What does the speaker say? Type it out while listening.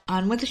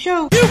On with the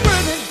show. You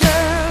were the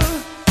girl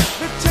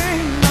that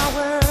changed my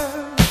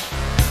world.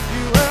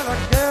 You were the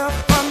girl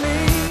for me.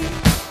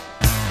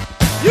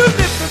 You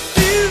lit the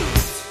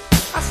fuse,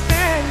 I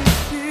stand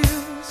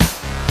confused.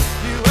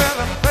 You were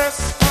the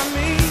first for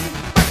me,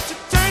 but you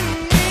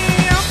turned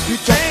me off. You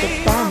dropped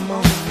the bomb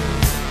on me,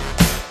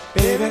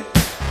 baby.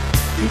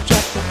 You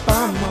dropped the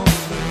bomb on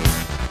me,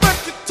 but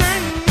you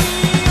turned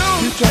me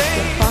on. You dropped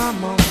the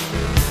bomb on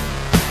me,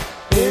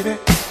 baby.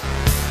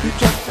 You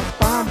dropped the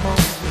bomb on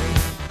me.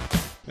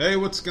 Hey,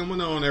 what's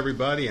going on,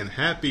 everybody, and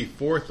happy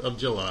 4th of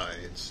July.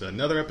 It's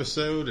another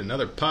episode,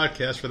 another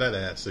podcast for that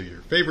ass of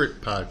your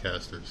favorite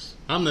podcasters.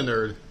 I'm the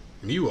nerd,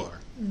 and you are.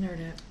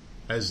 Nerdette.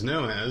 As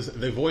known as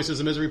the Voices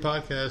of Misery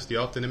podcast, the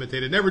often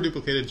imitated, never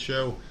duplicated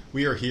show.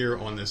 We are here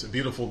on this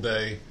beautiful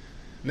day.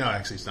 No,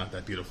 actually, it's not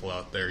that beautiful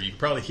out there. You can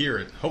probably hear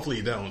it. Hopefully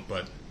you don't,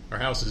 but our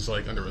house is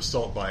like under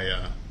assault by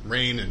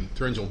rain and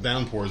torrential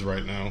downpours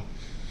right now.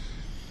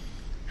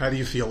 How do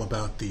you feel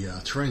about the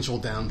torrential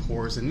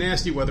downpours and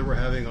nasty weather we're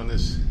having on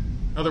this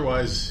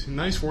otherwise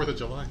nice 4th of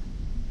July?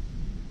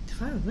 It's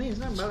fine with me. It's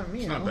not bothering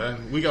me. It's not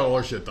bad. We got all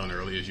our shit done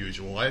early as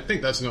usual. I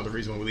think that's another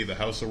reason why we leave the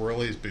house so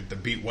early is to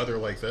beat weather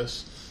like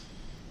this.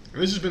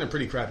 And this has been a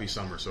pretty crappy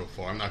summer so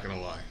far, I'm not going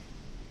to lie.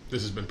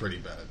 This has been pretty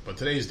bad. But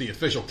today's the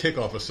official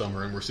kickoff of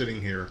summer, and we're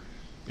sitting here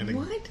in the...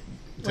 What?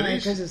 Why?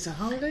 Because it's a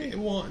holiday?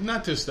 Well,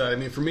 not just that. I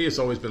mean, for me, it's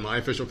always been my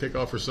official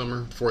kickoff for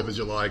summer, 4th of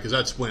July, because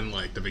that's when,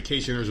 like, the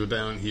vacationers are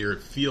down here.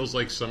 It feels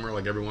like summer,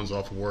 like everyone's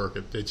off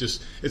work. It's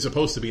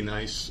supposed to be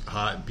nice,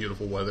 hot,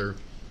 beautiful weather,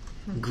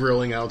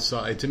 grilling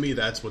outside. To me,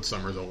 that's what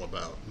summer's all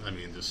about. I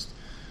mean, just,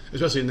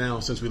 especially now,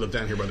 since we live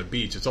down here by the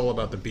beach, it's all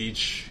about the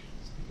beach.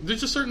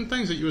 There's just certain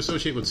things that you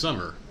associate with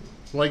summer.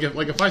 Like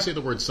if I say the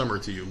word summer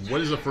to you,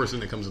 what is the first thing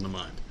that comes into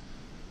mind?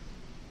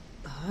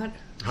 Hot.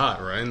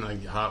 Hot, right?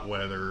 Like hot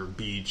weather,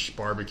 beach,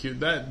 barbecue.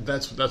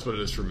 That's what it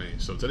is for me.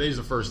 So today's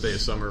the first day of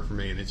summer for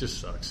me, and it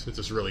just sucks. It's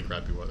just really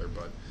crappy weather.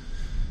 But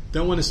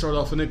don't want to start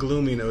off on a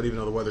gloomy note, even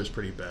though the weather's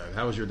pretty bad.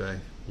 How was your day,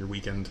 your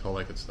weekend, all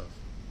that good stuff?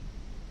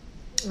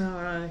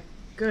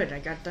 Good. I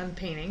got done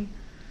painting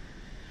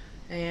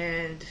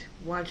and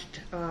watched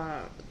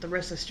the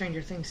rest of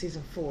Stranger Things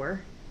season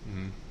 4,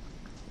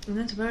 and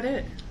that's about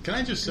it. Can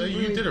I just say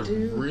you did a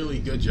really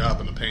good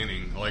job in the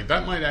painting? Like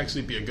that might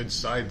actually be a good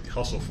side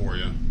hustle for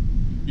you.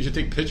 You should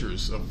take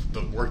pictures of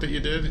the work that you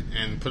did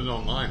and put it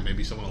online.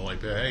 Maybe someone will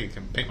like, hey,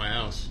 can paint my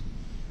house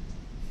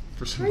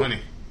for some money.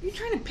 You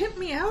trying to pimp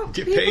me out?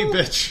 Get people? paid,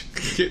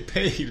 bitch. Get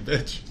paid,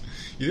 bitch.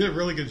 You did a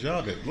really good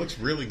job. It looks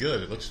really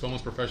good. It looks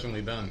almost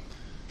professionally done.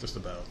 Just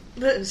about.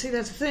 But, see,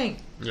 that's the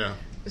thing. Yeah.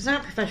 It's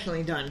not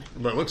professionally done.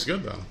 But it looks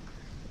good,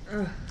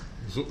 though.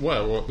 So,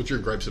 what's your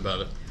gripes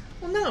about it?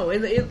 Well, no,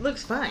 it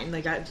looks fine.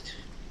 Like, I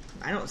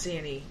don't see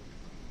any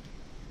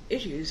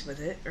issues with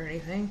it or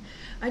anything.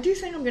 I do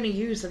think I'm going to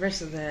use the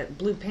rest of that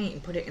blue paint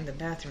and put it in the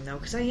bathroom, though,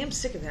 because I am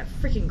sick of that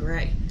freaking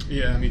gray.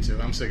 Yeah, me too.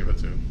 I'm sick of it,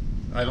 too.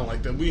 I don't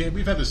like that.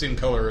 We've had the same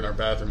color in our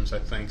bathrooms, I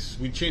think.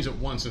 We changed it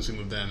once since we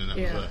moved in, and that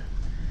was it.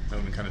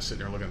 I've been kind of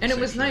sitting there looking at the And it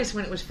same was shit. nice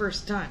when it was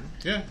first done.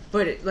 Yeah.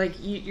 But,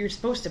 you're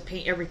supposed to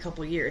paint every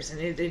couple of years,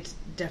 and it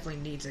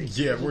definitely needs it.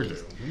 Yeah, we're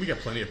due. We got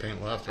plenty of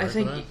paint left, right, I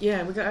think, for that?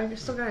 yeah, I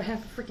still got a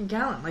half a freaking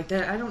gallon. Like,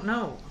 that, I don't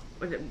know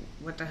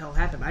what the hell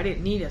happened. I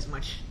didn't need as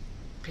much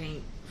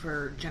paint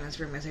for Jenna's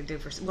room as I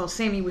did for... Well,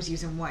 Sammy was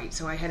using white,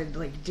 so I had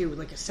to,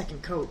 do, a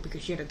second coat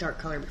because she had a dark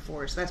color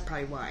before, so that's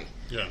probably why.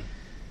 Yeah.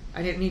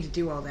 I didn't need to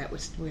do all that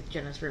with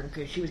Jenna's room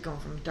because she was going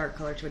from a dark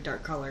color to a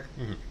dark color.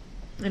 Mm-hmm.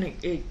 And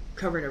it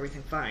covered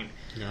everything fine.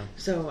 Yeah.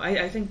 So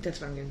I think that's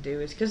what I'm going to do,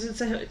 is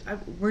because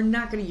we're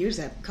not going to use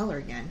that color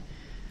again.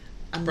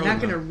 I'm not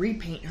going to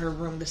repaint her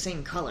room the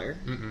same color.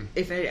 Mm-mm.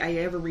 If I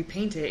ever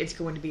repaint it, it's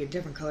going to be a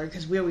different color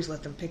because we always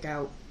let them pick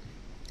out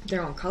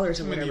their own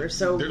colors or whatever.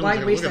 So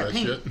why waste that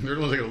paint? Shit. They're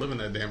the ones that are going to live in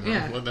that damn room.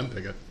 Yeah. Let them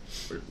pick it.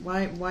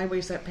 Why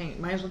waste that paint?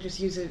 Might as well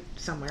just use it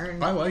somewhere.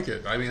 I like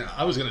it. I mean,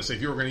 I was going to say,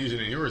 if you were going to use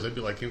it in yours, I'd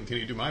be like, can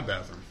you do my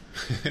bathroom?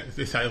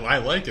 I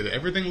like it.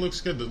 Everything looks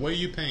good. The way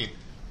you paint,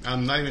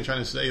 I'm not even trying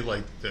to say,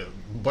 to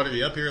butter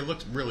you up here. It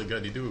looks really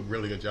good. You do a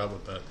really good job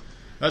with that.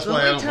 That's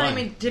why I don't mind. The only time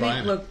it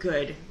didn't look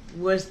good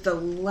was the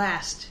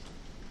last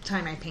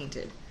time I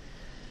painted.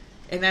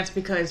 And that's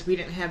because we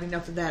didn't have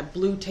enough of that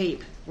blue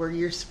tape where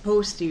you're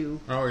supposed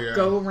to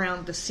go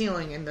around the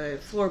ceiling and the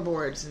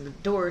floorboards and the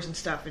doors and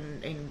stuff,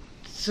 and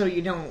so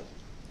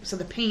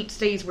the paint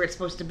stays where it's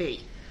supposed to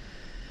be.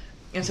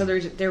 And so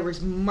there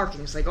was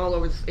markings all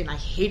over, and I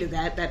hated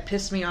that. That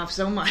pissed me off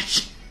so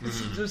much.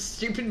 Mm-hmm. Those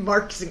stupid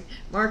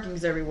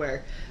markings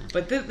everywhere.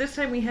 But this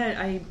time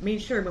I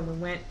made sure when we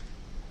went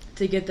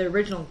to get the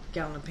original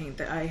gallon of paint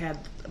that I had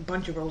a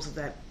bunch of rolls of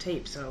that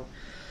tape, so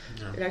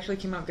it actually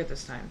came out good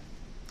this time.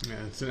 Yeah,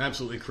 it's an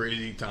absolutely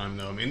crazy time,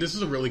 though. I mean, this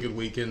is a really good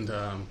weekend.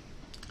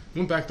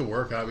 Went back to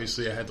work,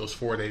 obviously. I had those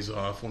 4 days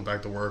off, went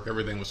back to work.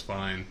 Everything was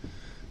fine.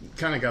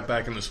 Kind of got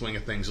back in the swing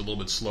of things a little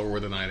bit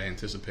slower than I had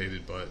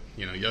anticipated, but,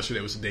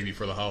 yesterday was the day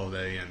before the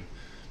holiday, and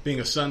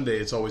being a Sunday,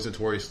 it's always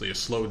notoriously a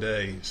slow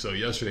day, so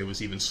yesterday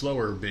was even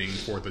slower being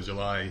 4th of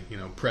July,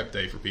 prep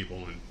day for people,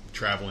 and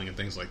traveling and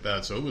things like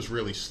that. So it was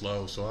really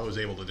slow. So I was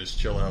able to just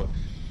chill out.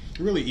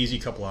 Really easy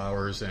couple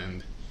hours,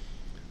 and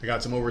I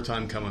got some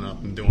overtime coming up.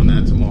 I'm doing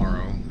that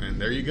tomorrow. And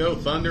there you go.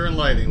 Thunder and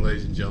lightning,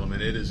 ladies and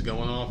gentlemen. It is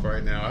going off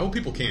right now. I hope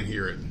people can't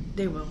hear it.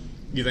 They will.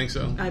 You think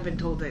so? I've been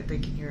told that they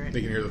can hear it.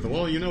 They can hear the.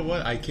 Well, you know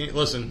what? I can't.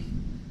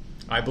 Listen,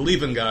 I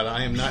believe in God.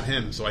 I am not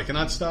him, so I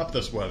cannot stop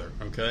this weather,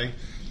 okay?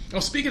 Oh,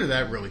 speaking of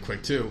that really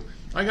quick, too,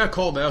 I got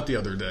called out the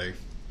other day.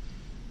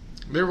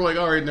 They were like,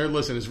 all right, nerd,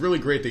 listen, it's really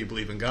great that you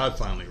believe in God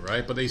finally,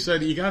 right? But they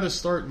said, you got to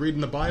start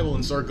reading the Bible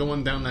and start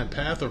going down that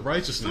path of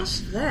righteousness.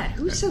 What's that?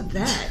 Who said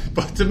that?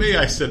 But to me,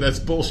 I said, that's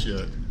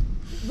bullshit.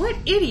 What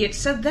idiot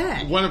said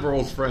that? One of our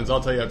old friends.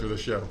 I'll tell you after the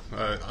show.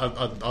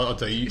 I'll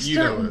tell you. You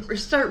know it.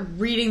 Start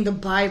reading the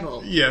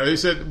Bible. Yeah, they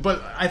said,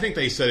 but I think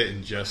they said it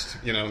in jest.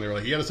 You know, and they were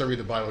like, you got to start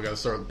reading the Bible. You got to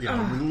start,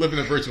 living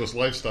a virtuous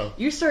lifestyle.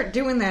 You start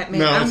doing that,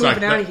 man. I'm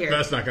moving out of here.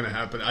 That's not going to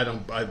happen. I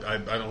don't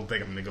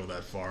think I'm going to go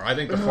that far. I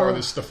think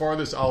the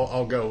farthest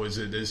I'll go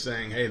is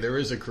saying, hey, there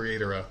is a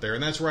creator out there,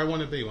 and that's where I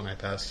want to be when I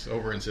pass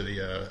over into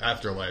the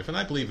afterlife. And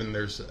I believe in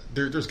there's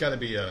got to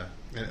be a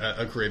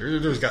creator.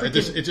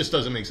 It just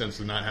doesn't make sense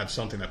to not have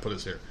something that put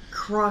us here.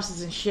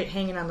 Crosses and shit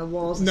hanging on the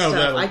walls and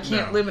stuff. I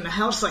can't live in a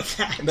house like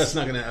that. That's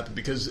not going to happen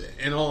because,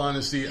 in all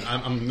honesty,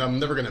 I'm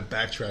never going to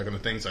backtrack on the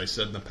things I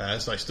said in the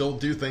past. I still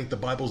do think the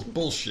Bible's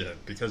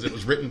bullshit because it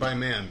was written by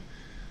man.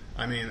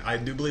 I mean, I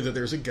do believe that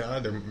there's a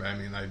God.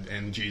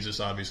 And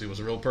Jesus obviously was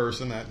a real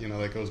person. That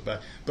goes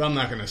back. But I'm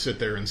not going to sit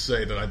there and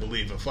say that I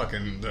believe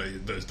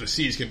the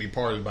seas can be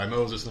parted by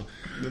Moses.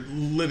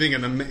 Living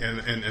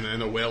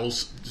in a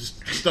whale's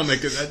stomach.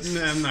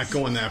 I'm not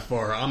going that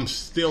far. I'm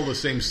still the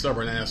same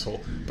stubborn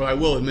asshole. But I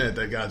will admit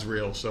that God's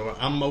real. So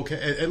I'm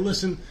okay. And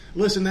listen.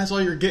 That's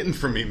all you're getting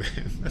from me,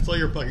 man. That's all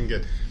you're fucking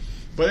getting.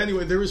 But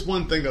anyway, there is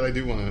one thing that I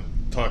do want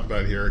to talk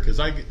about here because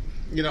I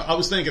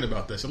was thinking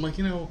about this. I'm like,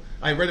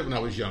 I read it when I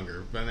was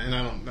younger, and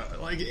I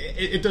don't like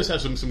it does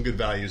have some good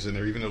values in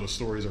there, even though the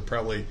stories are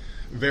probably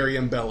very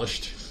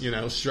embellished,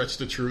 stretched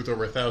the truth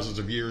over thousands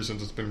of years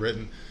since it's been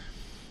written.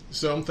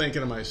 So I'm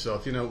thinking to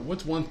myself,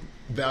 what's one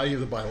value of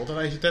the Bible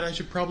that I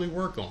should probably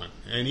work on?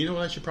 And you know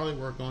what I should probably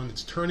work on?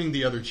 It's turning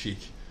the other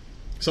cheek.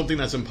 Something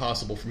that's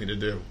impossible for me to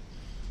do.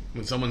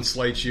 When someone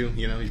slights you,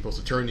 you're supposed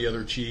to turn the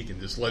other cheek and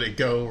just let it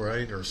go,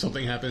 right? Or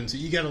something happens,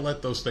 you got to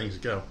let those things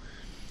go.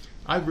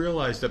 I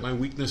realized that my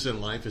weakness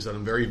in life is that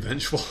I'm very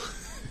vengeful,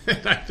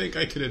 and I think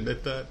I can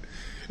admit that.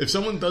 If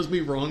someone does me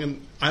wrong,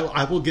 and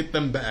I will get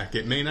them back.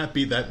 It may not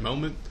be that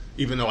moment,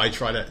 even though I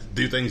try to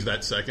do things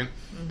that second.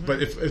 Mm-hmm.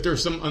 But if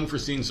there's some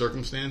unforeseen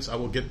circumstance, I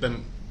will get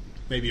them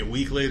maybe a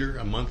week later,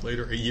 a month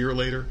later, a year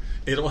later.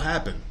 It'll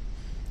happen.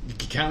 You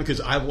can count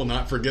because I will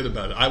not forget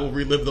about it. I will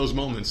relive those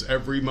moments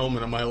every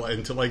moment of my life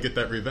until I get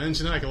that revenge,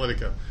 and then I can let it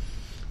go.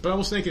 But I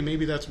was thinking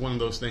maybe that's one of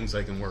those things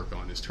I can work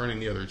on, is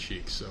turning the other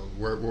cheek. So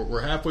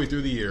we're halfway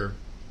through the year,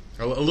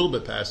 a little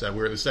bit past that.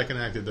 We're at the second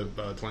act of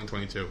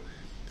 2022.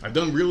 I've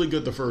done really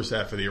good the first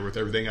half of the year with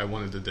everything I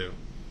wanted to do.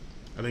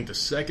 I think the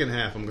second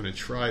half I'm going to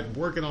try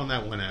working on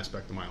that one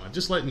aspect of my life,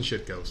 just letting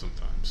shit go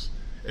sometimes.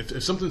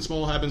 If something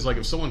small happens, like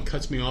if someone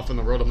cuts me off on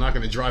the road, I'm not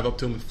going to drive up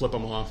to them and flip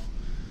them off.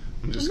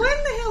 When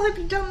the hell have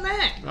you done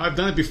that? I've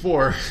done it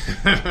before.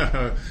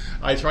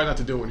 I try not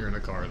to do it when you're in a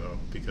car, though,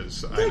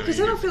 because I don't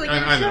feel like you're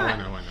shot. I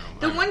know.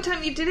 The one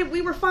time you did it,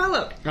 we were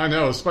followed. I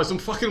know. It's by some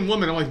fucking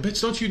woman. I'm like,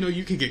 bitch, don't you know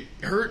you can get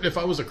hurt if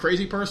I was a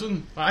crazy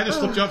person? I just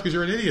flipped you off because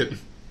you're an idiot.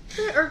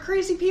 There are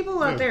crazy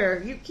people out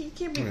there. You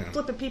can't be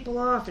flipping people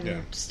off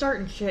and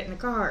starting shit in a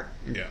car.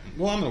 Yeah.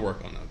 Well, I'm going to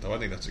work on that, though. I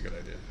think that's a good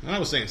idea. And I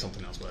was saying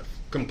something else, but I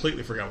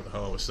completely forgot what the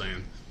hell I was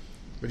saying.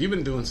 But you've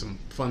been doing some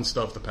fun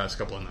stuff the past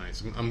couple of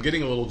nights. I'm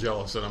getting a little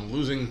jealous that I'm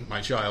losing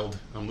my child.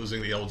 I'm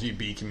losing the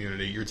LGBT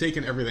community. You're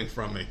taking everything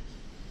from me.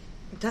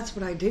 That's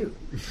what I do.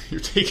 You're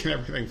taking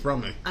everything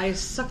from me. I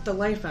suck the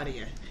life out of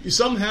you.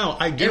 Somehow,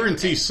 I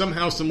guarantee,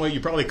 somehow, some way, you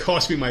probably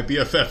cost me my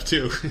BFF,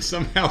 too.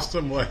 Somehow,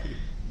 some way.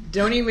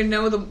 Don't even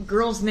know the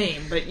girl's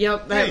name, but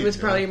yep, that was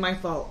probably my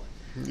fault.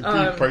 You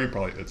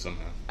probably did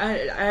somehow.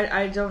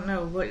 I don't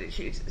know.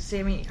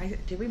 Sammy,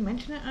 did we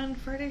mention it on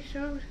Friday's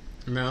show?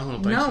 No, I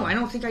don't think so. No, I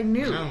don't think I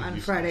knew on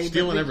Friday.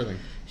 Stealing everything.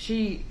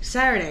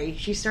 Saturday,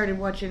 she started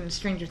watching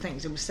Stranger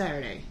Things. It was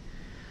Saturday.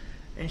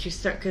 And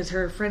because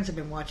her friends have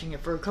been watching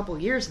it for a couple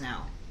years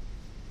now.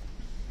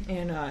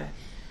 And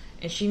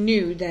she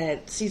knew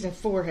that season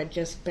 4 had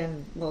just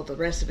been, the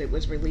rest of it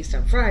was released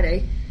on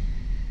Friday.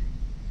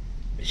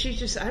 She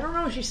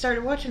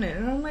started watching it.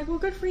 And I'm like, well,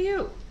 good for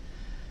you.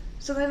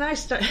 So then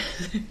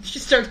she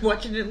started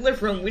watching it in the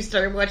living room. We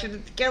started watching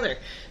it together.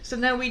 So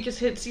now we just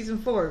hit season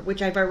 4,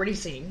 which I've already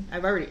seen.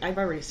 I've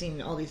already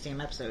seen all these damn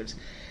episodes.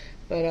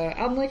 But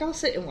I'm like, I'll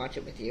sit and watch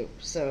it with you.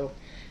 So,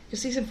 because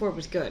season 4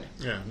 was good.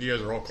 Yeah, you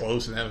guys are all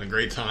close and having a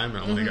great time.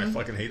 And I'm like, I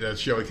fucking hate that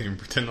show. I can't even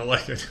pretend to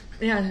like it.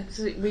 Yeah,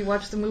 so we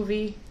watched the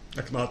movie.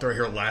 I come out there, I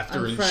hear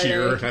laughter and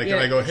cheer. And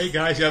I go, hey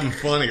guys, you having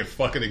fun? I get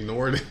fucking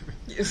ignored.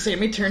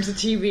 Sammy turns the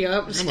TV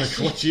up. I'm like,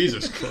 what,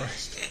 Jesus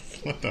Christ.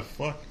 What the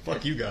fuck?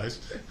 Fuck you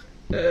guys.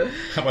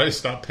 How about I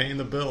stop paying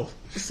the bill?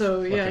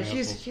 So yeah,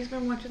 she's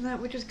been watching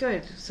that, which is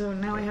good. So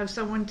now I have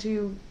someone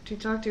to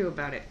talk to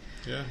about it.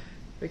 Yeah.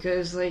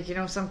 Because, like, you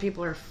know, some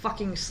people are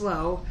fucking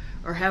slow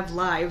or have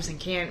lives and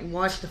can't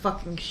watch the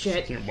fucking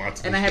shit.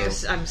 And I have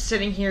to. I'm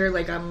sitting here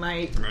like on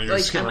my on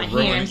my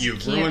hands.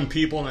 You've ruined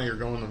people, now you're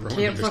going to ruin.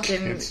 Can't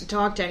fucking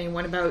talk to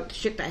anyone about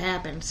shit that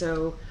happened.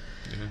 So,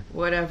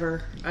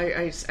 whatever.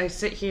 I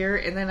sit here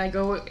and then I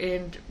go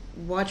and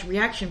watch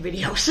reaction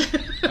videos.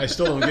 I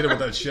still don't get it with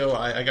that show.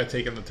 I got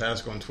taken to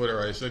task on Twitter.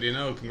 I said, you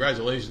know,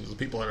 congratulations to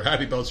people that are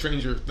happy about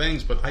Stranger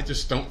Things, but I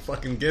just don't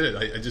fucking get it.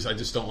 I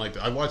just don't like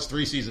it. I watched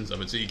 3 seasons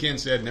of it, so you can't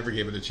say I never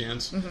gave it a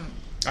chance.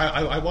 Mm-hmm.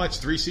 I watched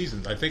 3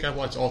 seasons. I think I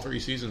watched all 3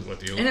 seasons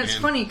with you. And it's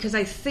funny, because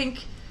I think...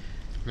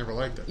 Never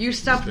liked it. You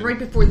stopped right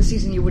before the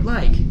season you would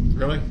like.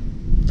 Really?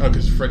 Oh,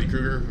 because Freddy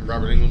Krueger and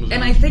Robert Englund was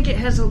and on. I think it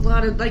has a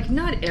lot of, like,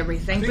 not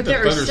everything, but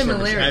there are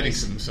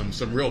similarities. Adding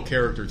some real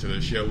character to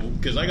the show,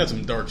 because I got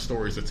some dark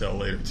stories to tell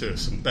later, too.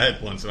 Some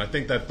bad ones. And I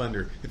think that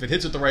Thunder, if it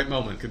hits at the right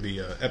moment, could be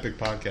an epic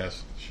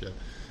podcast shit.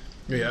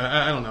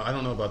 Yeah, I don't know. I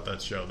don't know about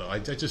that show, though. I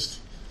think it's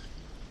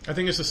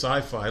a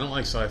sci-fi. I don't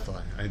like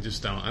sci-fi. I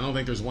just don't. I don't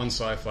think there's one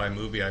sci-fi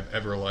movie I've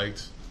ever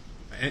liked.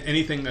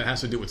 Anything that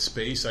has to do with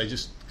space,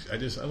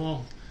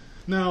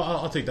 no,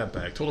 I'll take that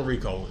back. Total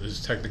Recall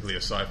is technically a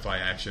sci-fi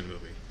action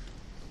movie.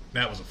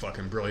 That was a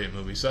fucking brilliant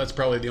movie. So that's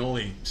probably the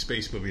only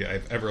space movie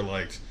I've ever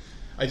liked.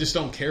 I just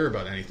don't care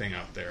about anything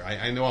out there.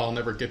 I know I'll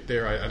never get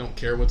there. I don't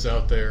care what's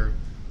out there.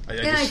 I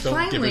just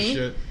don't give a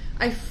shit.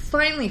 I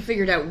finally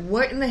figured out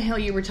what in the hell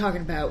you were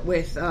talking about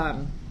with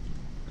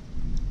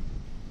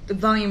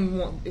Volume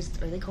 1.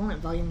 Are they calling it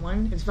Volume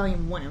 1? It's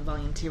Volume 1 and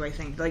Volume 2, I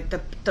think. Like,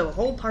 the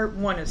whole Part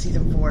 1 of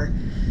Season 4.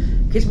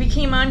 Because we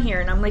came on here,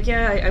 and I'm like,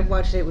 yeah, I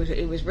watched it.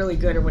 It was really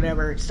good or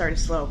whatever. It started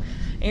slow.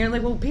 And you're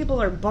like, well,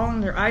 people are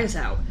bawling their eyes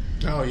out.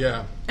 Oh,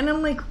 yeah. And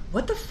I'm like,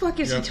 what the fuck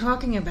is he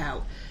talking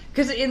about?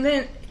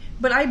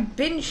 But I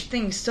binge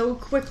things so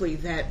quickly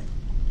that,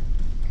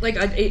 like,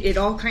 it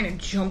all kind of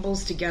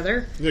jumbles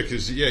together. Yeah,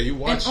 because, you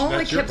watch,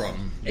 that's your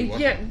problem.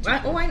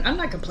 I'm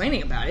not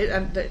complaining about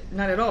it.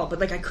 Not at all. But,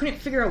 like, I couldn't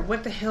figure out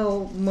what the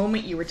hell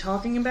moment you were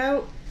talking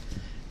about.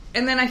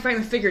 And then I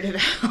finally figured it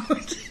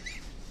out.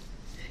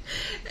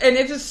 And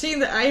it's a scene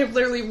that I have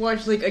literally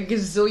watched, like, a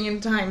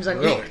gazillion times on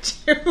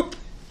YouTube.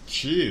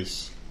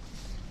 Jeez.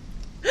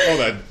 Oh,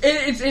 that.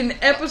 It's in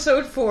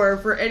episode 4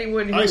 for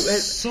anyone who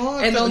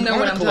and they'll know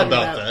what I'm talking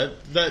about.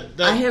 That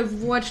I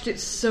have watched it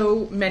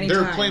so many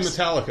times. They're playing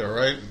Metallica,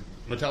 right?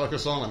 Metallica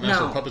song, like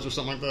Master of Puppets or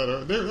something like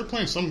that. They're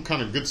playing some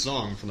kind of good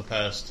song from the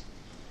past.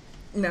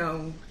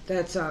 No,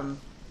 that's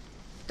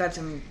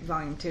in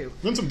Volume 2.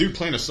 Then some dude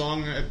playing a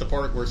song at the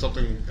park where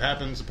something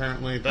happens,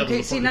 apparently.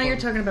 Now you're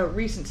talking about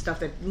recent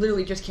stuff that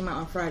literally just came out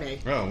on Friday.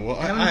 Oh, well,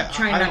 I'm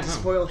trying not to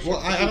spoil shit. Well,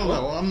 I don't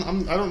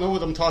know. I don't know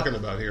what I'm talking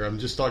about here. I'm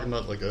just talking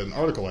about, like, an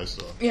article I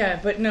saw. Yeah,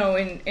 but no,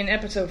 in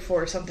episode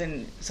 4,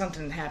 something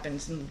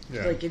happens, and,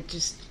 like, it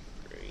just...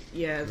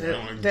 Yeah, go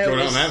down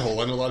that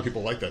hole. I know a lot of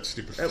people like that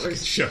stupid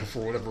show for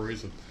whatever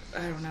reason.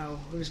 I don't know.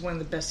 It was one of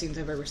the best scenes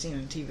I've ever seen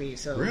on TV,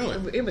 so...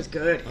 Really? It was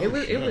good. It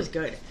was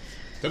good.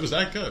 That was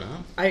that good, huh?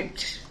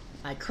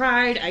 I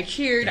cried, I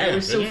cheered, I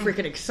was so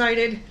freaking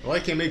excited. Well, I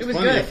can't make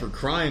fun of you for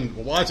crying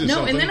watching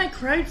something. No, and then I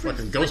cried for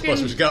fucking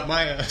Ghostbusters got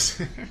my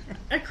ass.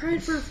 I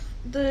cried for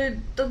the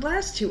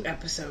last 2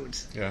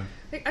 episodes. Yeah.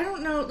 Like, I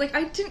don't know, like,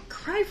 I didn't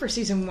cry for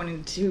season 1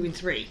 and 2 and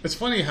 3. It's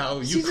funny how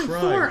you season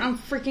cry. Season 4, I'm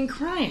freaking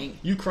crying.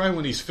 You cry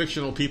when these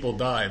fictional people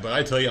die, but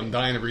I tell you I'm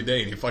dying every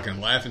day, and you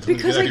fucking laugh until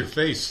you get out of your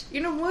face.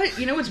 You know what?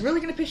 You know what's really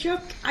going to piss you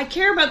off? I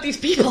care about these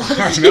people.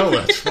 I know,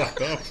 that's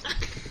fucked up.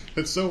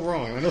 It's so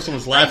wrong. I know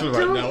someone's laughing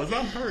right now.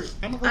 I'm hurt.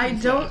 I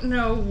don't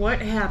know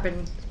what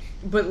happened,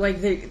 but,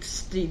 like, they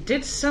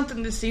did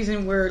something this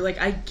season where, like,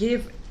 I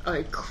give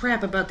a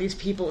crap about these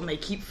people and they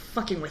keep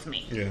fucking with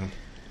me. Yeah.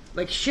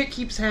 Like, shit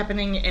keeps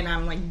happening and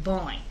I'm, like,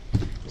 bawling.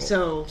 Well,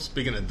 so...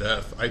 Speaking of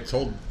death, I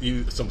told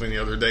you something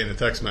the other day in a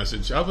text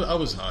message. I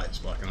was high as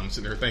fuck, and I'm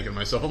sitting there thinking to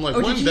myself, I'm like,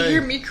 one day... did you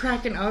hear me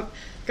cracking up?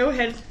 Go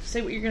ahead, say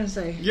what you're going to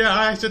say. Yeah,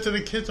 I said to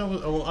the kids,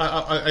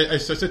 I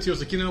said to you, I was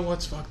like, you know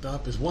what's fucked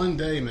up is one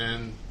day,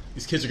 man...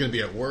 These kids are going to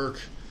be at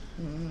work,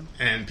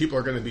 and people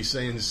are going to be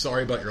saying,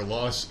 sorry about your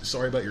loss,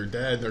 sorry about your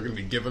dad. They're going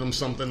to be giving them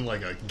something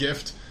like a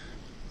gift.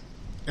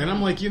 And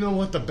I'm like, you know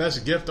what? The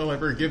best gift I'll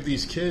ever give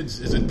these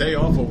kids is a day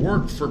off of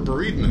work for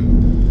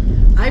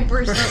bereavement. I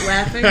burst out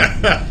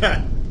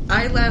laughing.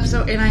 I laughed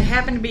so, and I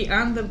happened to be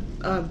on the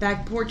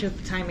back porch at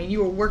the time, and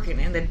you were working,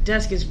 and the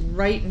desk is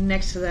right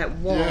next to that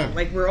wall. Yeah.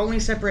 Like, we're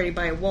only separated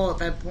by a wall at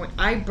that point.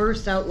 I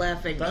burst out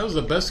laughing. That was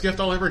the best gift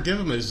I'll ever give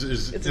them is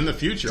in the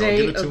future. I'll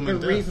give it to them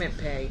in death. Bereavement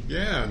pay.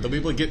 Yeah, they'll be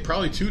able to get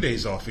probably 2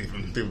 days off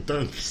even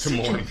tomorrow.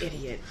 Such an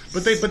idiot.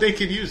 But they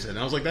can use it. And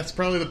I was like, that's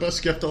probably the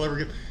best gift I'll ever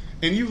give.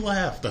 And you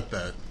laughed at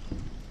that.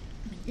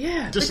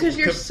 Yeah, just because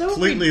you're so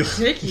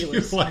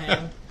ridiculous,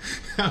 man.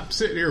 I'm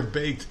sitting here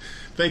baked,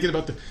 thinking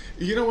about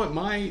you know what,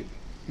 my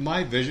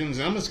visions,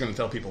 and I'm just going to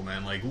tell people,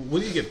 man, like,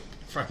 when you get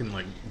fucking,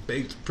 like,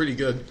 baked pretty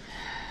good,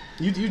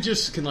 you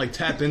just can, like,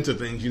 tap into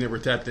things you never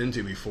tapped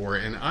into before,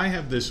 and I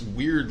have this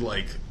weird,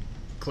 like,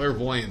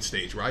 clairvoyant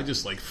stage where I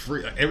just like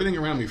everything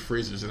around me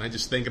freezes, and I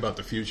just think about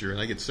the future, and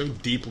I get so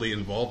deeply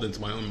involved into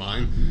my own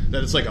mind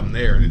that it's like I'm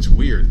there, and it's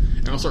weird,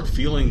 and I'll start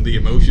feeling the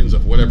emotions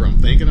of whatever I'm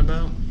thinking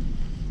about.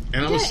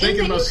 And I was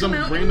thinking about some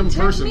random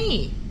person.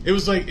 It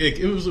was like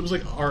it was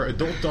like our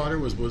adult daughter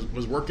was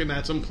working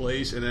at some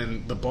place, and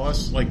then the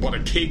boss like bought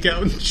a cake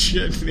out and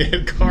shit. And they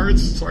had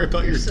cards. Sorry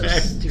about your so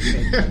dad.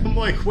 Stupid. I'm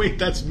like, wait,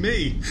 that's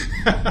me.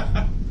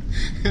 And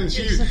You're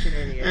such an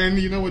idiot. And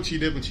you know what she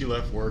did when she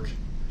left work?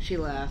 She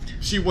laughed.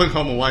 She went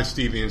home and watched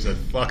TV and said,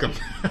 "Fuck him."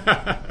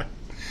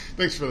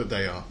 Thanks for the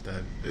day off,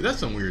 Dad. That's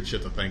some weird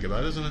shit to think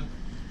about, isn't it?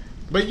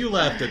 But you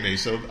laughed at me,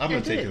 so I'm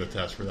going to take you to the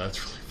test for that.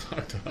 It's really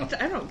fucked up.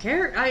 I don't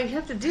care. I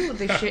have to deal with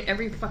this shit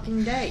every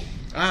fucking day.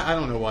 I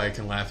don't know why I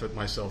can laugh at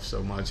myself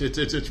so much.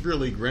 It's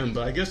really grim,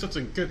 but I guess that's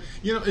a good...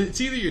 You know, it's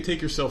either you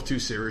take yourself too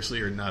seriously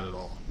or not at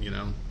all, you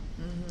know?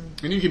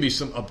 Mm-hmm. And you can be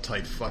some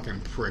uptight fucking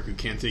prick who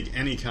can't take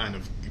any kind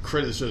of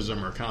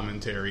criticism or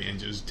commentary and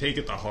just take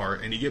it to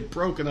heart, and you get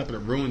broken up and it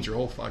ruins your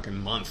whole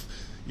fucking month.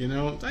 You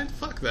know?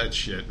 Fuck that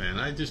shit, man.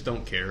 I just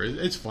don't care.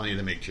 It's funny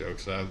to make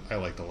jokes. I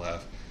like to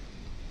laugh.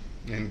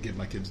 And give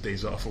my kids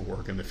days off of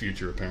work in the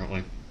future,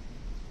 apparently.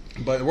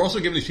 But we're also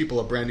giving these people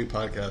a brand new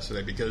podcast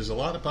today because a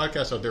lot of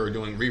podcasts out there are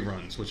doing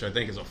reruns, which I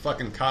think is a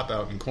fucking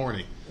cop-out and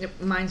corny.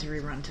 Yep, mine's a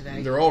rerun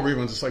today. They're all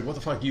reruns. It's like, what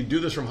the fuck? You do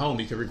this from home.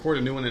 You could record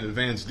a new one in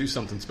advance, do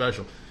something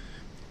special.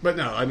 But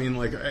no, I mean,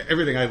 like,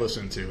 everything I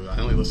listen to, I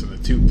only listen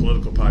to 2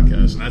 political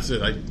podcasts, and that's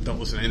it. I don't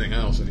listen to anything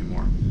else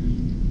anymore.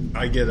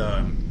 I get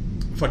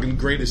fucking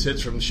greatest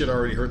hits from shit I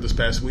already heard this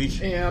past week.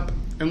 Yep.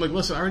 And like,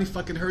 listen, I already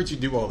fucking heard you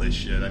do all this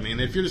shit. I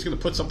mean, if you're just going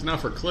to put something out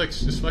for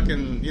clicks, just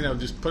fucking, you know,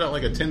 just put out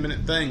like a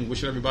 10-minute thing,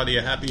 wishing everybody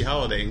a happy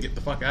holiday and get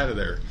the fuck out of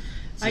there.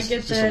 I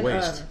get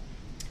that.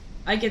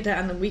 I get that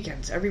on the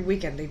weekends. Every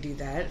weekend they do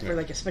that for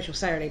like a special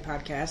Saturday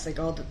podcast, like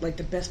all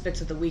the best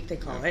bits of the week they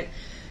call it.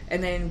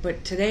 And then,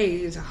 but today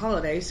is a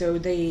holiday, so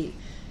they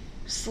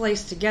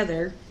slice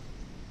together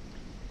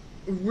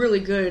really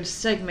good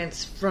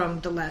segments from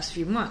the last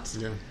few months.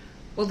 Yeah.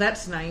 Well,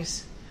 that's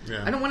nice.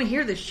 Yeah. I don't want to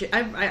hear this shit.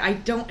 I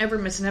don't ever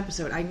miss an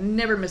episode. I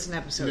never miss an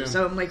episode. Yeah.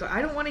 So I'm like,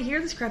 I don't want to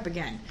hear this crap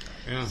again.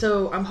 Yeah.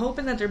 So I'm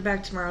hoping that they're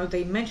back tomorrow.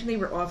 They mentioned they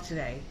were off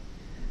today.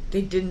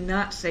 They did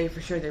not say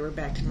for sure they were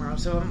back tomorrow.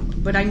 So,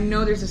 but I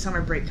know there's a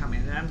summer break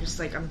coming, and I'm just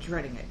like, I'm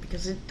dreading it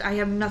because I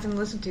have nothing to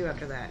listen to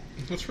after that.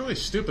 It's really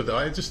stupid, though.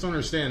 I just don't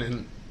understand.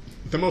 And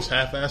the most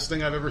half-assed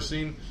thing I've ever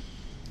seen.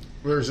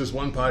 There's this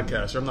one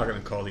podcaster. I'm not going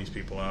to call these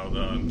people out.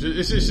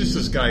 It's just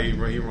this guy.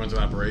 He runs an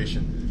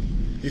operation.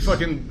 He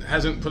fucking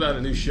hasn't put out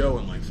a new show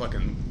in like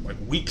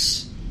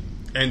weeks,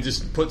 and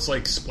just puts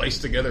like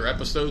spliced together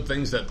episode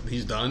things that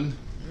he's done.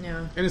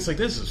 Yeah. And it's like,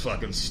 this is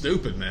fucking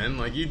stupid, man.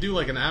 Like, you do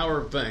like an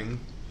hour thing,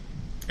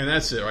 and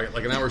that's it, right?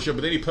 Like an hour show, but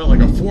then you put out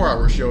like a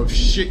 4-hour show of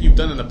shit you've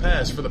done in the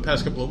past for the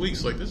past couple of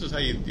weeks. Like, this is how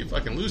you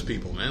fucking lose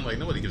people, man. Like,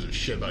 nobody gives a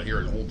shit about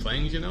hearing old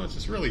things, you know? It's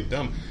just really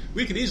dumb.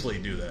 We could easily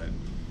do that.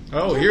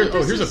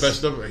 Here's a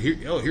best of.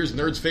 Here's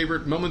Nerd's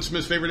favorite moments from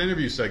his favorite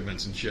interview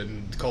segments and shit,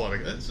 and call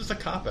it. It's just a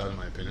cop out, in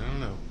my opinion. I don't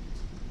know.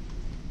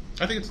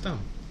 I think it's dumb.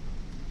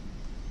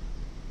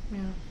 Yeah.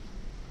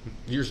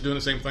 You're just doing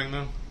the same thing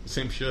though, the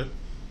same shit.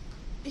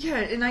 Yeah,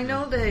 and I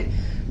know that.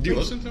 Do you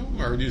listen to them,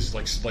 or do you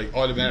just like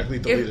automatically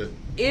delete it?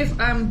 If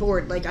I'm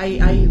bored, like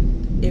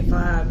if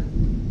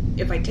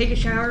I take a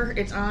shower,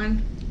 it's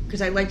on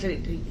because I like to.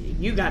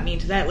 You got me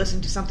into that. Listen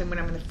to something when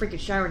I'm in the freaking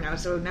shower now,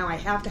 so now I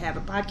have to have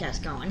a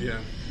podcast going. Yeah.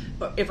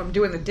 But if I'm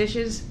doing the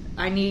dishes,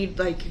 I need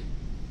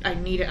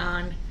it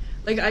on.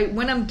 Like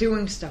when I'm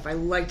doing stuff, I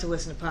like to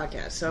listen to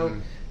podcasts. So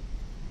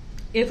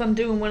if I'm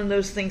doing one of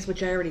those things,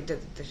 which I already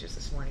did the dishes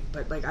this morning,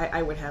 but like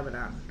I would have it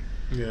on.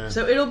 Yeah.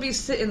 So it'll be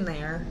sitting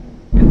there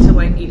until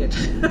I need it.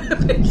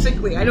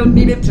 Basically, I don't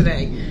need it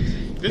today.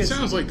 It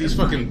sounds like these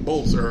fucking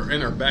bolts are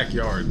in our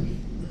backyard.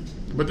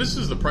 But this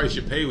is the price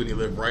you pay when you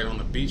live right on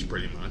the beach,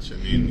 pretty much. I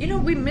mean, you know,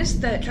 we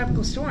missed that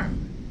tropical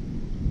storm.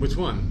 Which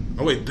one?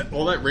 Oh wait,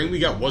 all that rain we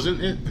got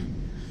wasn't it?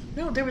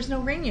 No, there was no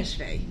rain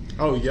yesterday.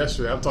 Oh,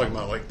 yesterday. I'm talking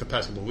about like the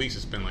past couple of weeks.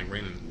 It's been like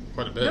raining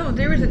quite a bit. No,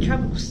 there was a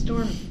tropical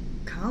storm,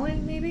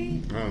 Colin,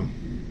 maybe. Oh.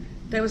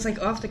 That was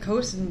like off the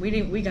coast, and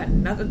we got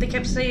nothing. They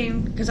kept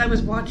saying, because I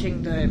was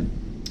watching on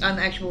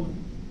the actual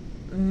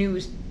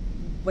news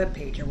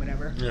webpage or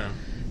whatever. Yeah.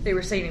 They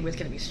were saying it was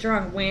going to be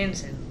strong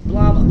winds and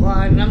blah blah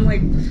blah, and I'm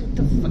like, what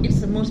the fuck? It's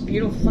the most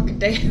beautiful fucking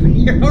day out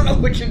here. I don't know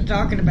what you're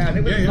talking about.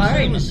 It was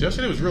fine.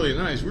 Yesterday was really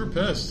nice. We were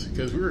pissed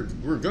because we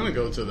were going to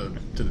go to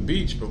the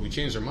beach, but we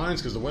changed our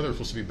minds because the weather was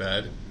supposed to be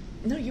bad.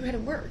 No, you had to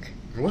work.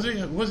 Was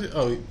it?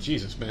 Oh,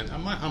 Jesus, man,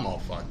 I'm all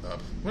fucked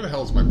up. Where the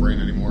hell is my brain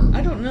anymore? I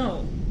don't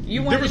know.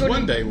 There was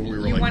one day when we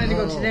were you wanted to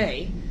go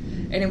today,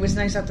 and it was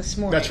nice out this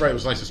morning. That's right, it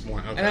was nice this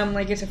morning. Okay. And I'm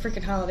like, it's a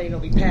freaking holiday.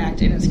 It'll be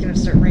packed, and it's going to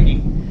start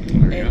raining.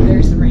 There and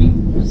there's the rain.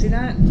 See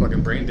that?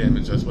 Fucking brain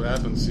damage. That's what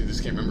happens. You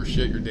just can't remember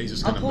shit. Your days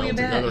just kind of melt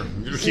together. You're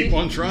going to keep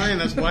on trying.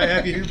 That's why I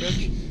have you here,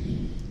 bitch.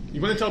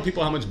 You want to tell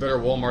people how much better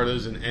Walmart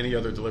is than any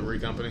other delivery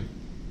company?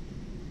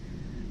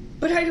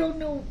 But I don't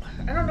know.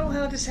 I don't know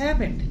how this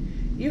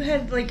happened. You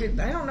had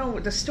I don't know.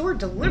 The store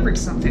delivered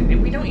something,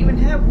 and we don't even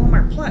have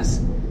Walmart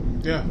Plus.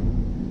 Yeah.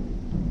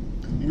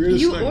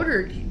 Weirdest you thing.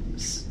 ordered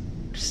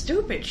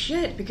stupid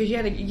shit because you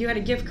had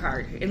a gift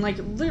card, and like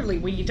literally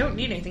when you don't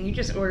need anything, you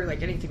just order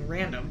like anything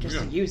random just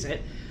to use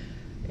it,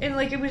 and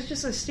like it was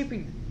just a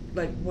stupid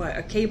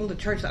a cable to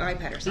charge the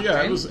iPad or something.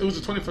 Yeah, it was a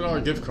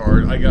 $25 gift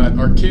card. I got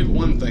our kid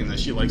one thing that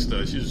she likes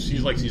to. She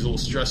likes these little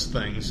stress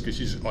things because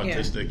she's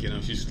autistic. You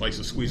know, she likes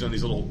to squeeze on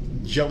these little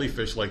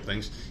jellyfish like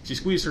things. She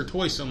squeezed her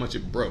toy so much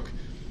it broke.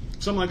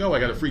 So I'm like, I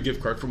got a free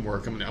gift card from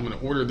work. I'm gonna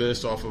order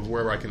this off of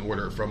wherever I can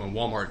order it from. And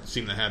Walmart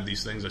seemed to have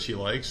these things that she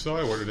likes, so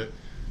I ordered it.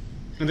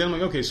 And then I'm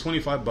like, okay, it's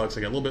 $25. I got a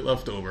little bit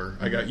left over.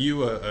 I got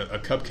you a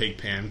cupcake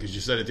pan because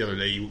you said it the other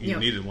day you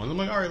needed one. I'm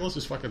like, all right, let's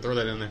just fucking throw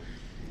that in there.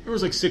 There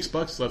was like $6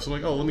 left, so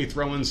I'm like, let me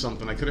throw in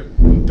something. I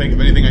couldn't think of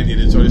anything I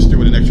needed, so I just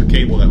threw in an extra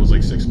cable that was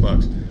like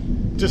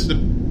 $6, just to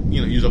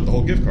use up the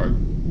whole gift card.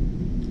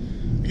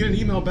 I get an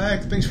email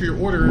back, thanks for your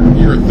order.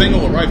 Your thing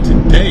will arrive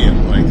today.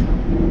 I'm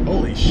like,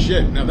 holy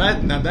shit! Now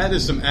that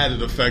is some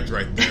added effect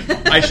right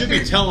there. I should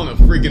be telling a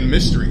freaking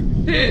mystery.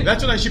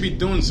 That's what I should be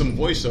doing, some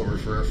voiceover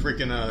for a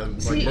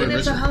freaking See, and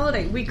it's a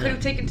holiday. We could have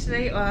taken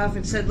today off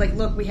and said like,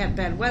 look, we have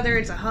bad weather.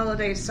 It's a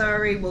holiday.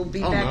 Sorry, we'll be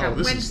back on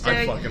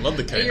Wednesday. I fucking love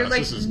the chaos. You're like,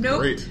 this is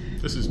nope. great.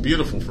 This is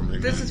beautiful for me.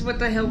 This is what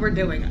the hell we're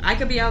doing. I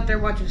could be out there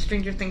watching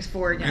Stranger Things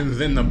 4 again. And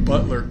then the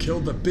butler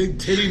killed the big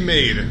titty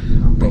maid. Oh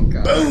my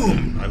god!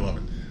 Boom! I love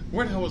it.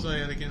 Where the hell was I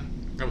at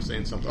again? I was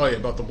saying something. Oh yeah,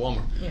 about the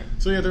Walmart. Yeah.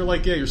 So yeah, they're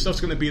like, your stuff's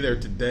going to be there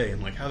today.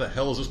 I'm like, how the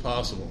hell is this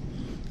possible?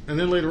 And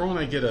then later on,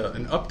 I get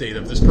an update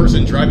of this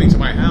person driving to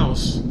my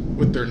house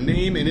with their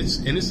name, and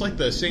it's like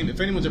the same. If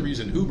anyone's ever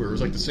using Uber,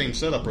 it's like the same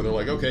setup where they're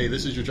like, okay,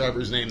 this is your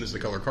driver's name, this is the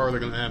color car they're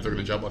going to have, they're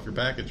going to drop off your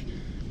package.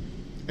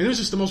 And it was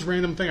just the most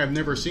random thing. I've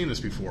never seen this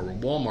before. Where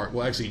Walmart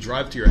will actually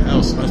drive to your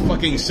house a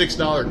fucking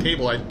 $6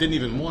 cable I didn't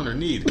even want or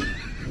need.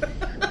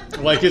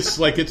 Like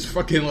it's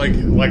fucking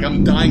like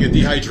I'm dying of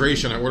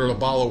dehydration. I ordered a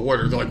bottle of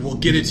water. They're like, "We'll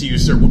get it to you,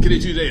 sir. We'll get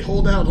it to you today.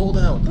 Hold out."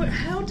 But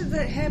how did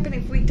that happen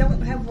if we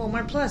don't have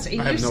Walmart Plus?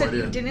 And I have you no said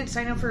idea. You didn't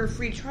sign up for a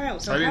free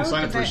trial. So I didn't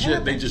sign up for shit.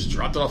 Happen? They just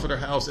dropped it off at their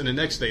house, and the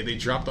next day they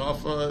dropped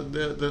off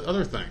the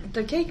other thing.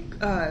 The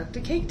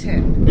cake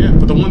tin. Yeah,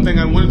 but the one thing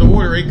I wanted to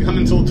order ain't come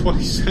until the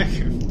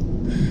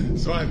 22nd.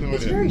 So I have no idea.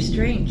 It's very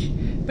strange.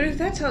 But if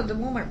that's how the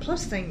Walmart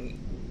Plus thing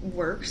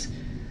works.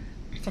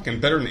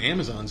 Fucking better than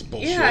Amazon's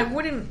bullshit. Yeah, I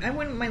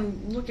wouldn't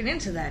mind looking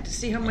into that to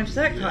see how much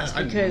that costs.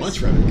 I'd because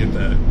much rather get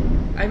that.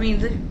 I mean,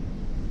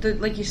 the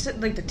like you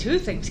said, like the two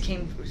things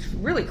came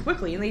really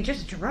quickly, and they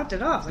just dropped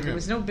it off. Like it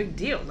was no big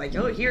deal. Like,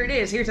 oh, here it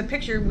is. Here's a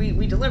picture.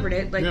 We delivered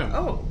it. Like,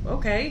 oh,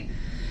 okay.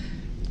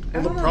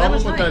 Well, the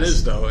problem with that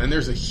is though, and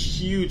there's a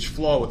huge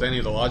flaw with any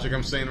of the logic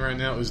I'm saying right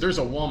now, is there's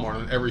a Walmart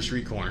on every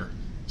street corner.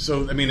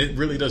 So I mean, it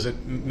really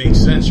doesn't make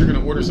sense. You're going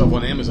to order stuff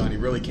on Amazon, you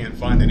really can't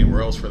find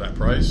anywhere else for that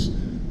price.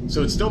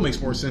 So it still makes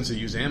more sense to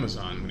use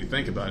Amazon when you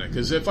think about it.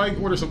 Because if I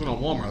order something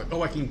on Walmart,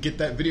 like, I can get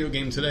that video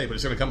game today, but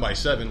it's going to come by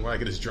 7, where I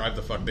could just drive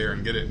the fuck there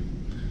and get it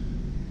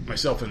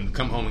myself and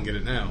come home and get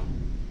it now.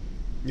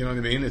 You know what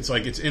I mean? It's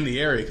like it's in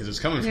the area because it's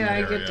coming from the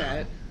area. Yeah, I get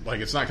that.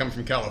 Like it's not coming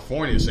from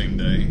California the same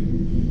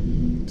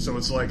day. So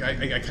it's like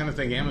I kind of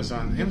think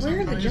Amazon where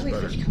are the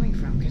jellyfish coming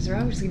from? Because they're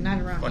obviously not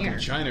around fucking here.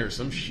 China or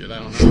some shit. I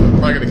don't know. They're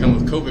probably going to come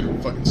with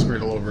COVID fucking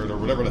smeared all over it or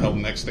whatever the hell the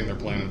next thing they're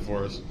planning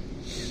for us.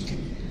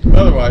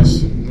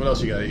 Otherwise, what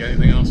else you got? You got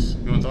anything else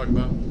you want to talk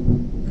about?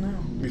 No.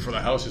 Before the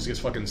house just gets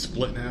fucking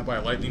split in half by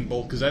a lightning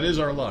bolt? Because that is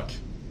our luck.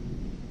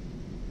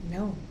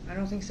 No, I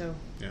don't think so.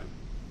 Yeah.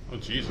 Oh,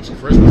 Jesus.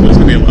 Christmas. This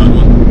could be a loud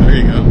one. There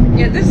you go.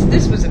 Yeah,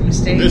 this was a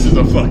mistake. This is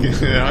a fucking...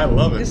 I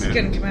love it, This is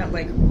going to come out,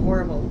 like,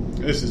 horrible.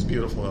 This is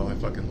beautiful, though. I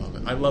fucking love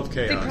it. I love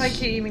chaos. They probably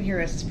can't even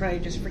hear us. It's probably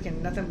just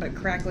freaking nothing but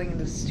crackling and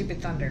the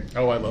stupid thunder.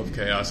 Oh, I love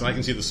chaos. And I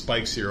can see the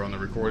spikes here on the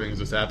recording as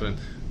it's happening.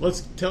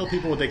 Let's tell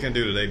people what they can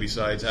do today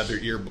besides have their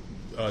ear...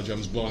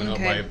 drums blown out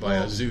by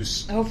a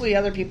Zeus. Hopefully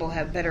other people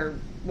have better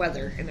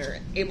weather and they're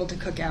able to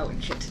cook out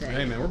and shit today.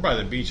 Hey man, we're by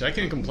the beach. I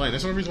can't complain.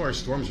 That's one reason why our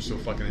storms are so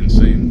fucking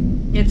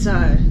insane. It's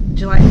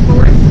July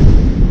 4th.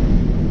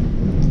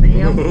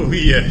 Yep. Oh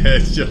yeah,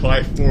 it's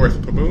July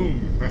 4th.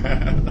 Boom.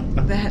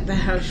 The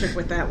house shook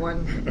with that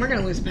one. We're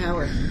going to lose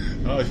power.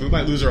 Oh, we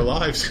might lose our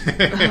lives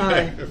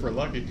if we're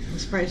lucky. I'm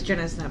surprised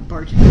Jenna's not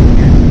barging in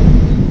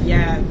again.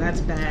 Yeah, that's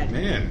bad.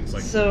 Man, it's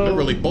like they're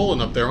really bowling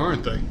up there,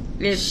 aren't they?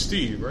 It's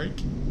Steve, right?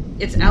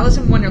 It's Alice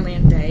in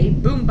Wonderland Day,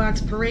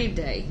 Boombox Parade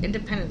Day,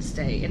 Independence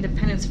Day,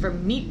 Independence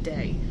from Meat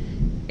Day,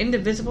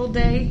 Indivisible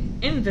Day,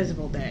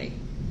 Invisible Day,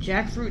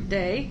 Jackfruit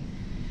Day,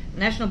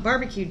 National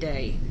Barbecue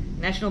Day,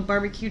 National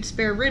Barbecued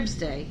Spare Ribs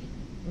Day,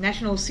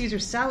 National Caesar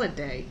Salad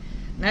Day,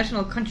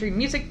 National Country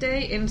Music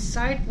Day, and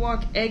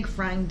Sidewalk Egg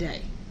Frying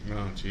Day.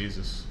 Oh,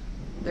 Jesus.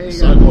 There you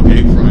Sidewalk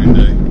Egg Frying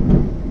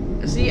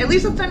Day. See, at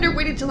least the thunder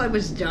waited till I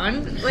was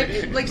done. Like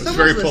it was someone's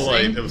very listening.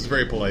 polite. It was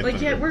very polite. Like,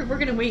 thunder. yeah, we're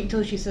gonna wait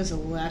until she says the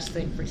last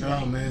thing for today.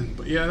 Oh man,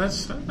 but yeah,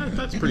 that's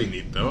pretty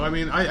neat though. I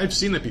mean, I've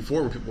seen that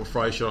before where people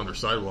fry shit on their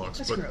sidewalks.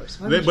 That's but gross.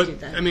 Why would you do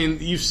that? I mean,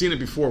 you've seen it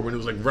before when it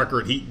was like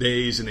record heat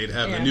days, and they'd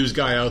have the news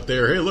guy out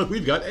there. Hey, look,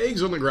 we've got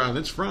eggs on the ground.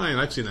 It's frying.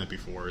 I've seen that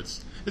before.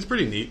 It's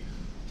pretty neat.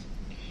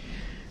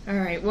 All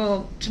right.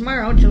 Well,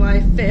 tomorrow, July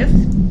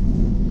 5th.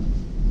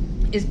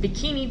 is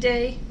Bikini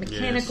Day,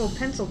 Mechanical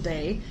Pencil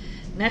Day,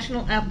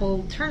 National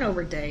Apple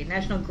Turnover Day,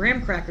 National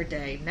Graham Cracker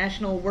Day,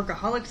 National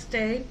Workaholics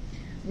Day,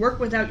 Work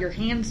Without Your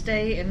Hands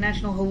Day, and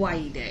National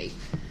Hawaii Day.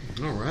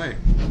 All right.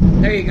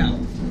 There you go.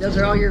 Those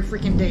are all your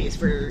freaking days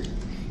for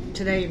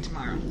today and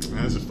tomorrow.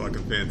 That's just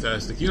fucking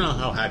fantastic. You know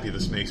how happy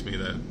this makes me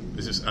that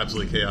it's just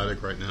absolutely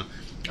chaotic right now.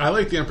 I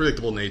like the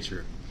unpredictable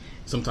nature.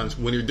 Sometimes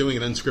when you're doing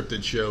an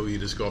unscripted show, you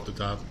just go off the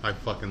top. I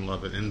fucking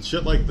love it. And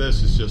shit like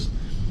this is just...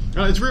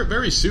 it's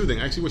very soothing.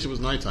 I actually wish it was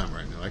nighttime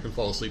right now. I can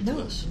fall asleep to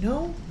this.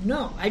 No.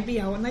 I'd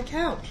be out on my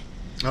couch.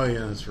 Oh,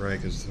 yeah, that's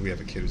right, because we have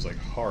a kid who's, like,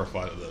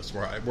 horrified of this.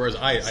 Whereas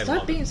I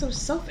Stop being so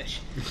selfish.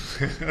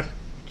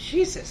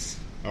 Jesus.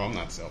 Oh, I'm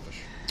not selfish.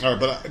 All right,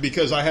 but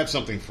because I have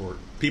something for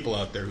people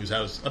out there who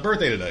has a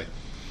birthday today.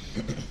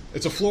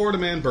 It's a Florida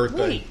man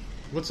birthday. Wait.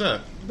 What's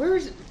that?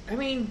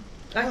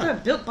 I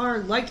thought Built Bar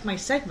liked my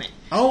segment.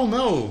 Oh,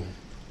 no.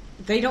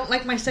 They don't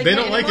like my segment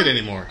They don't like it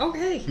anymore.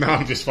 Okay. No,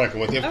 I'm just fucking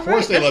with you. Of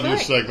course they love your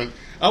segment.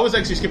 I was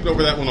actually skipping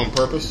over that one on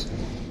purpose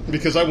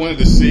because I wanted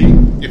to see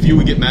if you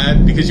would get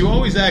mad, because you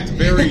always act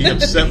very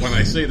upset when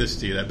I say this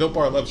to you, that Built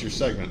Bar loves your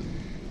segment.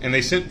 And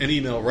they sent an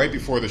email right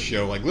before the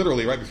show, like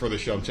literally right before the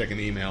show, I'm checking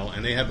the email,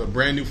 and they have a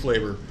brand new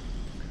flavor.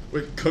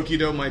 With cookie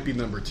dough might be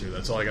number 2.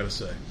 That's all I got to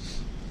say.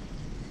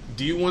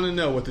 Do you want to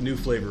know what the new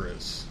flavor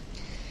is?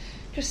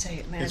 Just say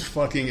it, man. It's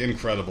fucking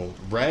incredible.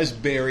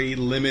 Raspberry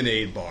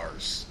lemonade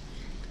bars.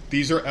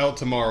 These are out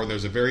tomorrow.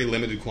 There's a very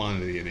limited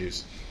quantity of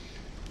these.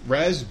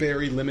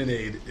 Raspberry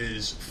lemonade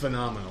is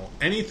phenomenal.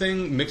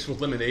 Anything mixed with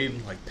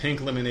lemonade, like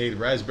pink lemonade,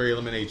 raspberry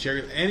lemonade,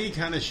 cherry, any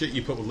kind of shit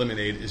you put with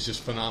lemonade is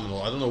just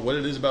phenomenal. I don't know what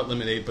it is about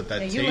lemonade, but that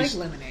taste... you like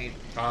lemonade.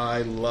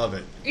 I love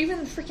it. Even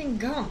freaking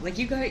gum. Like,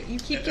 you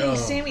keep getting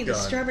Sammy the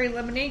strawberry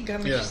lemonade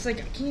gum, and she's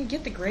like, can you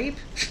get the grape?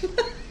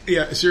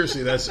 Yeah,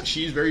 seriously,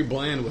 she's very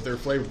bland with her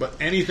flavor, but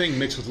anything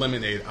mixed with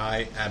lemonade,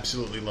 I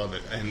absolutely love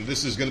it. And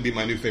this is going to be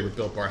my new favorite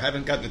Built Bar. I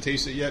haven't gotten to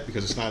taste it yet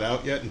because it's not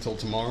out yet until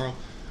tomorrow.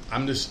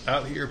 I'm just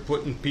out here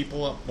putting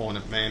people up on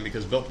it, man,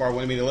 because Built Bar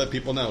wanted me to let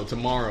people know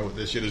tomorrow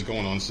this shit is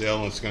going on sale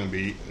and it's going to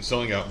be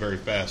selling out very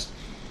fast.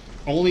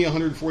 Only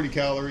 140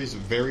 calories,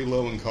 very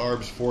low in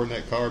carbs, 4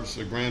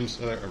 grams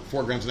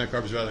of net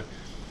carbs rather.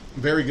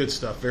 Very good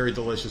stuff, very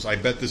delicious. I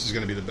bet this is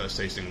going to be the best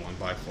tasting one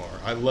by far.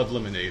 I love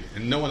lemonade,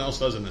 and no one else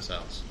does in this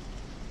house.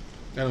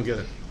 I don't get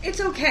it.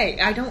 It's okay.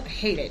 I don't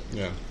hate it.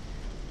 Yeah.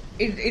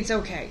 It's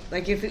okay.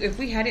 Like, if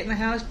we had it in the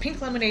house, pink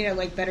lemonade I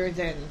like better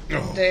than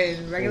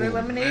regular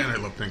lemonade. Man, I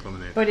love pink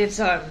lemonade. But it's,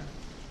 I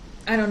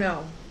don't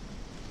know.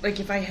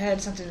 Like, if I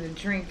had something to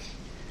drink,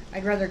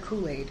 I'd rather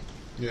Kool-Aid.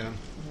 Yeah.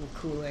 Ooh,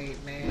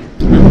 Kool-Aid,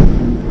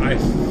 man.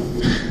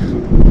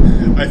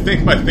 I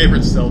think my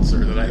favorite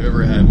seltzer that I've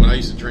ever had when I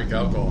used to drink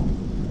alcohol,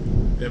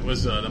 it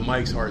was the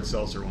Mike's Hard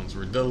Seltzer ones.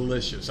 Were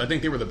delicious. I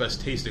think they were the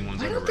best tasting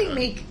ones I've ever had. Why don't they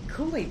make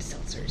Kool-Aid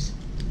seltzers?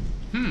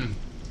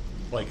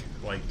 Like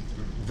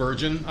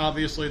virgin,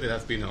 obviously. They'd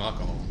have to be no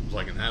alcohol so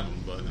I can have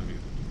them, but I mean...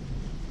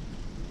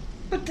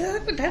 But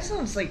that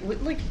sounds like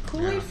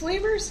Kool-Aid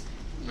flavors?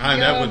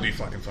 That would be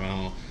fucking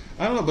phenomenal.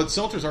 I don't know, but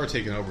seltzers are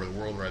taking over the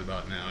world right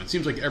about now. It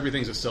seems like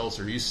everything's a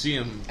seltzer. You see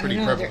them pretty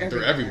prevalent.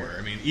 They're everywhere.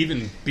 I mean,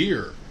 even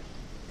beer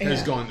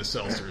has gone to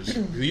seltzers.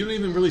 You don't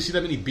even really see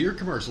that many beer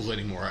commercials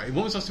anymore.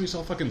 When was the last time you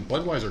saw a fucking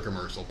Budweiser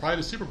commercial? Probably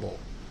the Super Bowl.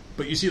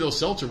 But you see those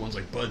seltzer ones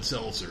like Bud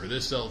Seltzer,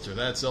 this seltzer,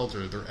 that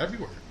seltzer. They're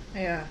everywhere.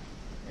 Yeah.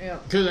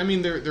 Because, I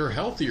mean, they're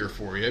healthier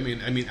for you.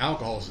 I mean,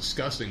 alcohol is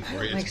disgusting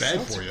for you. It's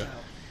bad for you.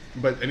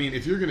 But, I mean,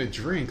 if you're going to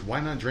drink,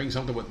 why not drink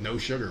something with no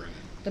sugar in it?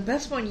 The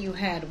best one you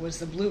had was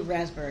the blue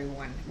raspberry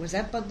one. Was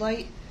that Bud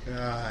Light?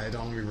 I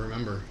don't even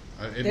remember.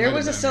 There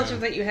was a seltzer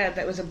that you had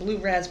that was a blue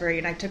raspberry,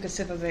 and I took a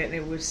sip of it, and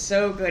it was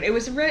so good. It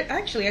was red.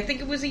 Actually, I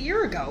think it was a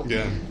year ago.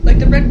 Yeah. Like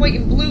the red, white,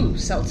 and blue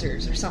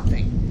seltzers or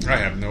something. I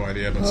have no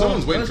idea, but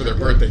someone's waiting for their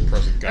birthday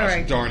present. Gosh,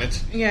 right. Darn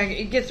it. Yeah,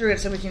 get through it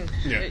so we can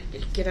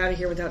get out of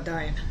here without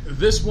dying.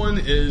 This one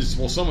is,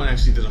 well, someone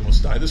actually did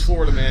almost die. This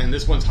Florida man,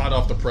 this one's hot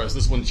off the press.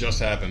 This one just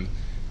happened.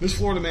 This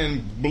Florida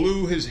man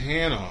blew his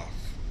hand off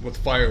with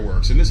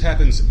fireworks, and this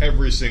happens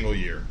every single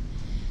year.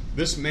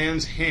 This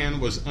man's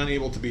hand was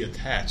unable to be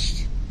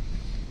attached.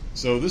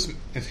 So this,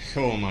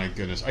 oh my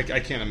goodness, I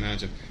can't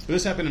imagine. But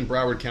this happened in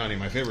Broward County,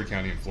 my favorite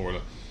county in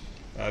Florida.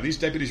 These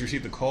deputies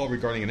received a call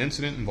regarding an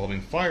incident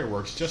involving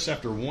fireworks just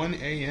after 1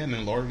 a.m.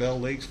 in Lauderdale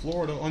Lakes,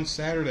 Florida on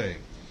Saturday.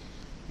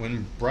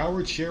 When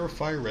Broward Sheriff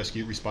Fire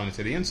Rescue responded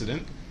to the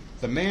incident,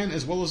 the man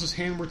as well as his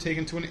hand were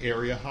taken to an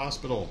area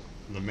hospital.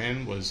 The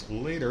man was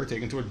later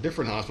taken to a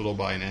different hospital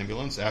by an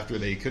ambulance after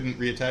they couldn't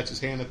reattach his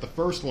hand at the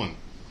first one.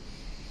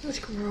 That's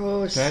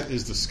gross. That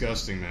is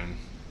disgusting, man.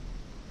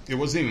 It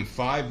wasn't even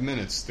 5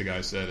 minutes, the guy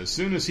said. As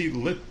soon as he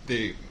lit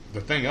the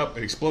thing up,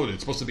 it exploded.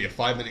 It's supposed to be a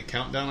 5-minute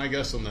countdown, I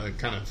guess, on the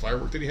kind of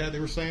firework that he had, they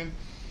were saying.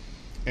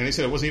 And they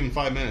said it wasn't even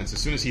 5 minutes. As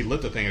soon as he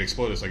lit the thing, it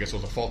exploded. So I guess it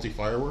was a faulty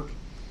firework.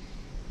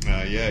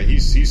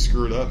 He's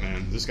screwed up,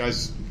 man. This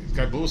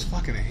guy blew his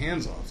fucking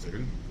hands off,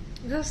 dude.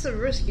 That's the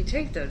risk you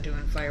take, though,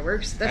 doing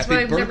fireworks. That's Happy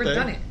why I've birthday. never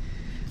done it.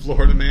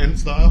 Florida man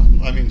style?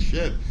 I mean,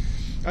 shit.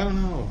 I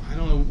don't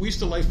know. We used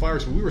to light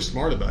fires when we were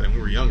smart about it when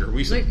we were younger. We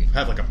used to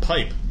have like a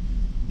pipe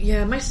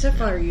Yeah, my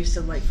stepfather used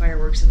to light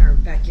fireworks in our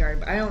backyard,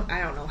 but I don't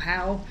know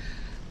how.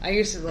 I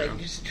used to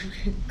just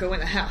go in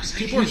the house.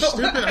 People are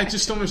stupid. I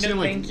just don't understand.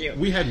 No, thank you.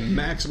 We had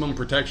maximum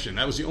protection.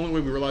 That was the only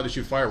way we were allowed to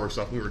shoot fireworks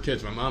off when we were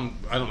kids. My mom,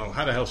 I don't know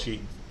how the hell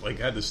she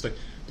had this thing.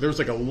 There was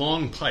a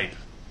long pipe.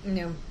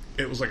 No.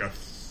 It was a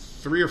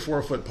 3 or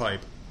 4 foot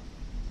pipe,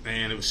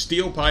 and it was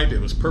steel pipe. It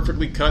was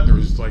perfectly cut. There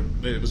was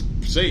it was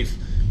safe.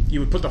 You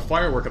would put the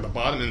firework at the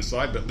bottom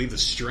inside, but leave the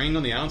string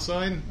on the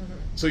outside,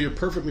 so you're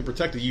perfectly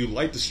protected. You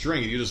light the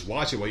string, and you just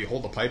watch it while you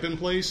hold the pipe in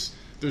place.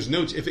 There's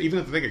no even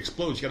if the thing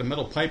explodes, you got a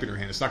metal pipe in your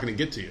hand. It's not going to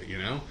get to you, you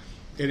know.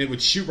 And it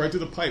would shoot right through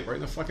the pipe, right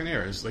in the fucking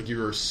air. It's like you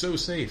were so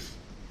safe.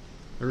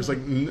 There was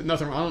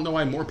nothing. I don't know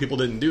why more people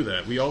didn't do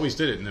that. We always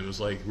did it, and it was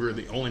we were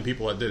the only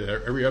people that did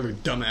it. Every other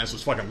dumbass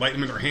was fucking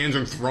lighting them in their hands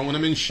and throwing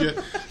them in shit,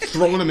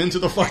 throwing them into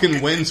the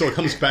fucking wind so it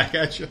comes back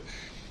at you.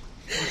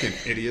 Fucking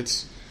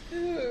idiots.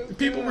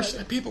 People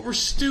were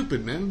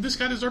stupid, man. This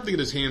guy deserved to get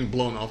his hand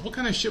blown off. What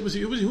kind of shit was he?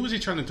 Who was he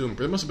trying to do him?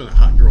 There must have been a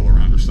hot girl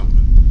around or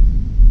something.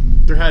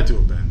 There had to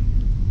have been.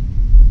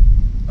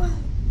 Well,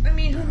 I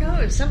mean, who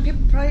knows? Some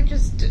people probably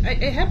just...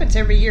 It happens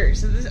every year,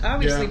 so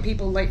obviously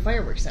people light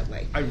fireworks that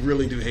way. I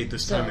really do hate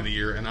this time of the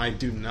year, and I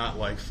do not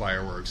like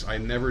fireworks. I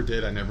never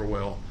did, I never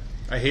will.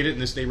 I hate it in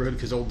this neighborhood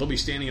because they'll be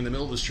standing in the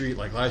middle of the street,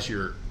 like last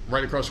year,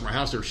 right across from our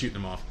house, they were shooting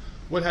them off.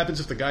 What happens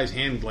if the guy's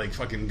hand,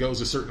 fucking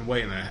goes a certain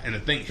way and the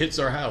thing hits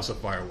our house, a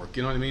firework?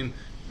 You know what I mean?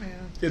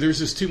 Yeah. There's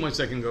just too much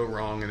that can go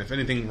wrong, and if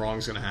anything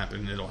wrong's going to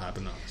happen, it'll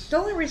happen to us. The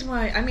only reason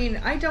why...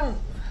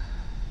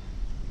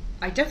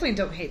 I definitely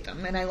don't hate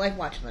them, and I like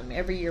watching them.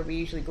 Every year we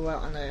usually go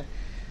out on the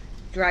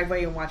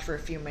driveway and watch for a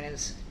few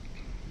minutes.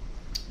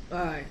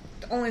 The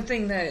only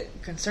thing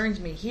that concerns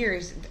me here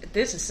is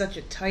this is such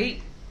a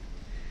tight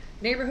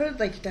neighborhood.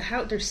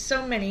 There's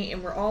so many,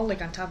 and we're all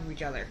on top of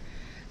each other.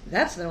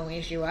 That's the only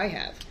issue I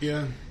have.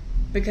 Yeah.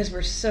 Because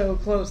we're so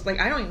close.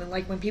 I don't even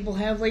like when people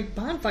have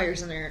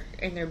bonfires in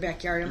their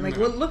backyard. I'm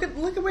well, look at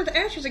where the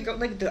ashes are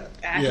going. The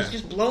ashes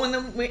just blowing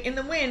them in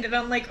the wind, and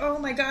I'm oh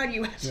my god,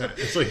 you. Yeah,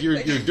 it's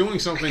you're doing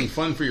something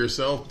fun for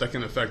yourself that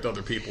can affect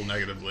other people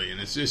negatively,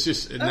 and it's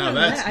just I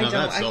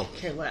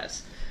care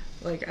less.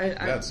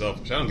 That's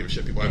selfish. I don't give a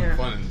shit. People having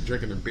fun and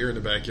drinking their beer in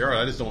the backyard.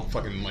 I just don't want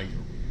fucking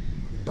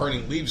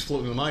burning leaves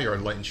floating in my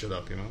yard, lighting shit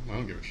up. You know, I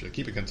don't give a shit.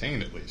 Keep it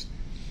contained at least.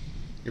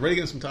 You ready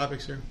to get some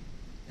topics here?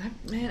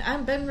 Man,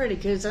 I've been ready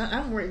because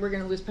I'm worried we're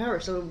going to lose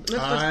power. So let's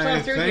plow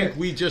through here. I think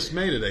we just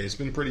made it today. It's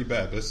been pretty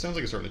bad, but it sounds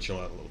like it's starting to chill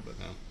out a little bit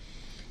now.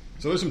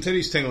 So there's some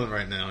titties tingling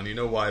right now, and you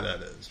know why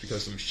that is.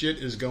 Because some shit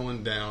is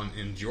going down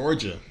in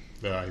Georgia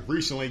that I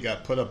recently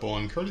got put up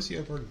on, courtesy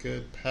of our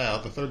good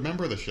pal, the third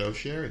member of the show,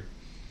 Sherry.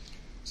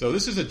 So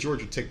this is a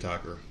Georgia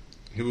TikToker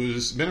who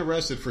has been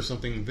arrested for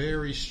something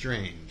very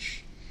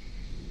strange.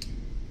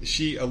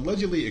 She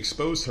allegedly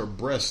exposed her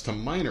breasts to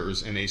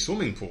minors in a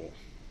swimming pool.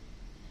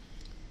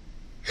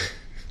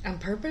 On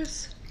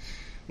purpose?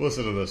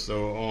 Listen to this.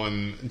 So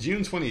on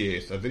June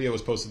 28th, a video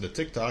was posted to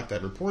TikTok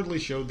that reportedly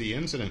showed the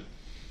incident.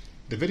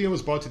 The video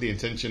was brought to the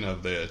attention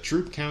of the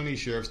Troup County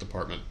Sheriff's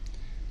Department.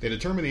 They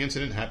determined the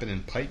incident happened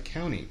in Pike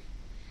County.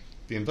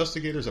 The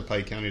investigators at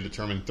Pike County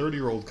determined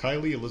 30-year-old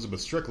Kylie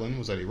Elizabeth Strickland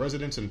was at a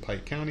residence in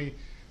Pike County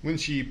when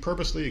she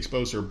purposely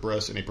exposed her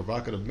breasts in a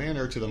provocative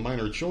manner to the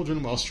minor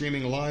children while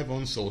streaming live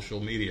on social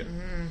media.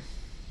 Mm-hmm.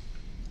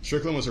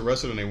 Strickland was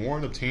arrested on a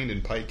warrant obtained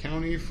in Pike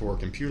County for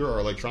computer or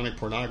electronic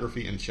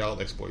pornography and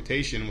child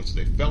exploitation, which is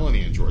a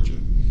felony in Georgia.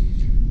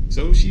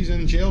 So she's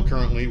in jail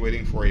currently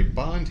waiting for a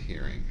bond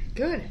hearing.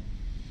 Good.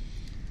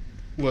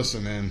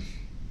 Listen, man.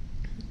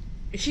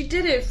 She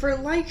did it for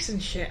likes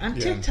and shit on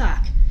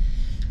TikTok.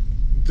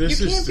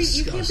 This is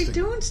disgusting. You can't be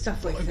doing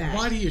stuff like that.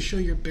 Why do you show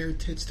your bare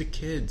tits to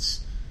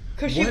kids?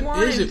 Because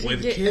what is it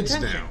with kids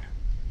attention. now?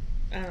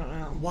 I don't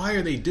know. Why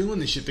are they doing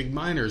this shit to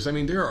minors? I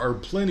mean, there are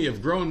plenty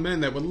of grown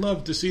men that would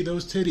love to see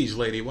those titties,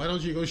 lady. Why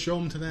don't you go show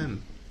them to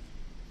them?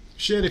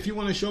 Shit, if you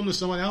want to show them to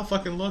someone, I'll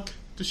fucking look.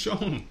 Just show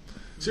them.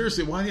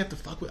 Seriously, why do you have to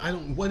fuck with...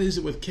 What is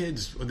it with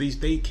kids?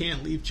 They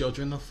can't leave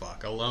children the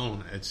fuck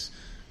alone.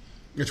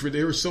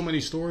 There were so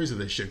many stories of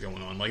this shit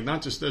going on.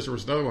 Not just this, there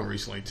was another one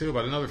recently, too,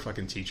 about another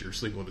fucking teacher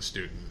sleeping with a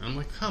student.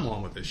 I'm come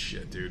on with this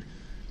shit, dude.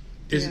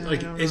 Is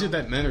it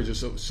that men are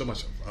just so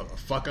much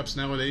fuck ups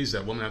nowadays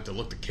that women have to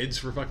look to kids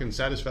for fucking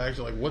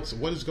satisfaction? What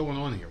is going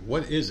on here?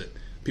 What is it?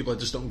 People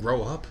that just don't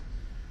grow up?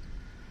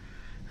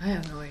 I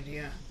have no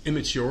idea.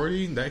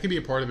 Immaturity? That could be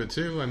a part of it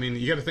too. I mean,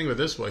 you got to think of it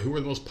this way: who are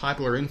the most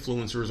popular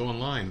influencers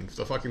online?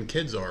 The fucking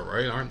kids are,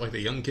 right? Aren't the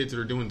young kids that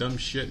are doing dumb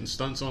shit and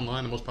stunts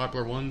online the most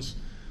popular ones?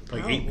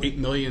 8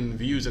 million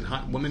views and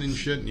hot women and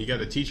shit, and you got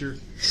a teacher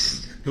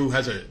who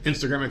has an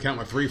Instagram account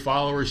with 3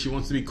 followers. She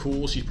wants to be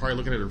cool. She's probably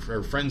looking at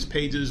her friends'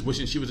 pages,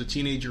 wishing she was a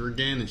teenager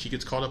again, and she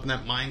gets caught up in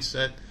that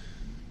mindset.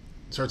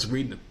 Starts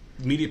reading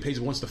the media page,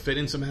 wants to fit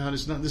in somehow.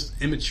 It's not this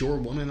immature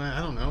woman. I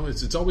don't know.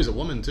 It's always a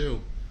woman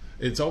too.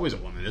 It's always a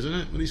woman, isn't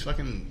it? With these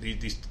fucking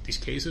these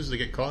cases, they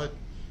get caught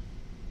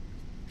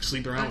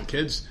sleeping around with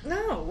kids.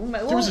 No,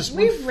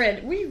 we've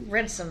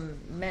read some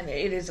men.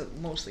 It is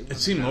mostly women. It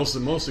seemed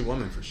mostly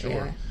women for sure.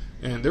 Yeah.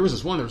 And there was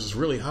this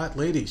really hot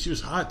lady. She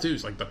was hot, too.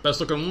 She's like the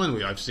best-looking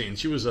one I've seen.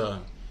 She was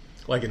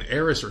like an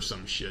heiress or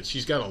some shit.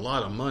 She's got a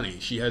lot of money.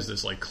 She has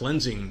this, like,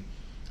 cleansing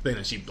thing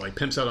that she, like,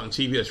 pimps out on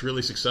TV that's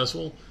really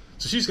successful.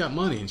 So she's got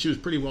money, and she was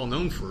pretty well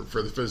known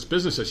for this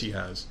business that she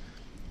has.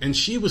 And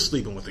she was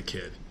sleeping with a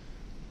kid.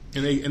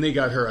 And they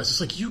got her. I was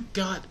just like, you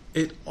got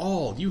it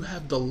all. You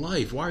have the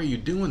life. Why are you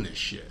doing this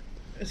shit?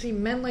 See,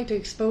 men like to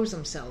expose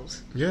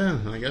themselves. Yeah,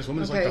 I guess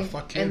women like to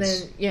fuck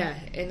kids.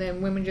 And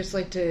then women just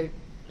like to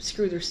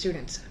screw their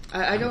students.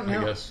 I don't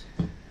know. I guess.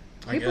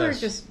 People are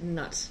just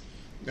nuts.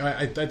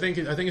 I think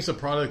it's a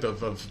product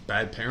of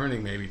bad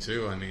parenting, maybe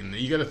too. I mean,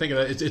 you got to think of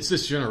that. It's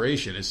this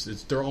generation.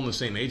 They're all in the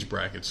same age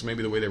bracket. So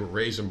maybe the way they were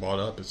raised and brought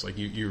up, it's like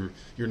you're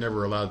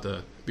never allowed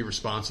to be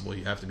responsible.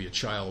 You have to be a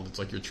child. It's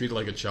like you're treated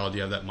like a child.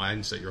 You have that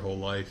mindset your whole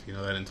life. You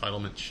know, that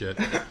entitlement shit.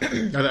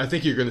 I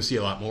think you're going to see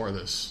a lot more of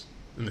this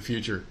in the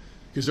future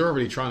because they're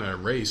already trying to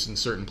erase in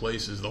certain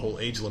places the whole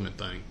age limit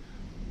thing.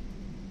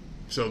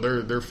 So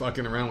they're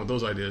fucking around with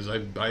those ideas.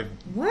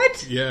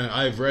 What? Yeah,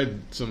 I've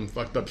read some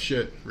fucked up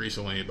shit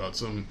recently about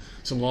some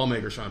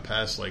lawmakers trying to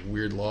pass like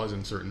weird laws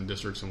in certain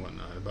districts and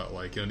whatnot about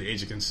like, you know, the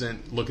age of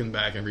consent, looking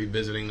back and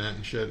revisiting that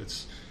and shit.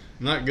 It's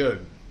not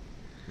good.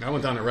 I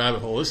went down a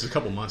rabbit hole. This is a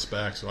couple months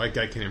back, so I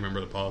can't remember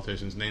the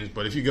politicians' names.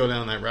 But if you go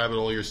down that rabbit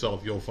hole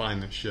yourself, you'll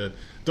find this shit.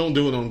 Don't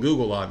do it on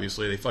Google,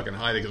 obviously. They fucking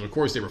hide it because, of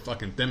course, they were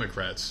fucking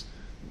Democrats.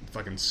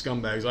 Fucking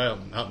scumbags out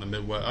in the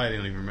Midwest. I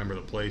didn't even remember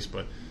the place,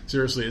 but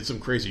seriously, it's some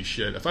crazy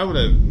shit. If I would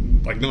have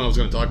known I was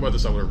going to talk about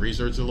this, I would have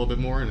researched it a little bit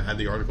more and had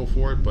the article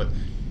for it. But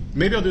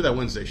maybe I'll do that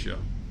Wednesday show.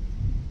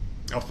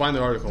 I'll find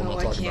the article and I'll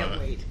talk about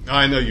wait. it.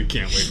 I know you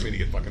can't wait for me to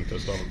get fucking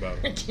pissed off about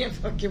it. I can't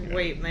fucking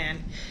wait,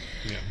 man.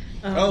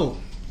 Yeah.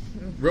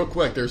 Real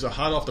quick, there's a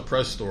hot off the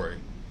press story.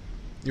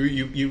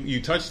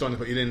 You touched on it,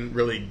 but you didn't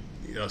really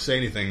say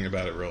anything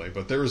about it really.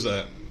 But there was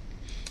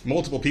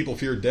multiple people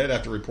feared dead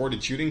after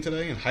reported shooting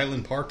today in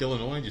Highland Park,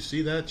 Illinois. Did you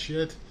see that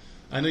shit?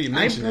 I know you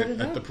mentioned it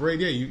at the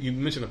parade. Yeah, you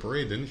mentioned the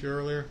parade, didn't you,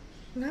 earlier?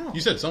 No.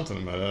 You said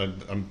something about it.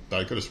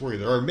 I could have swore you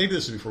there. Or maybe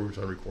this is before we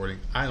started recording.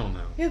 I don't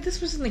know. Yeah, this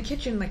was in the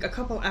kitchen like a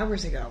couple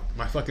hours ago.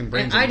 My fucking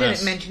brain's and a mess. I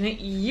didn't mention it.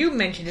 You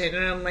mentioned it,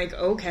 and I'm like,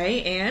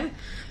 okay, and?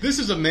 This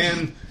is a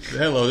man...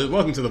 Hello,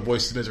 welcome to the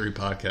Voice of Misery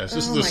podcast.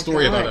 This is a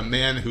story about a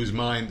man whose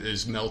mind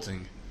is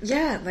melting.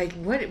 Yeah, like,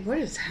 what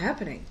is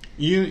happening?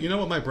 You know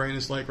what my brain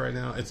is like right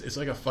now? It's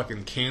like a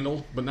fucking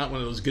candle, but not one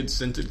of those good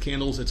scented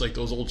candles. It's like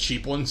those old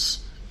cheap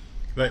ones.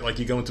 Like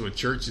you go into a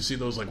church, you see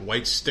those like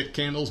white stick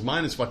candles.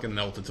 Mine is fucking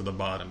melted to the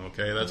bottom,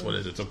 okay? That's what it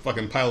is. It's a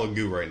fucking pile of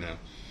goo right now.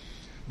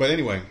 But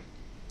anyway,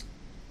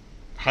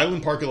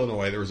 Highland Park,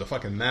 Illinois, there was a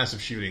fucking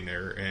massive shooting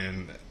there,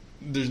 and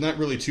there's not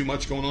really too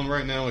much going on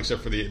right now,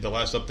 except for the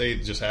last update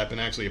that just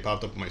happened. Actually, it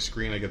popped up on my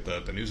screen. I get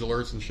the news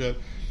alerts and shit,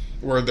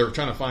 where they're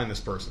trying to find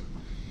this person.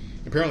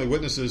 Apparently,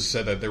 witnesses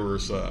said that there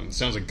was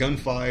sounds like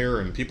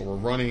gunfire, and people were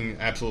running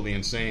absolutely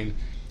insane.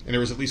 And there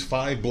was at least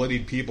 5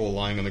 bloodied people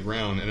lying on the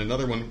ground, and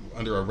another one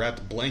under a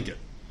wrapped blanket.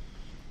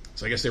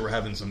 So I guess they were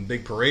having some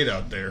big parade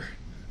out there,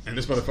 and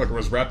this motherfucker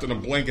was wrapped in a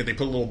blanket. They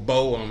put a little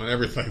bow on him and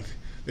everything.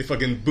 They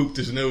fucking booped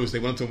his nose. They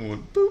went up to him and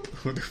went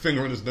boop with their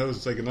finger on his nose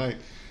to say goodnight.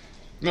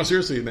 No,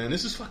 seriously, man,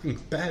 this is fucking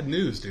bad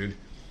news, dude.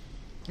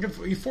 You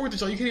 4th of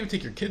July, you can't even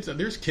take your kids out.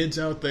 There's kids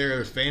out there,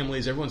 there's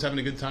families, everyone's having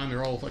a good time.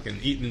 They're all fucking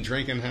eating and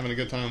drinking, having a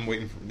good time,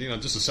 waiting for,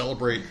 just to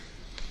celebrate.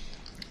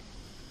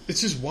 It's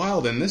just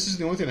wild, and this is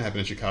the only thing that happened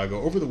in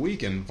Chicago. Over the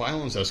weekend,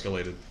 violence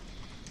escalated.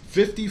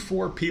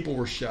 54 people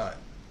were shot.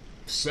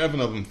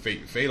 7 of them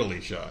fatally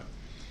shot.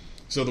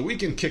 So the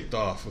weekend kicked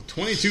off with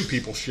 22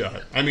 people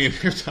shot. I mean,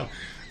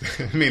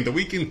 the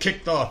weekend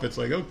kicked off. It's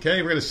like,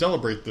 okay, we're going to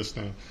celebrate this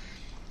now.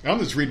 I'm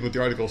just reading what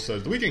the article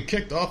says. The weekend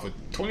kicked off with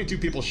 22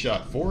 people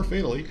shot, 4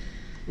 fatally,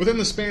 within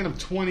the span of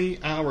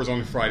 20 hours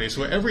on Friday.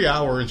 So every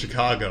hour in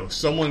Chicago,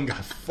 someone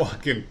got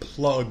fucking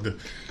plugged.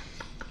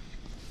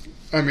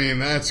 I mean,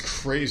 that's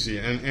crazy.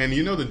 And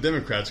the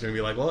Democrats are going to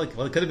be like, well,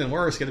 it could have been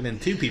worse. It could have been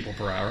 2 people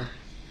per hour.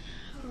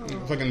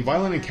 Fucking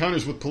violent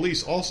encounters with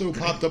police also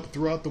popped up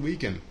throughout the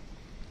weekend.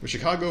 With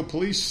Chicago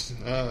Police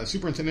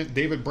Superintendent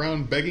David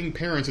Brown begging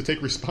parents to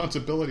take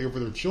responsibility over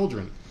their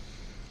children.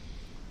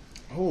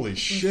 Holy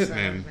shit,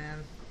 man.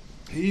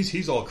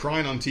 He's all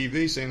crying on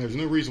TV saying there's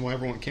no reason why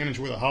everyone can't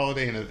enjoy the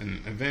holiday and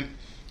an event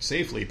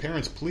safely.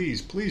 Parents,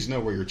 please know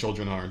where your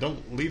children are.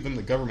 Don't leave them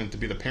the government to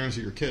be the parents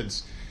of your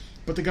kids.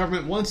 But the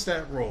government wants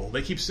that role.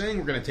 They keep saying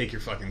we're going to take your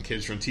fucking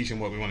kids from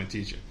teaching what we want to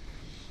teach you.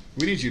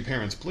 We need you,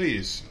 parents,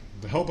 please,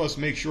 to help us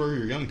make sure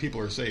your young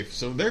people are safe.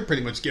 So they're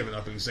pretty much giving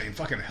up and saying,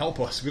 fucking help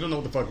us. We don't know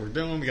what the fuck we're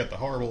doing. We got the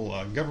horrible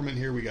government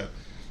here. We got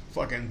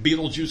fucking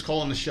Beetlejuice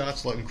calling the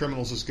shots, letting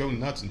criminals just go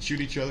nuts and shoot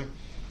each other.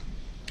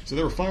 So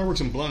there were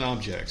fireworks and blunt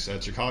objects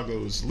at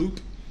Chicago's Loop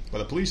by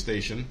the police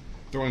station,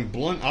 throwing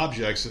blunt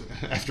objects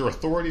after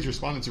authorities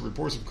responded to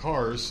reports of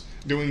cars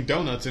doing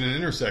donuts in an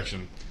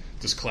intersection.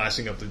 Just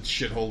classing up the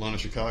shithole known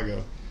as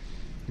Chicago.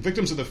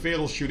 Victims of the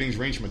fatal shootings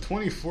range from a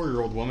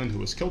 24-year-old woman who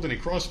was killed in a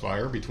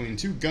crossfire between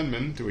 2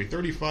 gunmen to a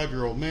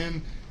 35-year-old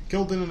man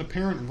killed in an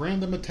apparent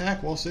random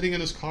attack while sitting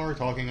in his car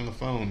talking on the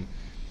phone.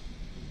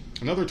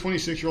 Another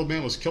 26-year-old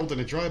man was killed in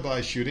a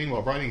drive-by shooting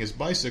while riding his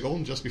bicycle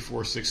just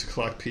before 6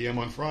 o'clock p.m.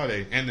 on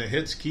Friday, and the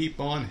hits keep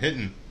on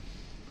hitting.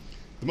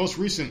 The most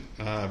recent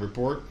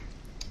report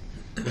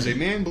was a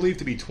man believed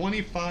to be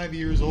 25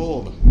 years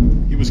old.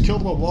 He was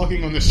killed while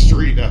walking on the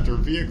street after a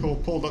vehicle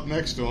pulled up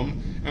next to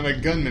him and a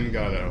gunman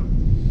got out.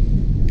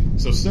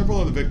 So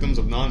several of the victims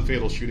of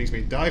non-fatal shootings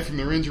may die from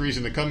their injuries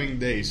in the coming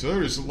days. So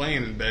they're just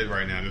laying in bed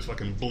right now, just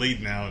fucking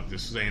bleeding out,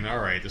 just saying, all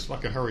right, just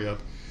fucking hurry up.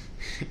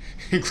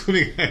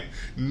 Including a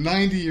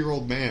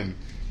 90-year-old man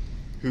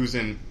who's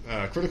in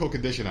critical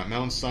condition at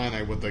Mount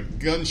Sinai with a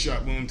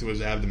gunshot wound to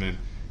his abdomen,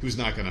 who's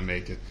not going to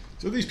make it.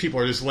 So these people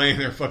are just laying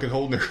there fucking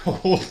holding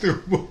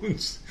their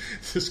wounds,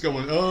 just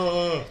going,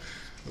 oh,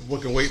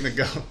 looking, waiting to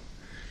go.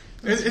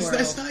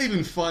 That's not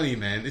even funny,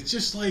 man. It's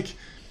just like,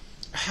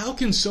 how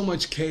can so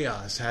much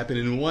chaos happen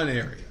in one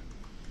area?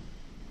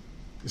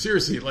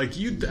 Seriously, like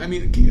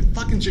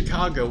fucking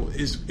Chicago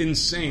is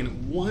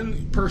insane.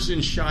 One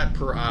person shot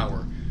per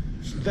hour.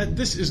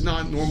 This is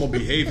not normal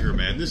behavior,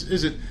 man. This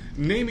isn't.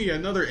 Name me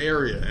another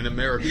area in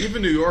America.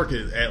 Even New York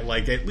is at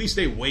least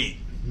they wait.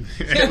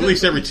 At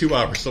least every 2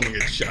 hours someone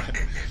gets shot.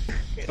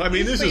 I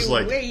mean, this is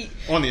like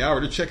on the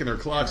hour. They're checking their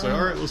clocks. Like,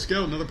 all right, let's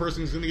go. Another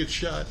person's going to get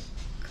shot.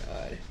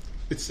 God,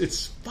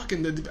 it's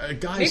fucking a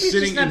guy maybe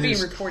sitting in his car. Maybe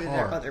it's just not being recorded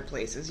at other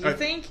places. You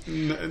think?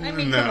 No. Come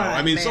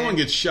on, man. Someone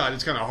gets shot.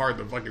 It's kind of hard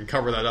to fucking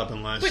cover that up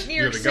unless but New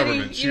you're York the City,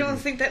 government. You don't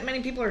think that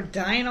many people are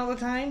dying all the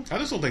time? I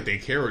just don't think they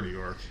care in New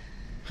York.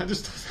 I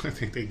just don't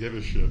think they give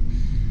a shit.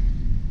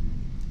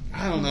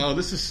 I don't know.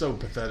 This is so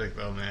pathetic,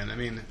 though, man. I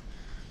mean,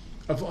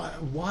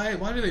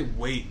 why do they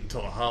wait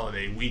until a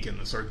holiday weekend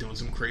to start doing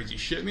some crazy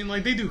shit? I mean,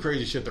 like, they do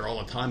crazy shit there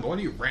all the time, but why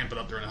do you ramp it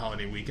up during a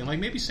holiday weekend? Like,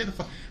 maybe say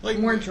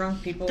more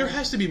drunk people. There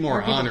has to be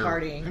more honor.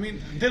 Partying. I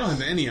mean, they don't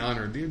have any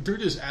honor. They're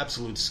just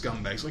absolute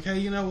scumbags. Like, hey,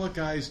 you know what,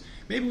 guys?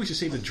 Maybe we should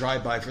save the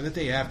drive-by for the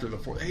day after the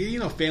 4th. Hey,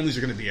 families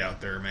are going to be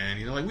out there,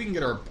 man. Like, we can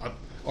get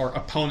our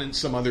opponent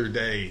some other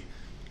day.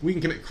 We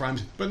can commit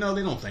crimes, but no,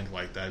 they don't think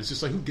like that. It's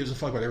just like, who gives a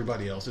fuck about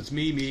everybody else? It's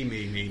me.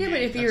 Yeah,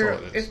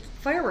 but if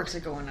fireworks are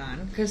going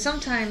on, because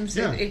sometimes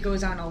it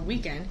goes on all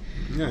weekend.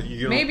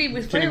 Yeah, maybe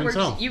with fireworks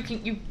you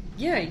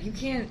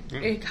can't.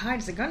 It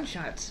hides the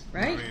gunshots,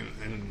 right? I mean,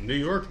 in New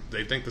York,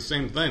 they think the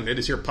same thing. They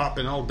just hear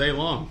popping all day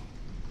long.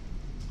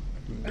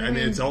 I mean,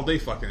 it's all day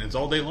fucking. It's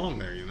all day long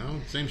there.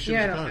 Same shit.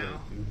 Yeah, I don't know.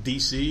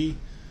 DC.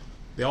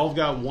 They all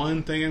got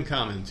one thing in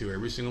common too.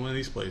 Every single one of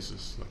these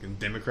places, fucking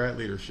Democrat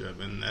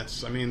leadership, and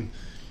that's. I mean.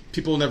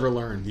 People never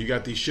learn. You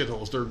got these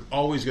shitholes. They're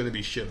always going to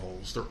be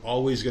shitholes. They're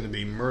always going to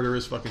be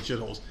murderous fucking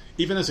shitholes.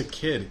 Even as a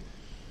kid,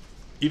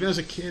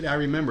 I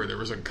remember there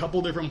was a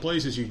couple different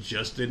places you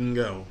just didn't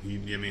go.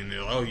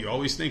 You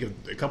always think of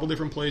a couple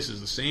different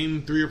places, the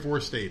same 3 or 4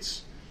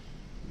 states.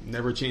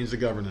 Never changed the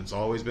governance.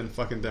 Always been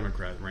fucking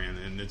Democrat ran,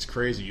 and it's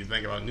crazy. You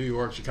think about New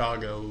York,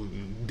 Chicago,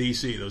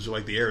 DC. Those are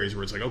like the areas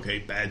where it's like, okay,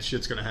 bad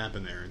shit's going to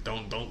happen there.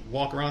 Don't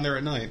walk around there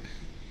at night.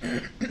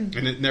 And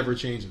it never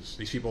changes.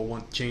 These people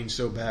want change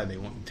so bad. They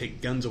want to take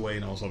guns away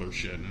and all this other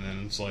shit. And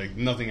then it's like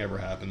nothing ever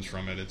happens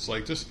from it. It's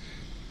like just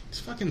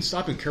fucking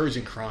stop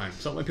encouraging crime.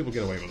 Stop letting people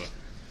get away with it.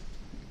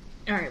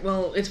 All right.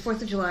 Well, it's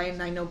 4th of July,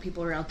 and I know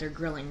people are out there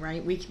grilling,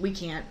 right? We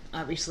can't,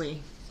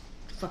 obviously.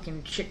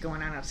 Fucking shit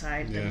going on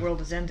outside. Yeah. The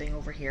world is ending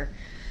over here.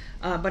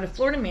 But a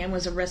Florida man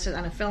was arrested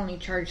on a felony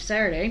charge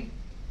Saturday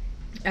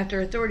after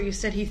authorities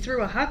said he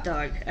threw a hot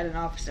dog at an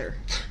officer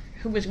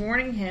who was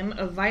warning him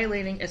of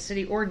violating a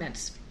city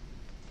ordinance.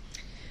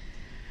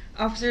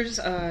 Officers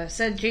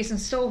said Jason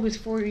Stoll, who's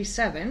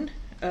 47,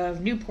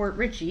 of Newport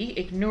Richey,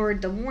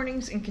 ignored the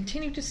warnings and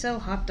continued to sell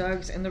hot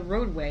dogs in the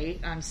roadway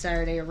on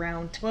Saturday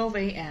around 12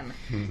 a.m.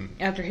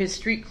 After his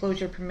street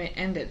closure permit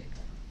ended.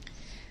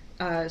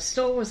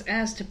 Stoll was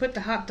asked to put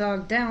the hot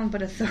dog down,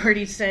 but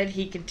authorities said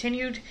he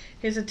continued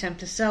his attempt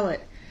to sell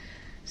it.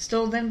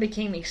 Stoll then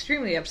became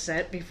extremely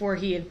upset before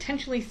he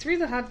intentionally threw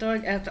the hot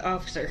dog at the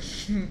officer.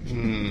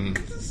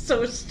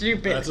 So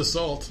stupid. That's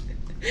assault.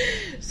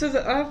 So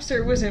the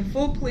officer was in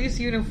full police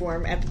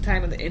uniform at the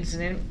time of the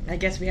incident. I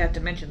guess we have to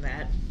mention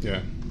that.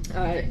 Yeah.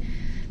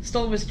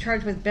 Stoll was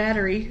charged with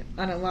battery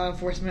on a law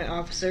enforcement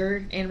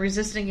officer and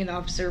resisting an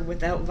officer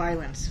without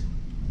violence.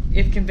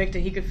 If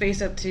convicted, he could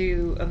face up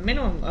to a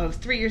minimum of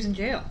 3 years in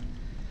jail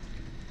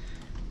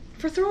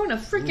for throwing a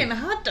freaking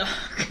hot dog.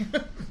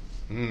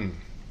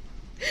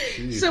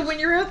 So when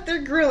you're out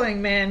there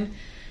grilling, man,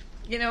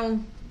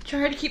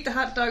 try to keep the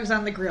hot dogs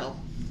on the grill.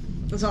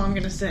 That's all I'm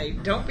going to say.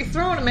 Don't be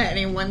throwing them at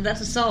anyone.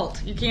 That's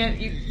assault. You can't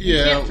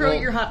throw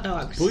your hot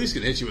dogs. Police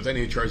can hit you with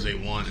any charge they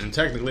want, and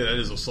technically that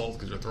is assault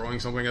because you're throwing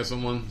something at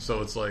someone.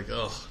 So it's like,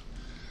 ugh.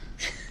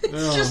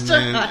 It's just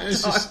a hot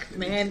dog,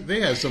 man.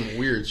 They have some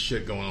weird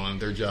shit going on at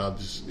their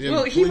jobs.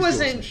 Well, he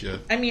wasn't.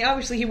 I mean,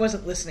 obviously he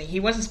wasn't listening. He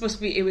wasn't supposed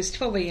to be. It was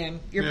 12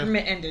 a.m. Your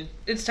permit ended.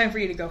 It's time for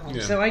you to go home.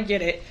 Yeah. So I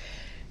get it.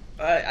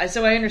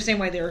 So I understand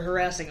why they were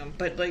harassing him,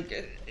 but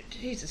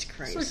Jesus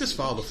Christ! It's like just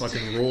follow the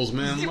fucking rules,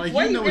 man. Like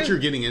you know what you're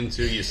getting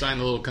into. You sign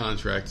a little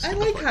contract. I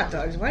like hot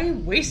dogs. Why are you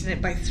wasting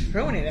it by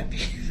throwing it at me?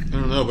 I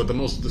don't know, but the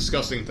most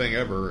disgusting thing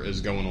ever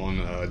is going on.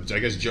 I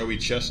guess Joey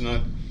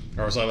Chestnut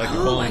Or as I like to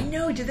call him. I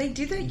know. Did they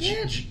do that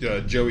yet?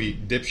 Joey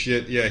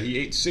Dipshit. Yeah, he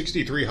ate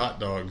 63 hot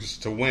dogs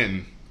to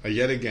win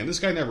yet again. This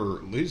guy never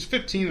loses.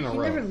 15 in a row. He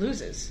never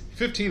loses.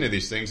 15 of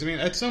these things. I mean,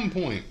 at some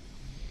point,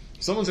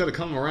 someone's got to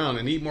come around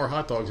and eat more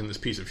hot dogs than this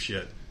piece of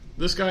shit.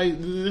 This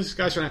guy's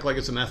trying to act like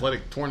it's an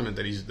athletic tournament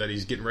that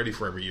he's getting ready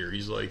for every year.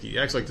 He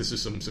acts like this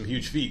is some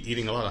huge feat,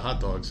 eating a lot of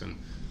hot dogs. And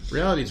in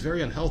reality, it's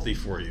very unhealthy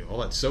for you. All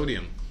that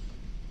sodium.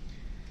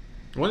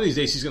 One of these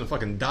days, he's gonna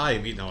fucking die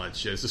of eating all that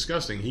shit. It's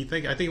disgusting. I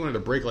think he wanted to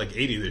break like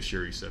 80 this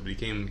year. He said, but he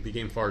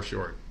came far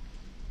short.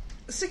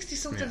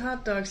 60-something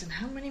hot dogs in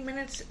how many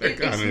minutes?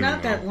 It's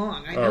not that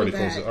long. I already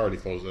closed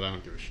it. I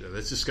don't give a shit.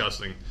 It's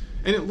disgusting.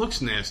 And it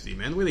looks nasty,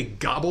 man. The way they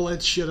gobble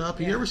that shit up.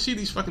 Yeah. You ever see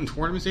these fucking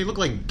tournaments? They look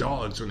like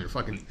dogs when they're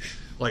fucking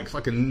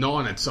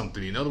gnawing at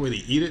something. You know the way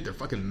they eat it? Their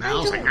fucking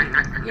mouths.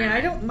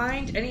 I don't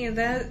mind any of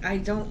that. I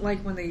don't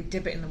like when they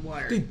dip it in the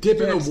water. They dip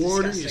it in the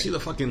water. Disgusting. You see the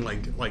fucking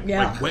like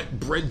wet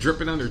bread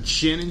dripping on their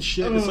chin and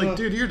shit. It's like,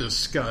 dude, you're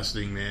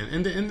disgusting, man.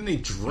 And then they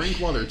drink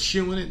while they're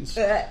chewing it.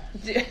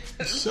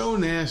 It's so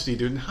nasty,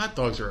 dude. And hot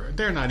dogs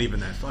they're not even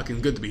that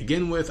fucking good to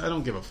begin with. I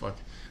don't give a fuck.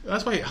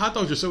 That's why hot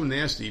dogs are so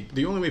nasty.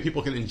 The only way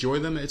people can enjoy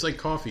them, it's like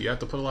coffee. You have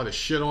to put a lot of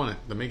shit on it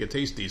to make it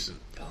taste decent.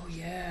 Oh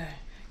yeah,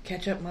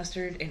 ketchup,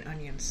 mustard, and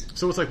onions.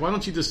 So it's like, why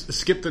don't you just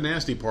skip the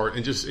nasty part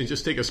and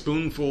just take a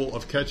spoonful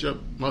of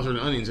ketchup, mustard,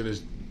 and onions and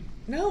just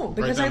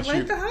because I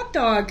like the hot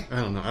dog. I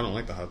don't know. I don't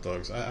like the hot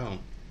dogs. I'm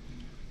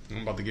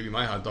about to give you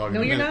my hot dog. No,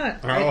 in a you're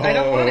minute. not. I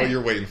don't want it.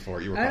 You're waiting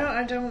for it.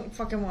 I don't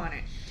fucking want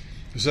it.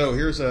 So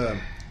here's a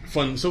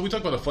fun. So we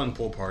talked about a fun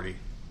pool party.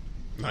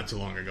 Not too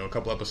long ago, a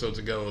couple episodes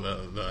ago,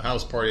 the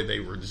house party, they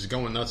were just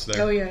going nuts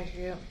there. Oh,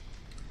 yeah.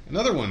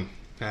 Another one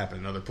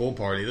happened, another pool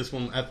party. This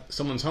one at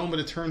someone's home, but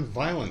it turned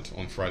violent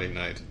on Friday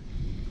night.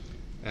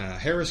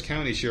 Harris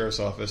County Sheriff's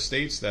Office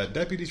states that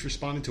deputies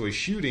responded to a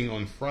shooting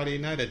on Friday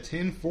night at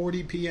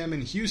 10:40 p.m.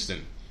 in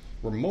Houston,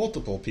 where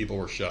multiple people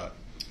were shot.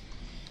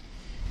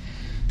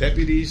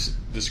 Deputies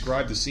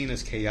described the scene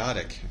as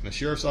chaotic, and the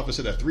Sheriff's Office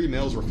said that 3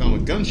 males were found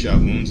with gunshot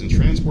wounds and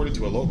transported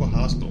to a local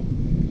hospital.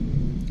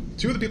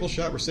 2 of the people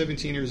shot were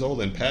 17 years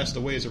old and passed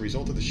away as a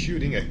result of the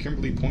shooting at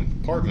Kimberly Point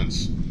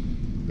Apartments.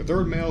 The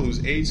 3rd male,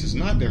 whose age has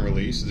not been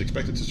released, is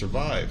expected to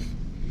survive.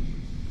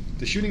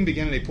 The shooting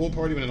began at a pool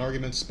party when an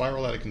argument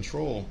spiraled out of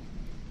control.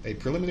 A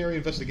preliminary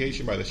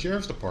investigation by the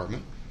Sheriff's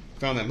Department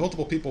found that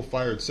multiple people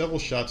fired several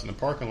shots in the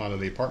parking lot of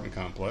the apartment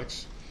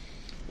complex,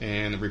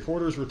 and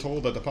reporters were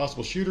told that the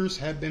possible shooters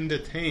had been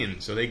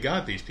detained. So they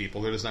got these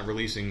people. They're just not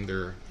releasing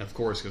of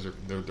course, because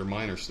they're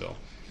minors still.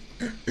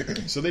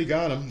 So they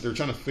got them. They're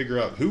trying to figure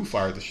out who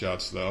fired the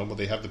shots, though. But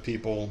they have the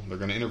people. They're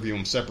going to interview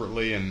them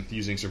separately and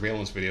using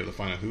surveillance video to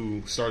find out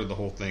who started the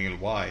whole thing and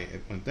why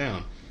it went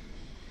down.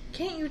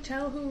 Can't you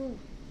tell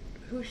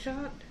who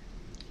shot?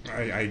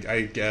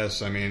 I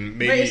guess. I mean,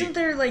 maybe. But isn't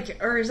there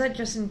or is that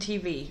just in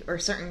TV or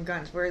certain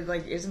guns? Where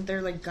isn't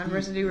there gun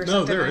residue or something?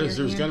 No, there is.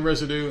 There's gun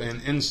residue,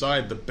 and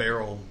inside the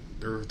barrel.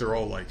 They're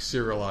all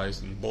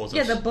serialized and bullets.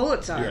 Yeah, the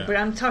bullets are. Yeah. But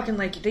I'm talking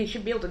they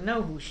should be able to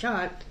know who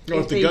shot.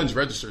 Well, if the gun's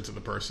registered to the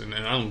person,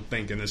 and I don't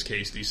think in this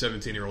case these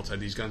 17-year-olds had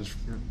these guns,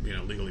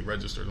 legally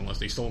registered unless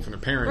they stole them from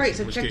their parents. Right.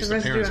 So in which check case the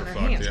residue on their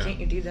hands. Yeah. Can't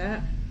you do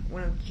that?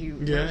 Why don't you?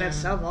 Wouldn't that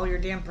solve all your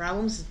damn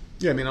problems?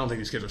 Yeah, I mean, I don't think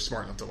these kids are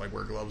smart enough to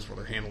wear gloves while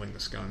they're handling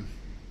this gun.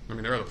 I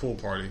mean, they're at a pool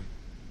party.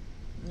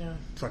 Yeah.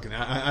 Fucking,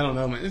 I don't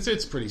know, man.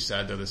 It's pretty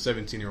sad though. The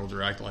 17-year-olds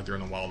are acting like they're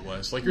in the Wild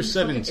West. Like you're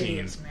 17.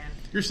 Idiots, man.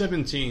 You're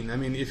 17. I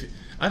mean,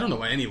 I don't know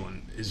why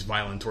anyone is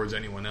violent towards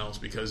anyone else,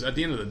 because at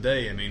the end of the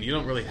day, I mean, you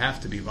don't really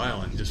have to be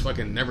violent. Just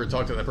fucking never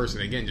talk to that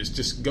person again.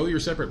 Just go your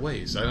separate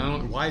ways. I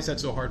don't know why is that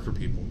so hard for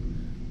people.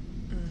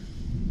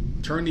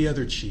 Turn the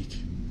other cheek.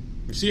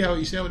 You see how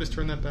it is?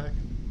 Turn that back.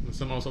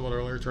 Someone else about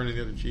earlier, turning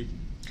the other cheek.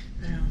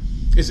 Yeah.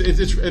 It's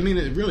I mean,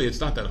 it's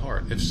not that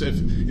hard.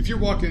 If you're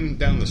walking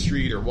down the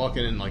street or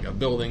walking in a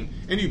building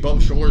and you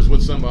bump shoulders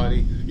with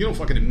somebody, you don't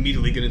fucking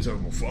immediately get into,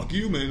 well, fuck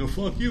you, man.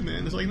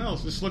 It's like, no,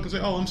 just look and say,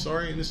 oh, I'm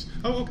sorry, and just,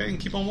 oh, okay, and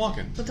keep on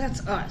walking. But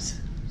that's us.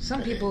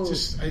 Some people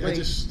I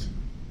just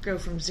go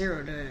from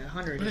 0 to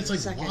 100. But it's like,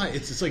 second. Why?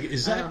 It's like,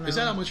 is that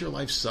how much your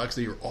life sucks,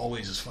 that you're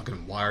always just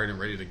fucking wired and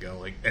ready to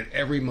go, at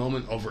every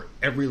moment over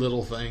every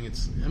little thing?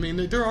 I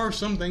mean, there are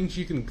some things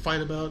you can fight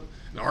about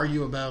and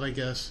argue about, I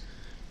guess.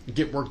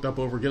 Get worked up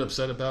over, get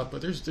upset about,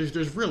 but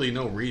there's really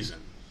no reason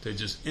to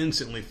just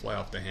instantly fly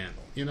off the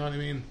handle. You know what I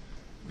mean?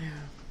 Yeah.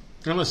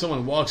 Unless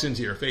someone walks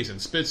into your face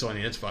and spits on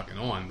you, it's fucking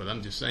on. But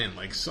I'm just saying,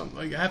 I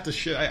have to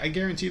shit. I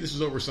guarantee this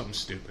is over something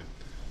stupid.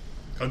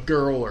 A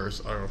girl or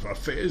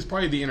it's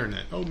probably the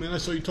internet. Oh man, I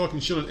saw you talking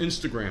shit on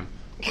Instagram.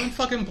 Well, then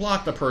fucking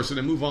block the person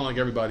and move on like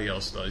everybody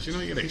else does. You know,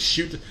 you gotta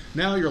shoot.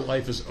 Now your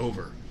life is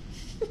over.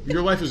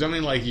 Your life is. I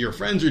mean, your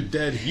friends are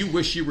dead. You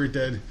wish you were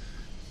dead.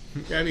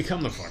 I mean,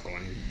 come the fuck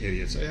on, you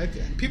idiots.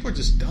 People are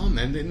just dumb,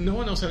 man. No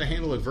one knows how to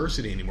handle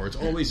adversity anymore. It's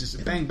always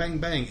just bang, bang,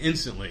 bang,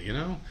 instantly, you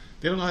know?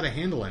 They don't know how to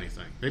handle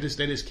anything. They just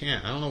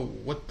can't. I don't know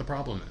what the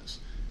problem is.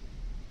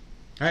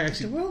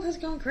 The world has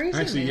gone crazy,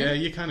 Actually, man. yeah,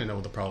 you kind of know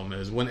what the problem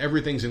is. When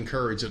everything's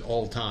encouraged at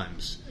all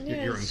times.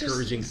 Yeah, you're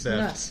encouraging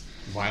theft,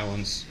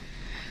 violence.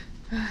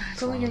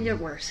 It's only going to get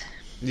worse.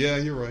 Yeah,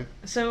 you're right.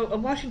 So, a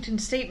Washington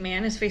State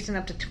man is facing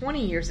up to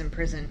 20 years in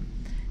prison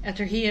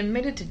after he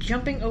admitted to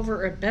jumping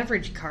over a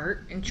beverage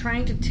cart and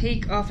trying to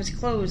take off his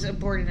clothes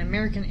aboard an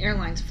American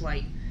Airlines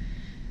flight.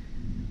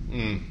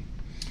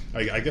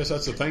 I guess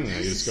that's the thing. You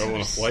just go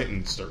on a flight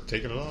and start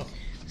taking it off.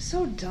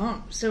 So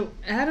dumb. So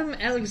Adam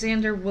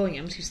Alexander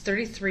Williams, who's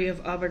 33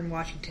 of Auburn,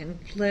 Washington,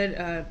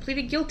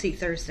 pleaded guilty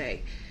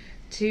Thursday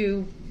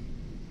to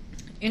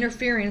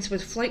interference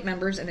with flight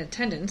members and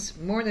attendants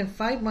more than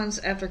 5 months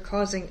after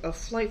causing a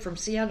flight from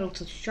Seattle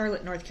to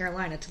Charlotte, North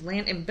Carolina to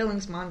land in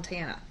Billings,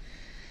 Montana.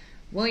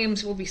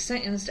 Williams will be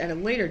sentenced at a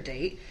later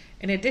date.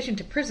 In addition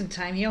to prison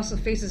time, he also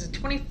faces a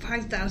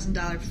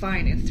 $25,000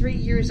 fine and 3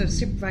 years of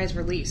supervised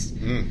release.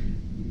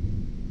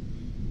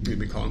 You'd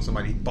be calling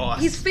somebody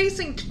boss. He's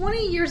facing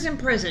 20 years in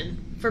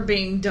prison for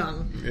being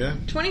dumb. Yeah.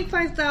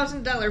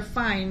 $25,000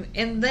 fine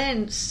and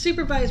then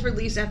supervised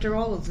release after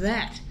all of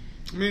that.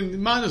 I mean, you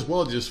might as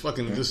well just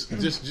fucking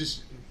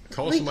just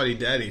call somebody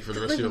daddy for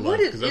the rest of your life,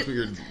 because that's what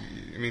you're.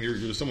 I mean,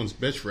 you're someone's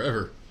bitch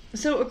forever.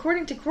 So,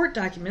 according to court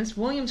documents,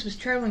 Williams was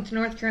traveling to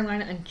North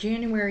Carolina on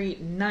January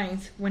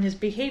 9th when his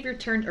behavior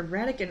turned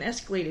erratic and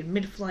escalated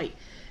mid-flight.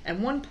 At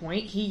one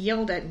point, he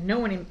yelled at no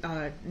one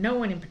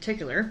in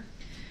particular,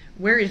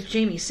 "Where is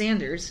Jamie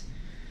Sanders?"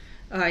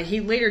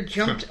 He later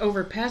jumped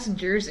over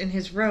passengers in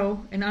his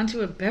row and onto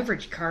a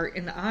beverage cart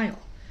in the aisle.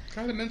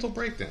 Kind of mental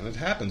breakdown. It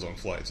happens on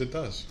flights. It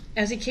does.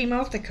 As he came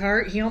off the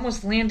cart, he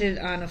almost landed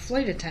on a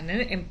flight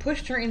attendant and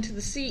pushed her into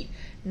the seat,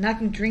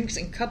 knocking drinks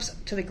and cups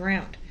to the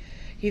ground.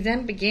 He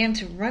then began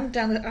to run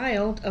down the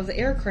aisle of the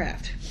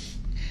aircraft.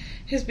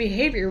 His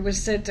behavior was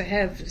said to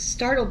have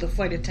startled the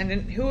flight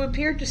attendant, who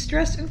appeared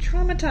distressed and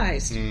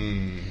traumatized.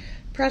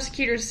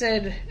 Prosecutors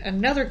said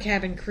another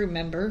cabin crew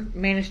member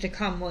managed to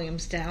calm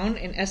Williams down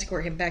and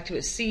escort him back to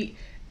his seat.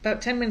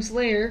 About 10 minutes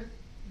later,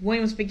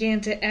 Williams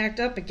began to act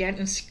up again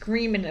and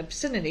scream in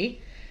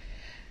obscenity.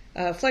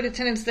 Flight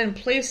attendants then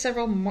placed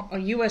several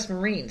U.S.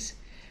 Marines,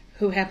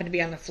 who happened to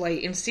be on the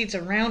flight, in seats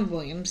around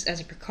Williams as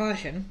a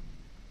precaution.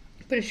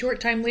 But a short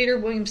time later,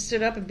 Williams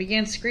stood up and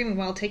began screaming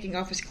while taking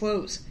off his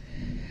clothes.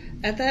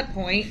 At that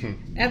point,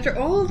 after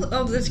all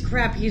of this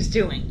crap he's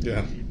doing,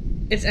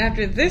 it's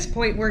after this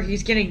point where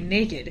he's getting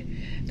naked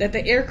that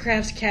the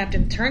aircraft's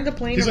captain turned the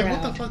plane around. He's like,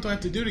 what the fuck do I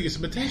have to do to get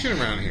some attention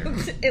around here?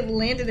 It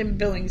landed in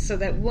Billings so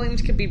that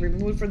Williams could be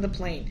removed from the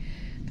plane.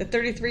 The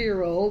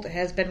 33-year-old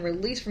has been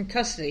released from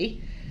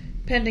custody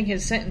pending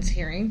his sentence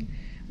hearing,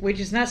 which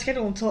is not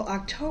scheduled until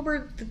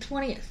October the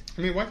 20th.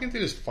 I mean, why can't they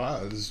just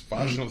file these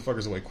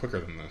motherfuckers away quicker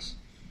than this?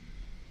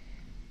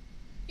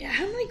 Yeah,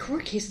 how many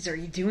court cases are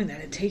you doing that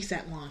it takes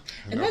that long?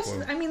 And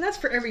that's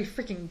for every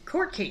freaking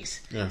court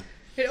case. Yeah.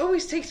 It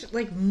always takes,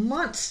 like,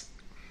 months.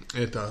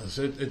 It does.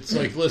 It's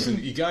like,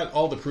 listen, you got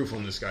all the proof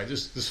on this guy.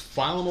 Just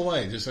file him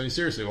away. I mean,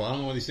 seriously, well, I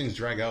don't know why these things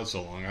drag out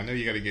so long. I know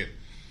you got to get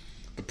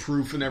the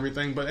proof and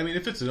everything, but, I mean,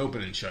 if it's an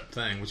open and shut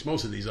thing, which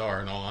most of these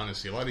are, in all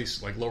honesty, a lot of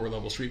these, like,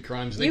 lower-level street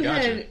crimes, they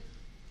got you.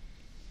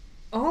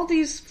 All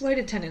these flight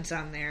attendants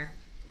on there,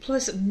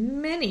 plus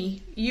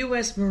many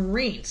U.S.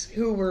 Marines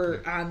who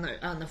were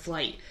on the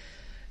flight.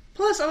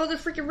 Plus all the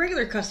freaking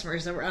regular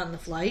customers that were on the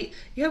flight.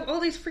 You have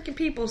all these freaking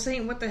people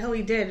saying what the hell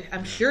he did.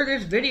 I'm sure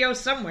there's video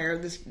somewhere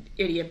of this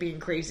idiot being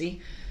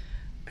crazy.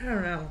 I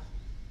don't know.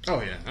 Oh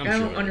yeah, I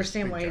don't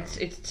understand why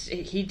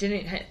he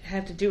didn't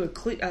have to do a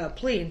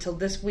plea until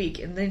this week,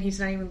 and then he's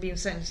not even being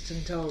sentenced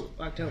until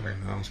October.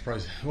 I'm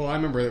surprised. Well, I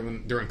remember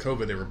that during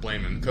COVID they were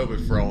blaming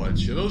COVID for all that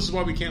shit. Oh, this is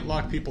why we can't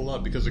lock people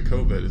up because of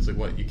COVID. It's like,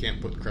 what, you can't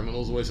put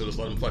criminals away, so just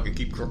let them fucking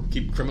keep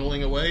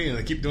criminaling away and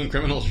they keep doing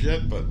criminal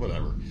shit. But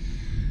whatever.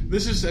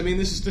 This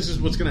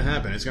is what's going to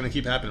happen. It's going to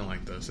keep happening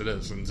like this. It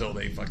is, until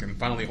they fucking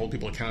finally hold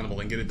people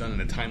accountable and get it done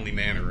in a timely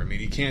manner. I mean,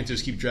 you can't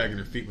just keep dragging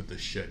their feet with this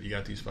shit. You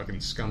got these fucking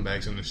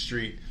scumbags on the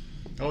street.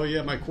 Oh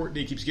yeah, my court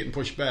date keeps getting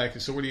pushed back.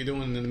 So what are you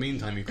doing in the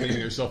meantime? You cleaning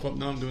yourself up?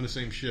 No, I'm doing the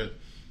same shit.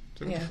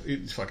 So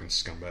it's fucking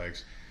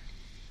scumbags.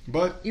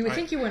 But you would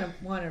think you want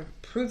to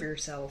prove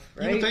yourself,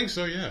 right? You would think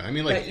so, yeah. I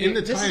mean, like, in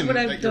the time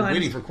that you're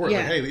waiting for court,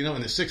 like, hey,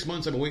 in the 6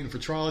 months I've been waiting for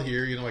trial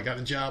here. I got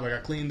a job, I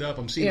got cleaned up,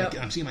 I'm seeing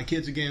my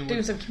kids again.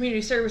 Doing some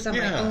community service on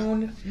my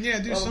own.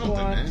 Yeah, do something,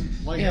 man.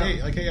 Like,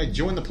 hey, I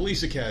joined the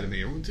police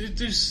academy. Or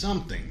do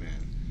something, man.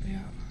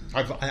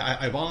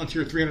 I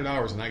volunteered 300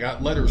 hours and I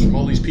got letters from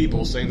all these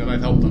people saying that I've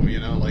helped them,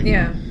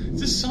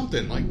 just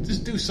something, like,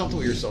 just do something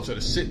with yourself instead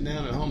of sitting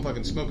down at home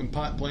fucking smoking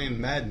pot, playing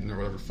Madden or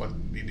whatever the fuck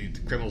the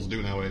criminals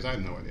do nowadays. I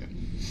have no idea.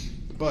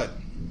 But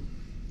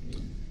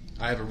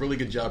I have a really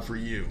good job for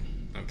you,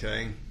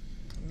 okay?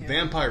 Yeah.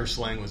 Vampire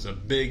slaying was a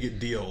big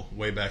deal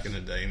way back in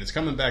the day, and it's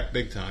coming back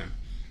big time.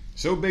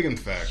 So big, in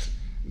fact,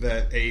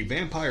 that a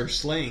vampire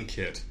slaying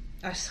kit,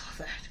 I saw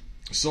that,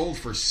 sold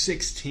for almost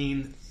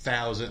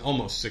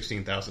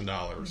 $16,000.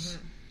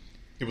 Mm-hmm.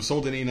 It was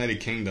sold in the United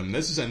Kingdom.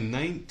 This is a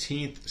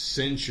 19th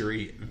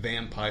century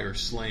vampire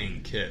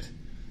slaying kit.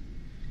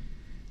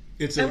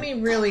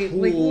 Really,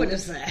 like, what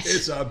is that?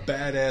 It's a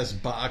badass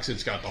box.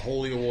 It's got the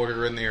holy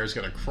order in there. It's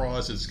got a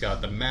cross. It's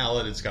got the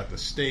mallet. It's got the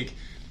stake.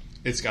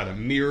 It's got a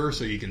mirror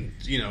so you can,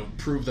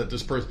 prove that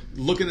this person...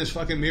 Look in this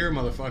fucking mirror,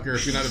 motherfucker,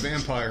 if you're not a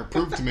vampire.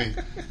 Prove to me.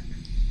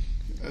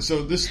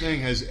 So this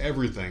thing has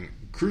everything.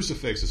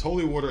 Crucifixes,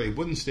 holy water, a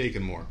wooden stake,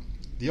 and more.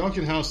 The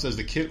auction house says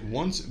the kit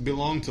once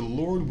belonged to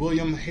Lord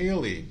William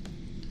Haley,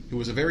 who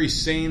was a very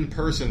sane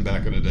person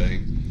back in the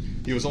day.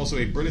 He was also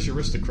a British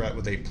aristocrat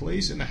with a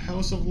place in the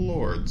House of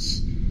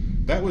Lords.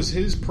 That was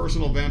his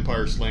personal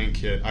vampire slaying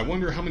kit. I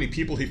wonder how many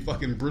people he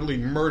fucking brutally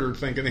murdered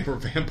thinking they were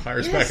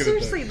vampires back in the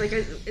day. Seriously,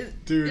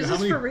 dude, is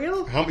this for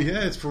real?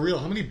 Yeah, it's for real.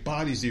 How many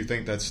bodies do you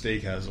think that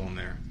stake has on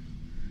there?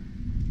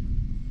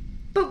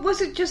 But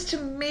was it just to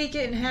make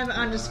it and have it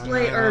on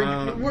display,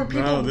 or were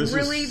people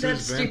really that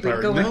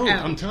stupid going out? No,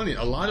 I'm telling you,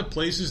 a lot of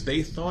places,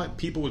 they thought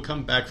people would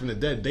come back from the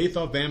dead. They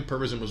thought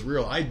vampirism was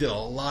real. I did a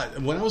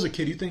lot. When I was a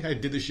kid, you think I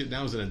did this shit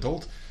now as an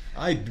adult?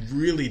 I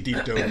really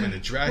deep dove into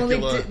Dracula.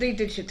 Well, they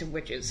did shit to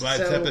witches.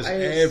 Vlad Tepes,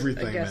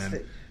 everything,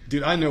 man.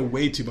 Dude, I know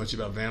way too much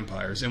about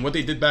vampires. And what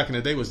they did back in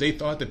the day was they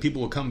thought that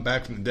people would come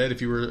back from the dead if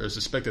you were a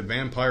suspected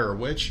vampire or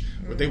witch.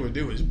 What they would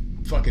do is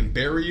fucking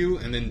bury you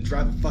and then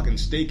drive a fucking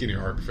stake in your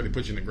heart before they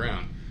put you in the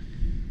ground.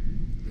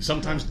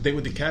 Sometimes they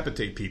would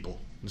decapitate people.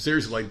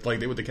 Seriously,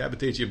 like they would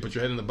decapitate you and put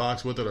your head in the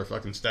box with it or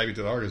fucking stab you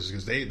to the heart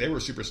because they were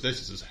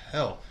superstitious as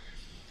hell.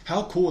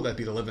 How cool would that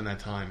be to live in that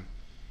time?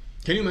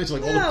 Can you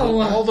imagine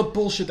all the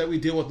bullshit that we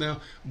deal with now?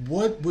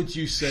 What would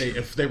you say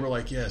if they were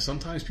like, yeah,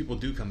 sometimes people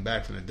do come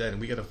back from the dead and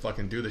we gotta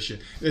fucking do this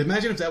shit?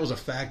 Imagine if that was a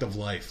fact of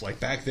life.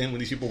 Like back then when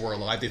these people were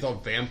alive, they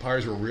thought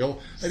vampires were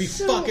real. That'd be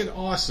fucking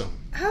awesome.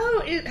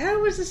 How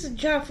is this a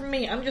job for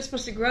me? I'm just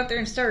supposed to go out there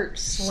and start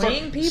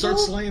slaying people? Start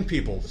slaying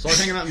people. Start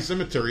hanging out in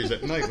cemeteries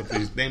at night with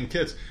these damn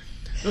kids.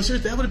 No,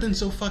 seriously, that would have been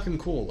so fucking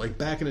cool. Like,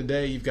 back in the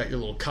day, you've got your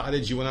little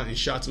cottage, you went out and you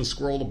shot some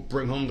squirrel to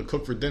bring home to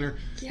cook for dinner.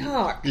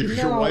 Yuck,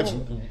 Your wife's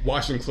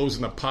washing clothes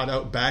in the pot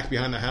out back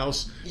behind the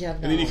house. Yeah,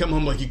 And then you come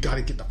home like, you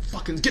gotta get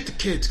the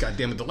kids,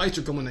 goddammit. The lights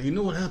are going out. You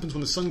know what happens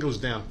when the sun goes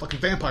down. Fucking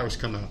vampires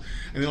come out.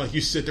 And then, like,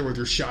 you sit there with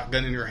your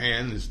shotgun in your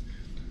hand, and this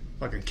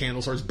fucking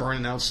candle starts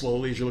burning out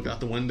slowly as you look out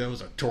the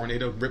windows. A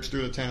tornado rips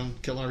through the town,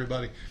 killing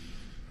everybody.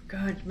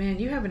 God, man,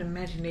 you have an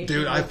imagination.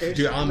 Dude,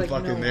 I'm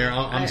fucking there.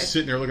 I'm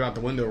sitting there looking out the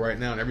window right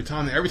now, and every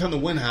time the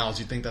wind howls,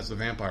 you think that's the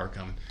vampire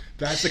coming.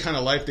 That's the kind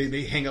of life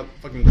they hang up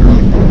fucking.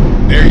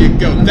 There you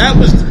go. That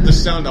was the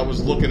sound I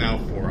was looking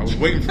out for. I was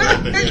waiting for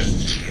that to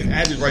hit. It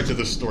added right to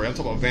the story. I'm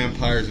talking about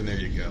vampires, and there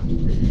you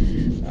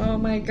go. Oh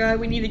my God,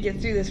 we need to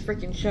get through this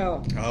freaking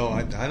show. Oh,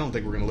 I don't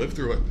think we're gonna live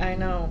through it. I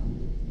know.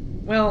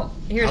 Well,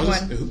 here's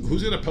one.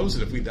 Who's gonna post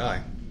it if we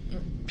die?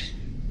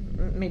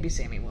 Maybe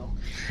Sammy will.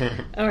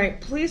 All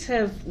right, police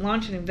have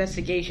launched an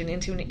investigation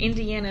into an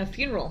Indiana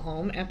funeral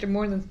home after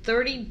more than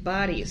 30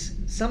 bodies,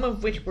 some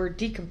of which were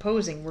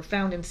decomposing, were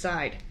found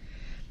inside.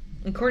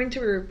 According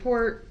to a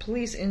report,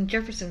 police in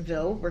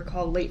Jeffersonville were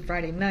called late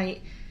Friday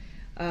night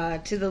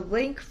to the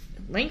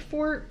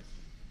Langford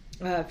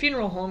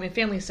Funeral Home and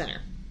Family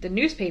Center. The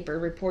newspaper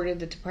reported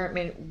the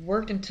department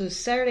worked until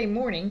Saturday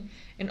morning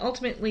and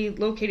ultimately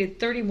located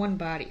 31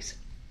 bodies.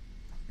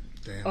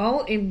 Damn.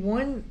 All in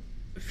one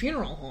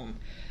funeral home.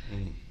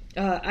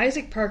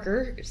 Isaac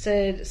Parker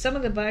said some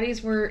of the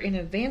bodies were in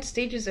advanced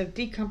stages of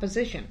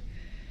decomposition.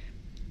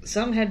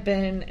 Some had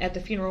been at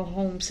the funeral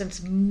home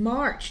since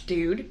March,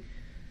 dude.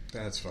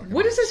 That's fucking...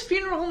 What is this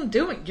funeral home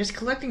doing? Just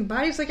collecting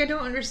bodies? Like, I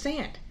don't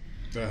understand.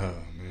 Oh,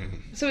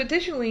 man. So,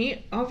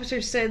 additionally,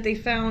 officers said they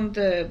found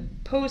the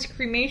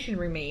post-cremation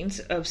remains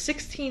of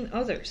 16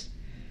 others.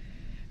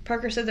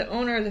 Parker said the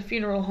owner of the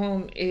funeral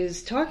home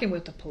is talking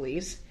with the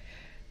police.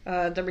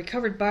 The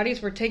recovered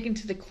bodies were taken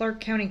to the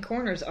Clark County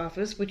Coroner's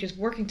Office, which is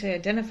working to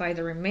identify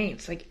the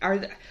remains. Like,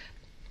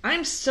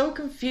 I'm so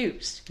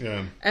confused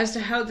as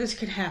to how this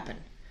could happen.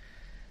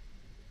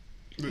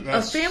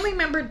 A family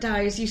member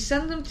dies, you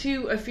send them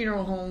to a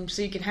funeral home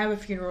so you can have a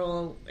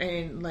funeral,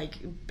 and like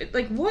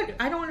what?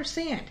 I don't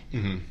understand.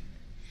 Mm-hmm.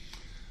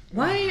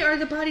 Why are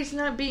the bodies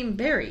not being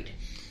buried?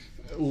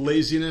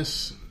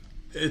 Laziness.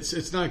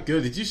 It's not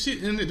good. Did you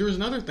see? And there was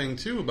another thing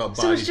too about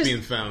bodies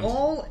being found.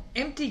 All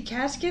empty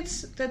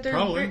caskets that they're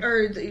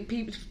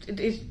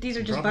these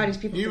are just bodies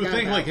people. You would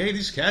think about. Like, hey,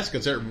 these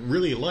caskets are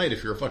really light.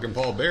 If you're a fucking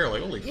Paul Bear,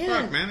 like, holy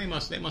fuck, man, they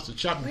must have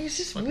chopped. Like, it's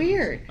just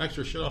weird.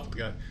 Extra shit off the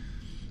guy.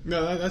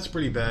 No, that's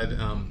pretty bad.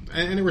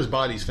 And there was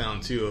bodies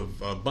found too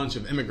of a bunch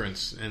of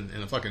immigrants in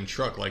a fucking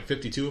truck, like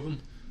 52 of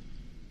them.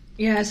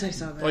 Yes, I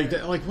saw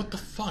that. Like what the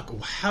fuck?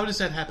 How does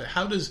that happen?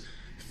 How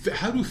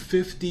do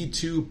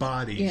 52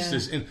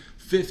 bodies and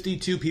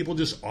 52 people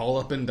just all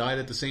up and died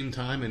at the same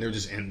time, and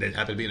they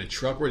happen to be in a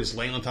truck where they're just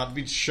laying on top of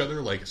each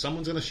other, like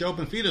someone's gonna show up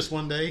and feed us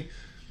one day.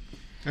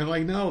 And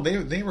like, no,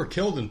 they were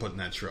killed and put in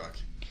that truck.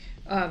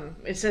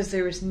 It says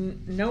there was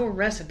no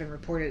arrests have been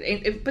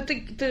reported, but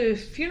the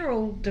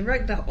funeral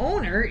the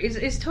owner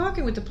is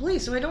talking with the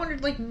police, so I don't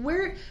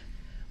where.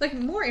 Like,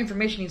 more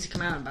information needs to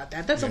come out about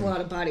that. That's a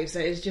lot of bodies.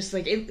 That is just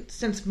like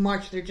since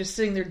March they're just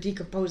sitting there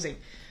decomposing.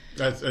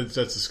 That's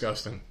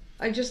disgusting.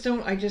 I just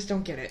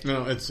don't get it.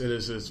 No, it's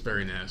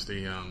very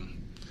nasty.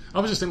 I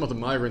was just thinking about the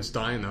migrants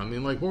dying though. I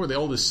mean, like, what were they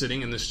all just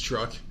sitting in this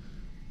truck,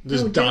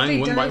 just dying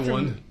one by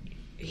one,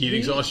 heat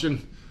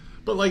exhaustion?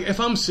 But, like, if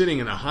I'm sitting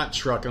in a hot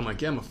truck, I'm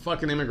like, yeah, I'm a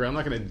fucking immigrant. I'm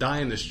not going to die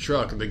in this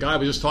truck. The guy I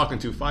was just talking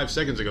to 5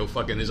 seconds ago,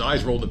 fucking, his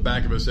eyes rolled the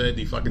back of his head.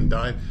 He fucking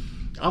died.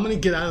 I'm going to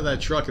get out of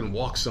that truck and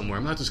walk somewhere.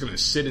 I'm not just going to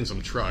sit in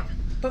some truck.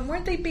 But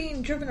weren't they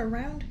being driven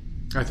around?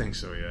 I think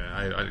so, yeah.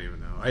 I didn't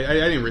even know. I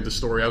didn't read the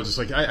story. I was just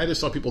like, I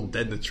just saw people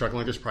dead in the truck. I'm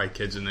like, there's probably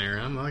kids in there.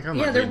 I'm like, I'm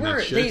not reading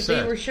that shit.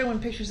 They were showing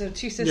pictures of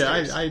 2 sisters. Yeah,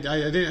 I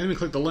didn't even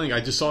click the link.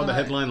 I just saw the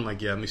headline. I'm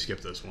like, yeah, let me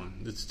skip this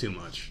one. It's too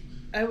much.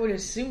 I would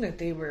assume that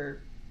they were...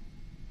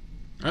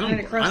 I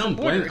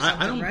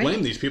don't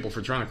blame these people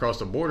for trying to cross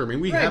the border. I mean,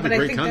 we have a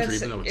great country,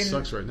 even though it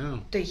sucks right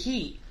now. The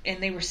heat,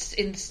 and they were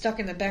stuck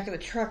in the back of the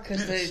truck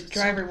because the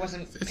driver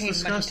wasn't paying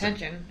much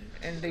attention,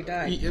 and they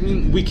died. I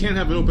mean, we can't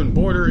have an open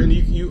border, and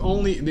you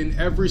only in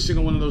every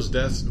single one of those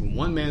deaths,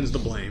 one man's to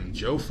blame.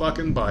 Joe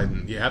fucking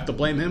Biden. You have to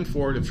blame him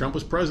for it. If Trump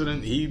was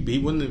president, he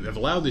wouldn't have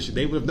allowed this.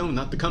 They would have known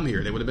not to come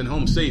here. They would have been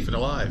home safe and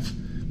alive.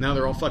 Now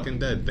they're all fucking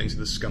dead thanks to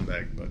this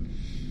scumbag. But.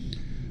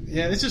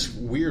 Yeah, it's just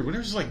weird when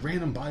there's just like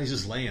random bodies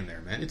just laying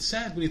there, man. It's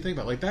sad when you think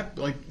about it.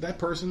 Like that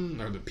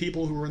person or the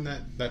people who were in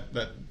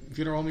that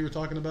funeral home you were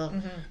talking about.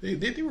 Mm-hmm.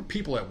 They were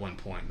people at one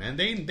point, man.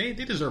 They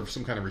deserve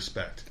some kind of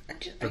respect.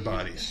 Their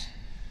bodies,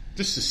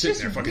 just to sit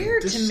there, fucking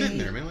just sitting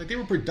there, man. Like they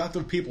were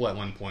productive people at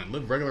one point,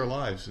 lived regular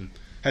lives, and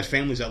had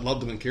families that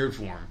loved them and cared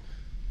for them.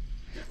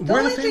 The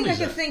only thing I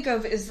can think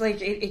of is like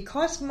it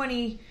costs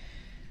money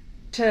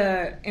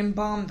to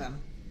embalm them,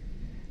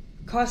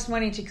 costs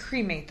money to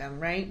cremate them,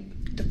 right?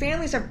 The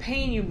families are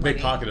paying you money. They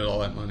pocketed all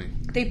that money.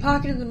 They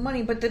pocketed the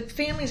money, but the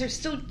families are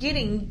still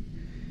getting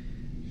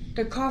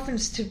the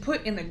coffins to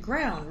put in the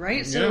ground,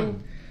 right? So yeah.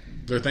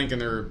 They're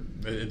thinking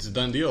it's a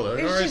done deal. All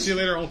right, see you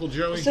later, Uncle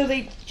Joey. So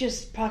they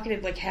just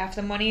pocketed like half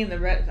the money, and the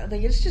rest.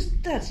 Like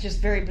that's just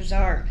very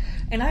bizarre.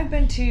 And I've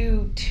been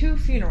to 2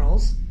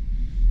 funerals.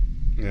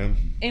 Yeah.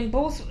 And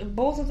both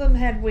of them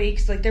had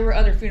wakes. Like there were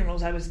other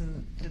funerals. I was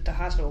in the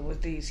hospital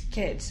with these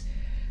kids,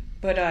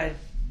 but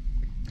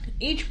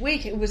each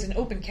wake it was an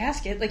open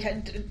casket. Like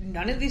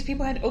none of these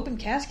people had open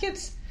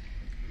caskets.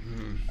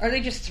 Or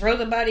they just throw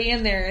the body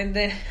in there and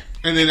then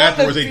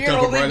afterwards they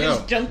dump it right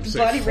out. Dump the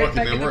body right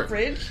back in the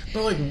fridge.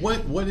 But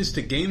like, what is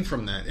to gain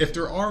from that if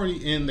they're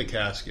already in the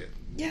casket?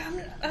 Yeah,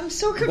 I'm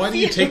so confused. Why do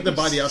you take the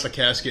body out the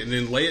casket and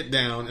then lay it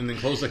down and then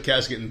close the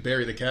casket and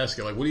bury the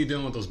casket? Like, what are you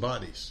doing with those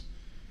bodies?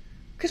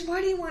 Because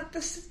why do you want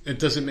this? It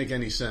doesn't make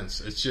any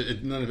sense. It's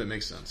just none of it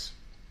makes sense.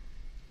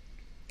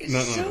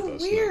 It's so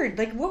weird.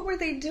 No. Like, what were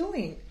they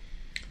doing?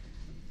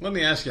 Let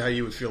me ask you how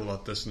you would feel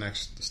about this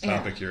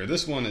topic here.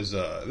 This one's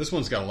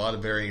got a lot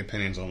of varying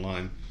opinions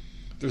online.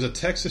 There's a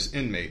Texas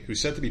inmate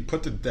who's said to be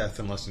put to death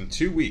in less than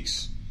 2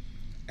 weeks,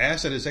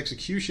 asked that his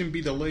execution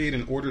be delayed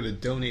in order to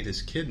donate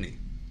his kidney.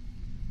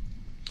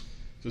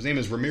 So his name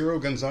is Ramiro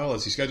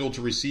Gonzalez. He's scheduled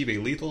to receive a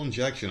lethal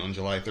injection on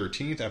July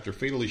 13th after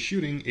fatally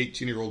shooting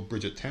 18-year-old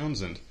Bridget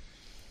Townsend,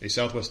 a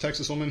Southwest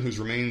Texas woman whose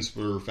remains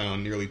were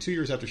found nearly 2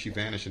 years after she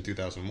vanished in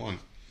 2001.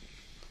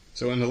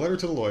 So in the letter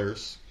to the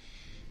lawyers,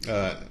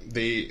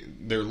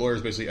 their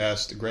lawyers basically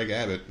asked Greg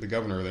Abbott, the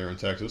governor there in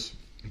Texas,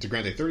 to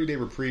grant a 30-day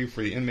reprieve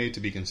for the inmate to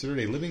be considered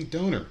a living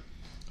donor,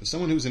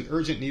 someone who's in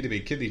urgent need of a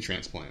kidney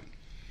transplant.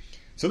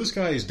 So this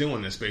guy is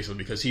doing this basically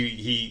because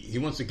he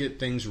wants to get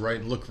things right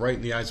and look right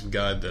in the eyes of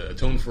God, to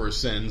atone for his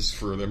sins,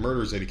 for the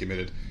murders that he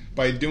committed,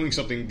 by doing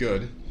something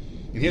good.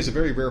 And he has a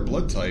very rare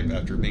blood type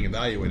after being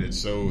evaluated,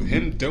 so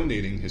him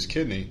donating his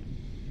kidney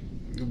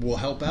will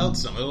help out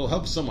someone. It'll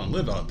help someone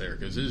live out there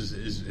because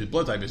his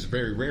blood type is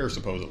very rare,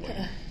 supposedly,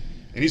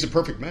 and he's a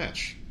perfect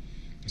match.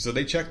 So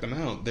they checked him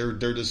out. They're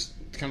just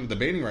kind of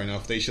debating right now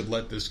if they should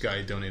let this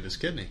guy donate his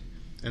kidney,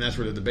 and that's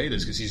where the debate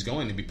is because he's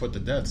going to be put to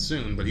death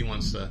soon. But he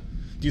wants to.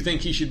 Do you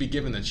think he should be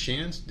given a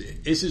chance?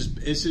 Is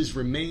his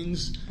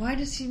remains? Why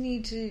does he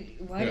need to?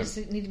 Why does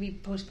it need to be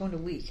postponed a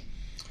week?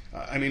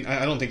 I mean,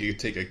 I don't think you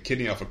could take a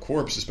kidney off a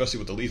corpse, especially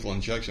with the lethal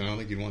injection. I don't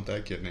think you'd want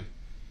that kidney.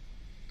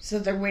 So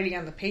they're waiting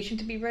on the patient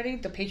to be ready?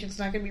 The patient's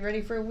not going to be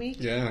ready for a week?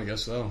 Yeah, I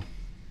guess so.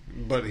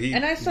 But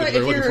and I thought if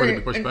you're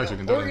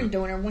an organ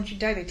donor, once you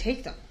die, they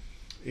take them.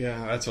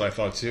 Yeah, that's what I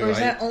thought too. Or is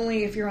that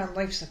only if you're on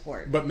life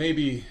support? But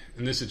maybe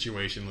in this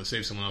situation, let's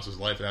save someone else's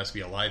life, it has to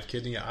be a live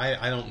kidney.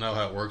 I don't know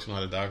how it works. I'm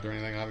not a doctor or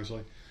anything,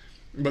 obviously.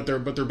 But they're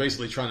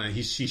basically trying to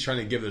he's trying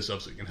to give this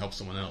up so he can help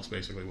someone else,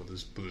 basically with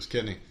his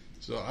kidney.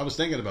 So I was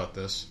thinking about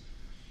this,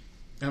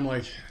 and I'm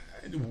like,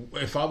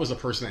 if I was a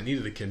person that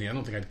needed a kidney, I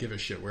don't think I'd give a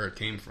shit where it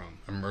came from,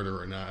 a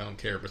murder or not. I don't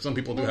care. But some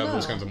people do have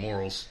those kinds of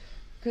morals.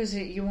 Because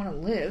you want to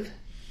live.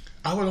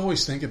 I would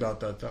always think about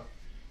that, though.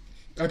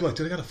 I'd be like,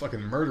 dude, I got a fucking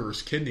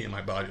murderer's kidney in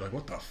my body. Like,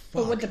 what the fuck?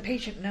 But would the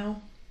patient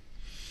know?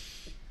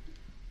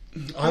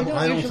 I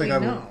don't think I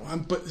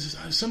would. But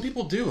some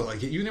people do.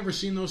 Like, you never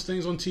seen those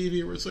things on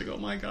TV where it's like, oh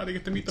my God, I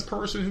get to meet the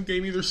person who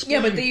gave me their spleen.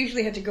 Yeah, but they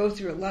usually have to go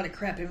through a lot of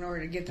crap in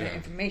order to get that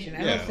information.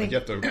 I don't think you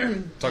have to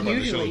talk about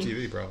the show on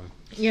TV, probably.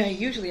 Yeah,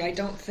 usually I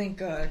don't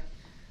think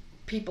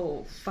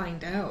people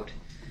find out.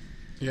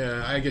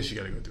 Yeah, I guess you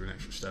got to go through an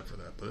extra step for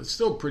that, but it's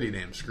still pretty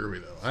damn screwy,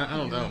 though. I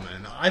don't know,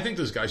 man. I think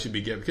this guy should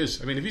be given, because,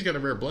 I mean, if he's got a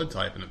rare blood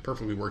type and a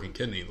perfectly working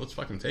kidney, let's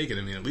fucking take it.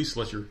 I mean, at least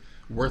let your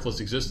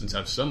worthless existence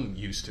have some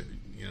use to,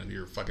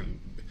 your fucking...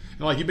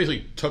 Like, you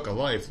basically took a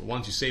life. Why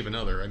don't you save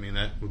another? I mean,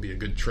 that would be a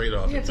good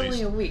trade-off. Yeah, it's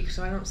only a week,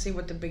 so I don't see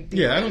what the big deal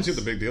is. Yeah, I don't see what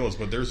the big deal is,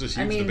 but there's this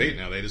huge debate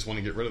now. They just want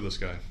to get rid of this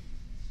guy.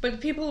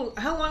 But people...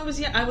 How long was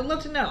he... I would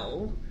love to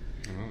know.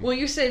 Well,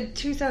 you said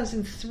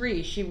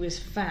 2003 she was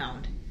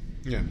found.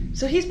 Yeah.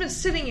 So he's been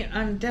sitting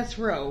on death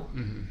row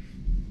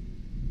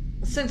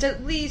since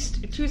at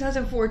least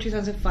 2004,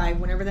 2005,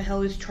 whenever the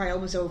hell his trial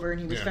was over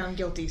and he was found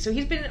guilty. So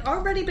he's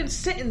already been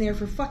sitting there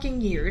for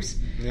fucking years.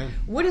 Yeah.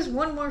 What is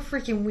one more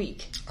freaking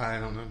week? I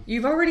don't know.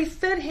 You've already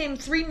fed him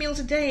 3 meals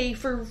a day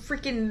for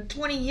freaking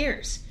 20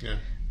 years. Yeah.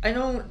 I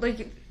don't,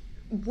 like...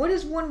 What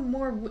is one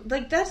more...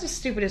 Like, that's the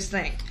stupidest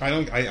thing. I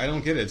don't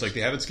get it. It's like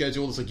they have it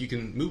scheduled. It's like you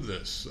can move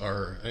this.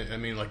 Or, I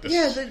mean, like this...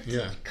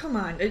 Yeah, come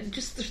on.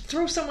 Just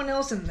throw someone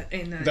else in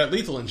the that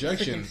lethal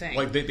injection,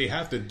 like, they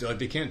have to... Like,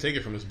 they can't take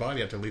it from his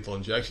body after lethal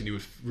injection. You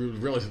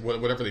would realize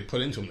whatever they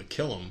put into him to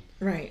kill him...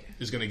 Right.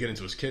 ...is going to get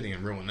into his kidney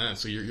and ruin that.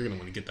 So you're going to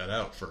want to get that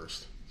out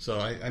first. So,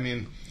 I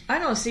mean... I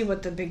don't see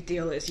what the big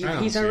deal is.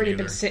 He's already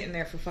been sitting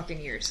there for fucking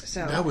years,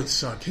 so... That would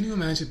suck. Can you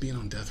imagine being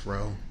on death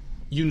row?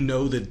 You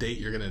know the date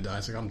you're going to die.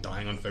 It's like, I'm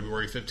dying on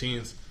February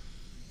 15th.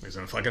 It's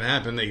going to fucking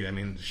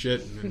happen.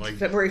 Shit. Like,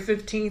 February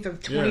 15th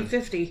of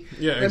 2050.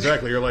 Yeah,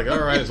 exactly. You're like, all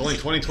right, it's only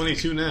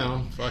 2022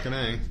 now. Fucking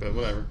A, but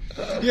whatever.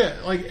 Yeah,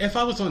 like, if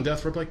I was on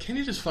death row, I'd be like, can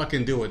you just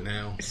fucking do it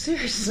now?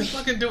 Seriously. Just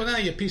fucking do it now,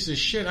 you piece of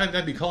shit.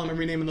 I'd be calling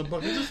every name in the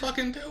book. Just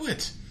fucking do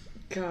it.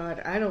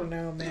 God, I don't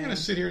know, man. I'm going to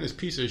sit here in this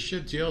piece of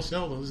shit jail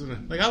cell.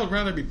 Like, I would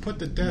rather be put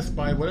to death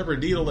by whatever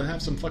needle than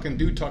have some fucking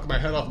dude talk my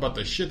head off about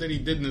the shit that he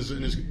did in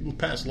his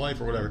past life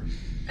or whatever.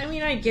 I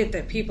mean, I get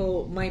that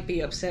people might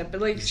be upset,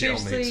 but, like,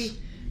 seriously,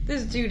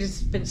 this dude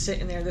has been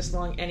sitting there this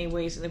long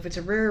anyways, and if it's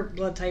a rare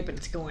blood type and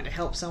it's going to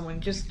help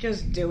someone, just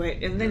do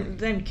it, and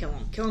then kill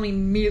him. Kill him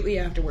immediately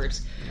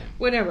afterwards.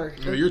 Whatever.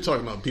 You're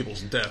talking about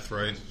people's death,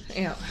 right?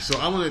 Yeah. So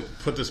I want to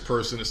put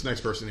this next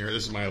person here.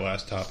 This is my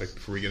last topic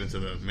before we get into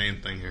the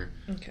main thing here.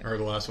 Okay. Or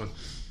the last one.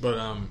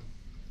 But,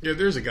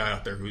 there's a guy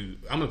out there who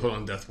I'm going to put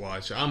on death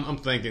watch. I'm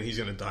thinking he's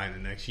going to die in the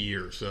next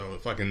year. So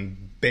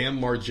fucking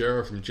Bam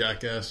Margera from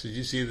Jackass. Did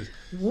you see this?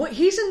 What?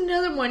 He's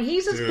another one.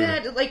 He's as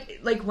bad.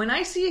 Like when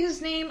I see his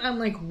name, I'm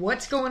like,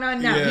 what's going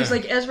on now? Yeah. He's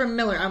like Ezra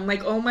Miller. I'm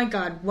like, oh my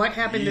god, what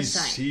happened this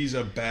time? He's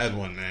a bad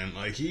one, man.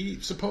 Like, he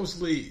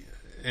supposedly,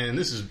 and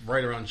this is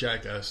right around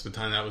Jackass, the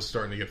time that was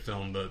starting to get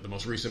filmed, the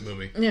most recent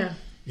movie. Yeah.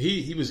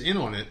 He was in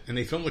on it, and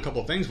they filmed a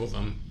couple of things with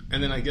him,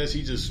 and then I guess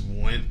he just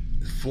went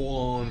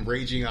full-on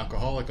raging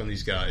alcoholic on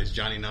these guys,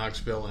 Johnny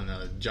Knoxville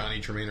and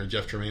Johnny Tremaine, or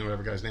Jeff Tremaine,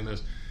 whatever guy's name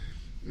is.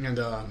 And,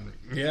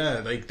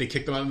 they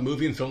kicked him out of the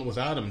movie and filmed it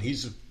without him, and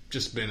he's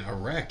just been a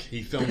wreck.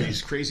 He filmed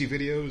these crazy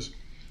videos,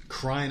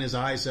 crying his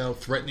eyes out,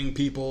 threatening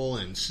people,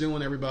 and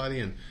suing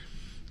everybody, and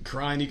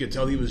crying. You could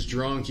tell he was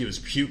drunk. He was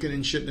puking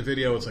and shit in the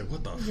video. It's like,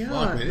 what the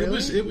fuck, man?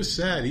 Really? It was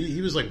sad.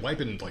 He was like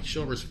wiping like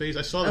shit over his face.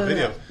 I saw the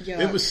video.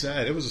 Yeah. It was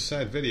sad. It was a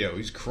sad video.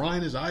 He's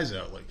crying his eyes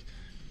out. Like,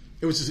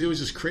 it was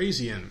just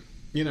crazy. And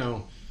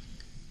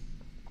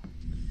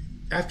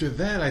after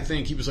that, I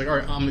think he was like, all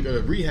right, I'm gonna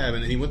go to rehab.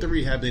 And then he went to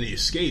rehab. Then he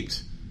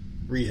escaped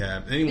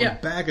rehab. And then he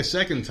went back a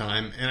second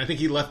time. And I think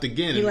he left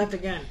again.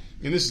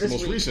 And this is the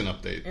most recent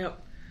update.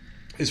 Yep.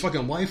 His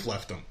fucking wife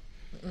left him.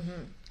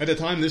 Mm-hmm. At the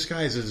time, this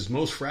guy is his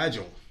most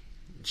fragile.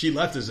 She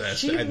left his ass.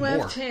 She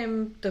left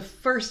him the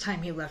first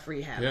time he left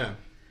rehab. Yeah.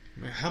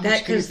 How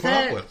much can you put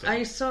up with?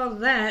 I saw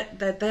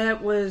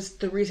that was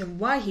the reason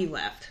why he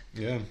left.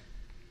 Yeah.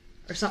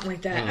 Or something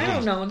like that. I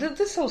don't know.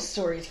 This whole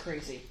story is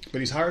crazy. But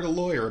he's hired a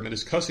lawyer amid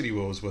his custody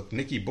woes with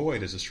Nikki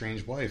Boyd as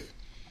estranged wife.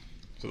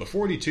 So the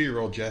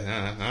 42-year-old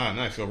now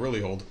I feel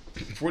really old.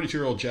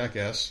 42-year-old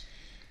jackass,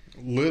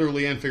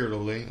 literally and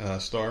figuratively,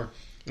 star,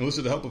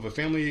 enlisted the help of a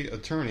family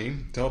attorney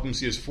to help him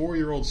see his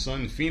 4-year-old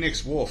son,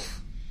 Phoenix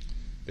Wolf.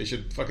 They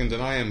should fucking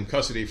deny him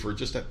custody for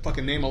just that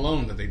fucking name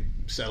alone that they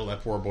saddled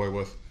that poor boy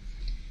with.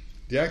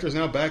 The actor is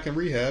now back in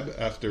rehab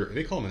after...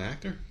 They call him an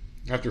actor?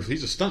 After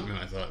he's a stuntman,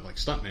 I thought. Like,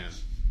 stuntman.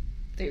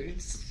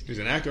 He's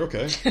an actor?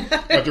 Okay.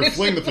 After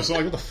fleeing the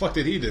facility... What the fuck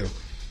did he do?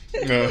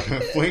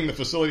 Fleeing the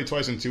facility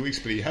twice in 2 weeks,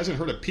 but he hasn't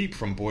heard a peep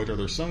from Boyd or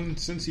their son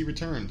since he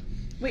returned.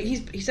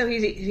 Wait,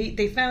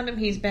 they found him,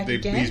 he's back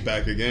again? He's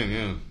back again,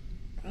 yeah.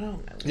 Oh,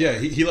 my God. Yeah,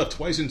 he left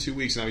twice in 2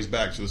 weeks, and now he's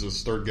back, so this is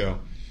his third go.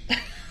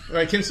 All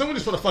right, can someone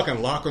just put a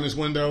fucking lock on his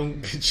window?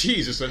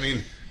 Jesus, I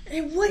mean...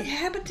 And what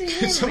happened to him?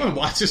 Can someone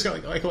watch this guy?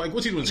 Like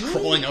what's he doing? He's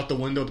crawling out the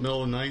window in the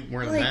middle of the night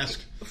wearing a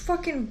mask?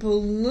 Fucking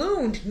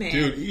ballooned, man.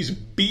 Dude, he's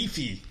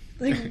beefy.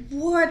 Like,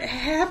 what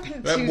happened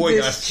to this That boy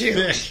got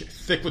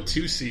thick with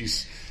 2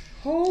 C's.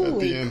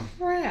 Holy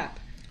crap.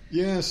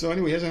 Yeah, so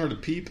anyway, he hasn't heard a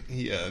peep.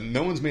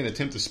 No one's made an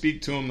attempt to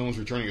speak to him. No one's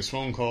returning his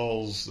phone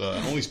calls.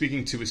 Only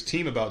speaking to his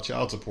team about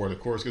child support, of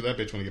course, because that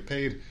bitch want to get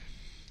paid.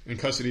 In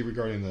custody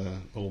regarding the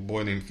little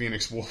boy named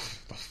Phoenix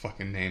Wolf. The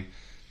fucking name.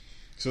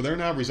 So they're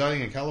now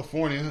residing in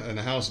California in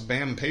a house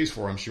Bam pays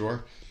for, I'm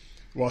sure,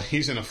 while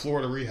he's in a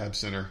Florida rehab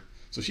center.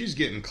 So she's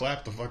getting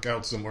clapped the fuck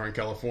out somewhere in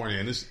California,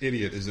 and this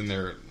idiot is in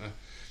there.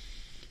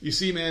 You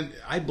see, man,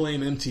 I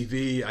blame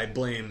MTV. I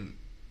blame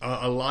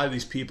a lot of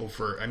these people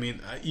for... I mean,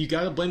 you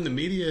got to blame the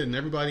media and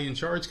everybody in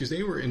charge because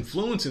they were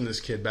influencing this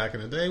kid back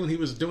in the day when he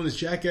was doing this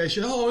jackass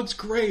shit. Oh, it's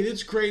great.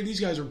 These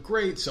guys are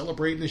great,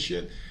 celebrating this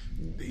shit.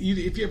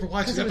 If you ever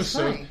watch an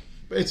episode...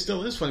 It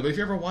still is funny, but if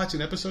you ever watch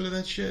an episode of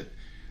that shit...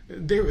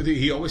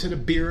 he always had a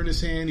beer in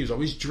his hand. He was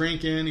always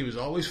drinking. He was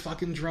always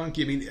fucking drunk.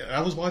 I mean,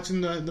 I was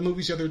watching the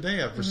movies the other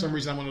day. For some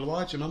reason, I wanted to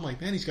watch them. I'm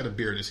like, man, he's got a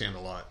beer in his hand a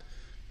lot.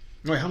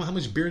 Like, how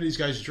much beer do these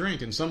guys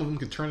drink? And some of them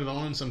can turn it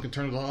on, some can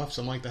turn it off.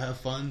 Some like to have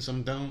fun,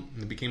 some don't.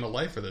 And it became a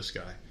life for this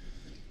guy.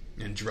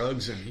 And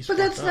drugs, and he's. But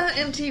that's not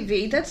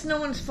MTV. That's no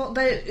one's fault.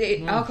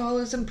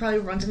 Alcoholism probably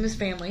runs in his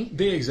family.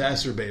 They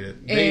exacerbate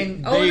it.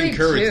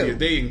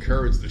 They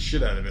encourage the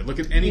shit out of it. Look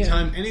at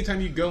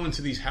anytime you go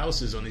into these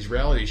houses on these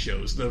reality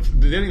shows, they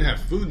don't even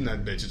have food in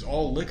that bitch. It's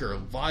all liquor,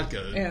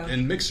 vodka,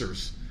 and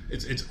mixers.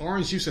 It's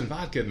orange juice and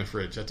vodka in the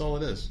fridge. That's all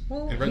it is.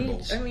 Well, and Red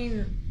Bulls. I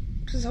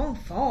mean, it's his own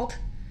fault.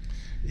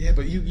 Yeah,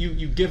 but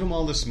you give him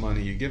all this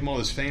money, you give him all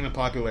this fame and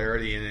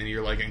popularity, and then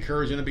you're like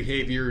encouraging the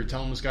behavior, you're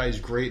telling this guy he's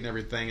great and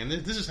everything, and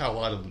this is how a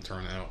lot of them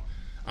turn out.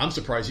 I'm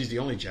surprised he's the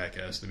only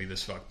jackass to be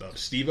this fucked up.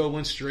 Steve-O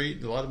went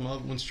straight, a lot of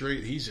them went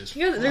straight, he's just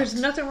fucked. There's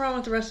nothing wrong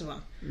with the rest of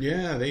them.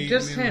 Yeah,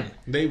 him.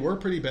 They were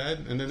pretty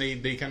bad, and then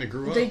they kind of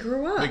grew up. They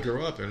grew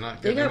up. They're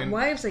not good. They got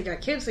wives, they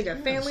got kids, they got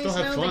families. They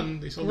still have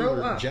fun. They still do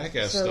their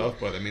jackass stuff,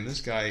 but I mean,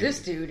 this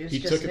dude is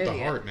just took it to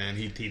heart, man.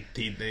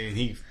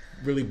 He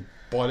really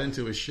bought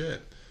into his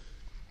shit.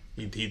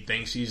 He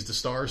thinks he's the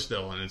star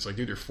still, and it's like,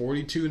 dude, you're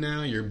 42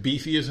 now. You're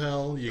beefy as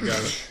hell.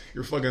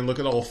 You're fucking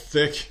looking all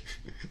thick,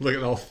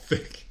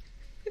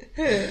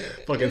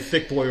 fucking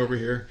thick boy over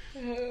here.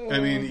 I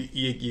mean,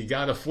 you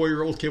got a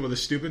 4-year-old kid with a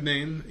stupid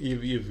name.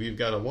 You've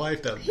got a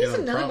wife that he's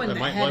another one that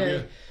might love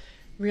you.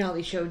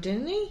 Reality show,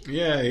 didn't he?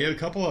 Yeah, he had a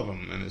couple of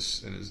them, and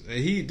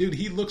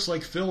he looks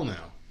like Phil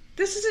now.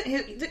 This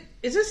isn't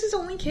is this his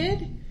only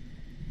kid?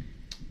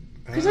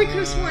 Because I could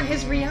have sworn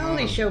his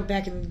reality show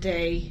back in the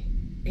day.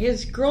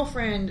 His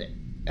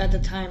girlfriend at the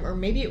time, or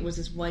maybe it was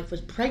his wife, was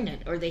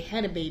pregnant, or they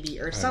had a baby,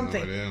 or something.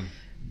 No idea.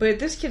 But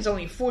this kid's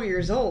only 4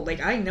 years old.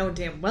 Like, I know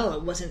damn well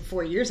it wasn't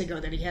 4 years ago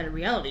that he had a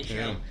reality show.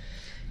 Yeah.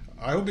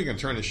 I hope he can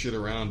turn his shit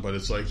around, but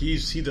it's like he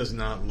does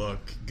not look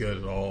good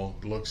at all.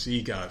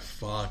 He got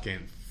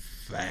fucking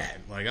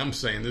fat. Like, I'm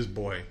saying, this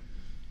boy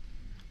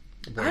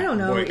I don't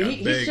know.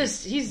 He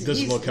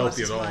doesn't look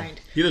healthy at all.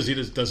 He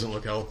just doesn't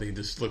look healthy. He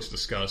just looks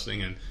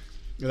disgusting, and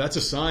that's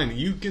a sign.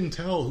 You can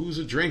tell who's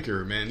a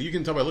drinker, man. You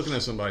can tell by looking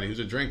at somebody who's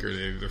a drinker.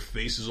 Their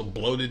faces are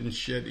bloated and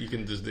shit.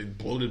 They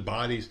bloated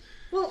bodies.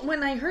 Well,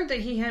 when I heard that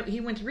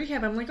he went to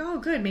rehab, I'm like, oh,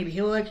 good. Maybe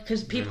he'll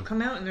because people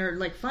come out and they're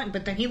like, fine.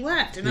 But then he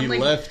left, and I'm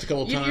like, left a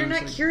couple times. You're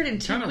not cured in 2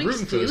 weeks. Kind of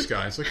rooting for this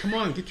guy. It's like, come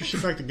on, get your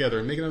shit back together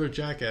and make another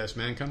Jackass,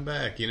 man. Come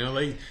back. You know,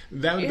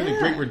 that would have been a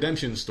great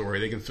redemption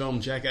story. They can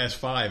film Jackass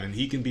 5, and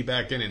he can be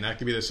back in it. And that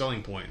could be the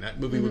selling point. That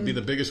movie would be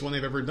the biggest one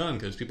they've ever done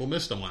because people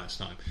missed him last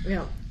time.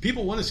 Yeah,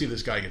 people want to see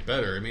this guy get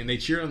better. I mean, they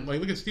cheer him. Like,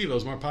 look at Steve-O.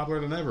 He's more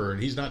popular than ever,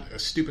 and he's not a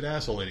stupid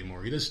asshole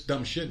anymore. He does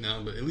dumb shit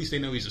now, but at least they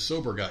know he's a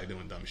sober guy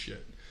doing dumb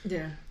shit.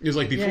 Yeah. It was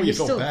like before you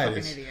felt bad.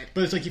 Idiot.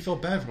 But it's like you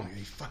felt bad for him. Like,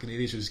 you fucking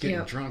idiots who's getting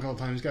drunk all the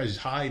time. This guy's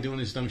high doing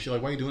this dumb shit.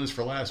 Like, why are you doing this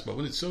for laughs? But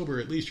when it's sober,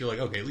 at least you're like,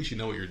 okay, at least you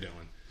know what you're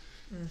doing.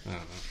 I don't know.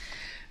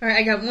 All right,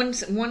 I got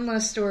one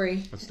last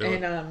story. Let's do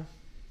it.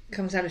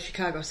 Comes out of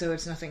Chicago, so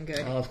it's nothing good.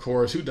 Of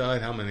course. Who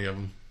died? How many of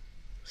them?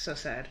 So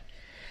sad.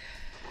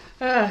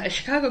 A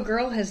Chicago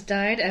girl has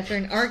died after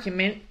an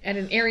argument at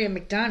an area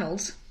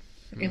McDonald's,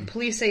 and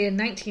police say a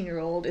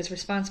 19-year-old is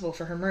responsible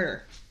for her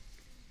murder.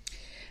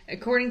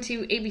 According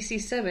to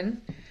ABC7,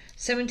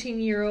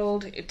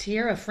 17-year-old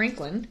Tiara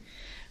Franklin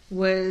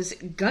was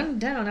gunned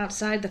down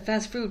outside the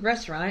fast food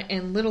restaurant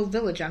in Little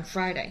Village on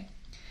Friday.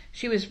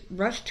 She was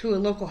rushed to a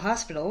local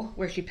hospital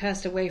where she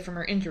passed away from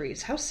her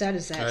injuries. How sad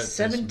is that?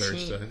 17. Very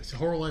sad. It's a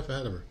horrible life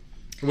ahead of her.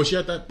 Was she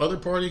at that other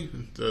party,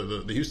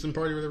 the Houston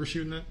party where they were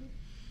shooting at?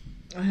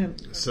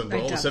 So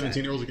all the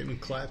 17-year-olds are getting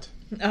clapped?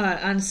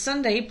 On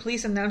Sunday,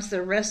 police announced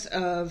the arrest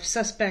of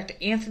suspect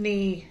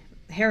Anthony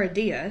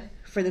Heredia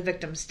for the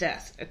victim's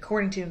death.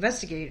 According to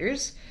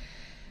investigators,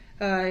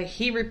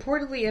 he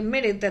reportedly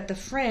admitted that a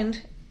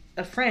friend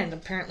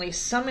apparently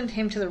summoned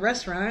him to the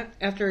restaurant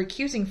after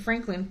accusing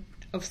Franklin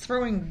of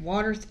throwing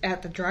water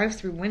at the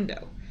drive-through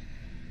window.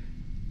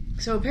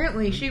 So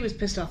apparently she was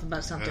pissed off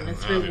about something and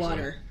threw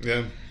water.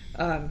 Yeah.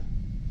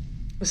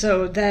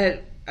 So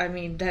that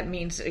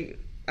means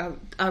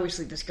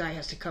obviously this guy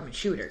has to come and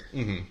shoot her.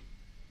 Mm-hmm.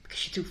 Because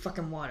she threw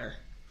fucking water.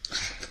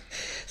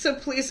 So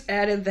police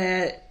added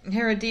that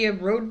Heredia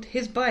rode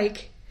his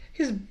bike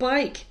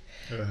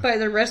by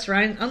the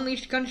restaurant and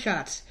unleashed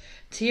gunshots.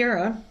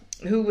 Tiara,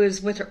 who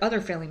was with her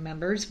other family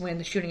members when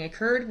the shooting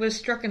occurred, was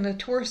struck in the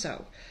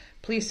torso.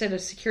 Police said a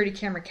security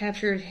camera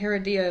captured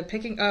Heredia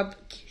picking up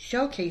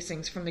shell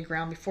casings from the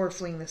ground before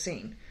fleeing the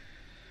scene.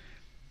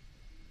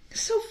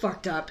 So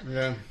fucked up.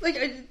 Yeah.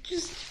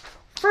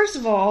 First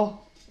of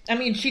all, I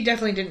mean, she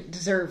definitely didn't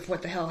deserve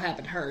what the hell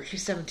happened to her.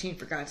 She's 17,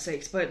 for God's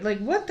sakes. But, like,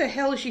 what the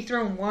hell is she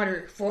throwing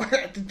water for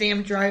at the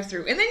damn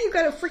drive-thru? And then you've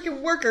got a freaking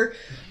worker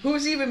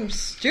who's even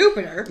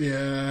stupider.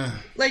 Yeah.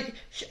 Like,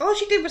 all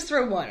she did was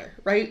throw water,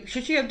 right?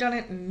 Should she have done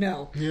it?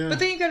 No. Yeah. But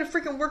then you got a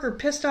freaking worker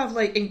pissed off,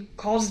 like, and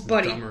calls his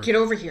buddy, get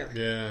over here.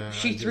 Yeah.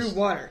 She threw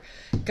water.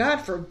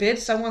 God forbid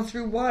someone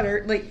threw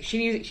water. Like,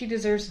 she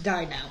deserves to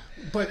die now.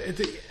 But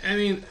I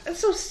mean,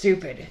 that's so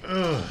stupid.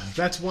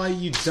 That's why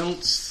you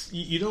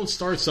don't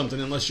start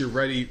something unless you're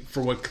ready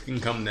for what can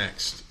come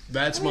next.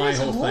 That's my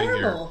whole thing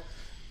here.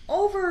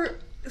 Over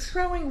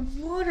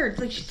throwing water,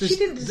 like she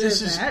didn't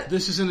deserve that.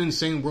 This is an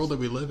insane world that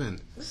we live in.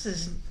 This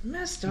is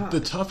messed up. The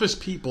toughest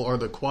people are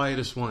the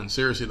quietest ones.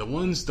 Seriously, the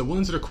ones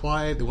that are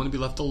quiet, they want to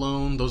be left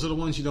alone. Those are the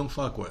ones you don't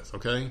fuck with.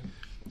 Okay.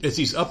 It's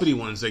these uppity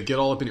ones that get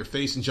all up in your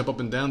face and jump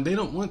up and down. They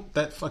don't want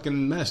that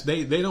fucking mess.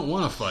 They don't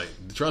want to fight.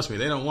 Trust me,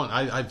 they don't want.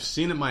 I've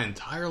seen it my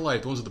entire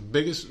life. The ones with the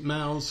biggest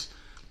mouths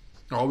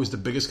are always the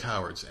biggest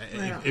cowards.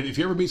 Yeah. If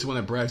you ever meet someone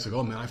that brags like,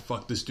 "Oh man, I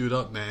fucked this dude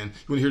up, man. You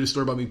want to hear the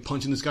story about me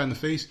punching this guy in the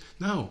face?"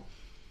 No,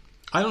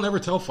 I don't ever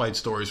tell fight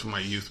stories from my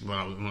youth when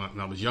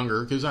I was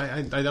younger because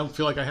I don't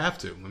feel like I have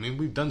to. I mean,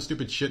 we've done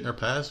stupid shit in our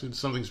past. It's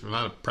something we're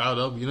not proud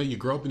of. You know, you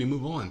grow up and you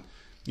move on.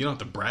 You don't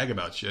have to brag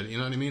about shit. You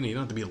know what I mean? You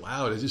don't have to be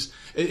loud.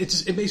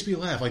 It makes me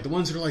laugh. Like the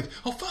ones that are like,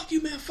 "Oh fuck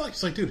you, man, fuck."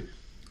 It's like, dude,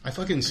 I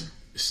fucking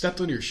stepped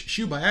on your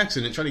shoe by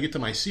accident and tried to get to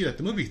my seat at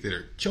the movie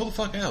theater. Chill the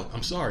fuck out.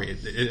 I'm sorry.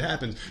 It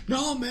happens.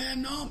 No,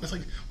 man, no. It's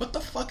like, what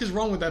the fuck is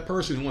wrong with that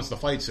person who wants to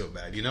fight so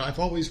bad? You know, I've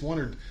always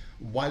wondered,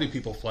 why do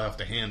people fly off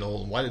the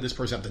handle? Why did this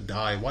person have to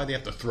die? Why do they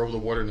have to throw the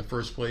water in the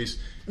first place?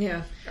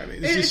 Yeah. I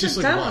mean, it's just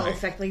a like, domino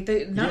effect. Like,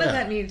 none of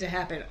that needed to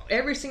happen.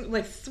 Every single,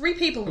 like, 3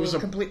 people were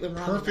completely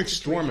wrong. Perfect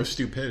storm of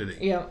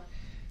stupidity. Yeah.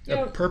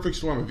 A perfect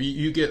storm of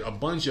you get a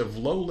bunch of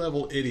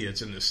low-level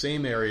idiots in the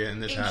same area,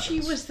 and this happens.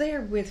 She was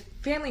there with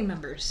family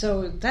members,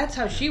 so that's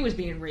how she was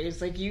being raised.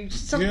 Like,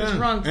 something's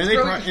wrong. And they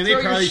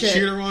probably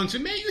cheered her on and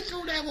said, "Man, you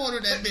threw that water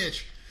at that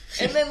bitch."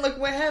 And then look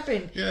what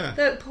happened. Yeah.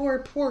 That poor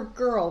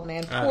girl,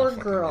 man. Poor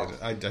girl.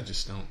 I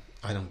just don't.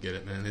 I don't get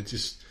it, man. It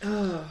just.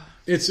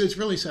 It's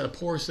really sad. A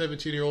poor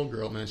 17-year-old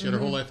girl, man. She had her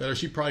whole life at her.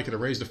 She probably could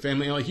have raised a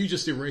family. Like, you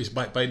just erased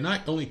by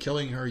not only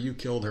killing her, you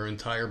killed her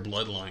entire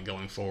bloodline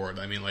going forward.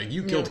 I mean, like,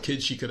 you killed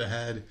kids she could have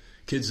had,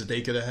 kids that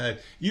they could have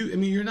had.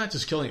 You're not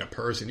just killing a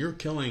person. You're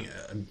killing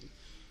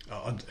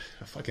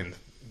a fucking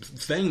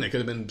thing that could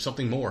have been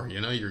something more.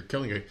 You know, you're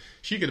killing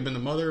she could have been the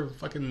mother of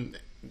fucking,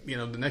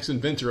 the next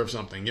inventor of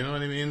something. You know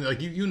what I mean?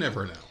 Like, you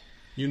never know.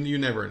 You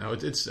never know.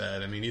 It's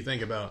sad. I mean, you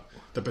think about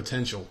the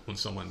potential when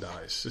someone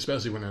dies,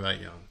 especially when they're that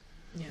young.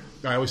 Yeah.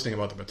 I always think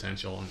about the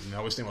potential, and I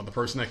always think about the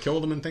person that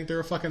killed them and think they're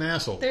a fucking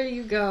asshole. There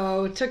you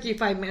go. It took you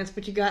 5 minutes,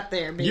 but you got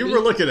there, baby. You were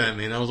looking at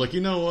me, and I was like,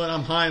 you know what?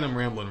 I'm high and I'm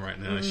rambling right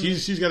now. Mm.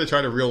 She's got to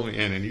try to reel me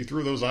in, and you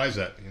threw those eyes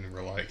at me, and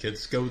we're like,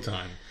 it's go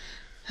time.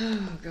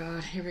 Oh,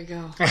 God. Here we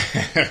go.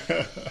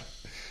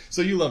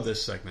 So you love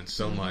this segment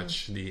so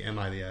much, the Am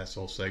I the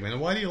Asshole segment.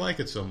 And why do you like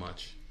it so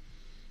much?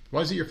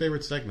 Why is it your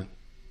favorite segment?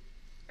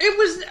 It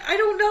was, I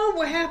don't know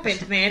what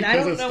happened, man. I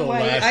don't know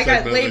why I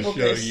got labeled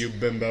this. You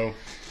bimbo.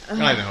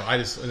 I know. I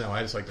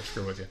just like to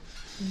screw with you.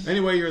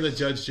 Anyway, you're the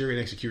judge, jury,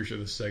 and executioner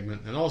of this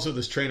segment, and also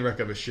this train wreck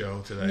of a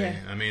show today.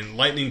 Yeah. I mean,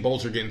 lightning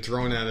bolts are getting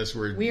thrown at us.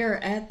 We are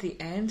at the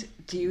end.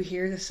 Do you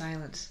hear the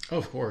silence? Oh,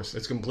 of course.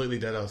 It's completely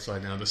dead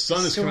outside now. The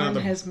sun is coming out.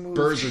 The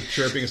birds are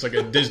chirping. It's like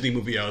a Disney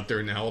movie out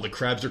there now. All the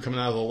crabs are coming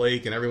out of the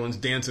lake, and everyone's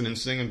dancing and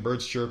singing.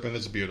 Birds chirping.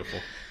 It's beautiful.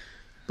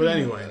 But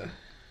anyway,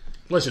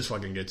 let's just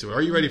fucking get to it.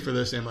 Are you ready for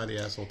this? Am I the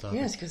asshole topic?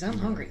 Yes, because I'm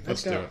hungry.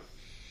 Let's go. Do it.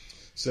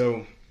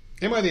 So,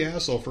 am I the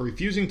asshole for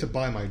refusing to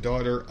buy my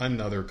daughter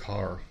another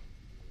car?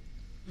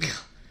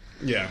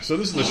 Yeah, so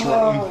this is the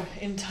short one.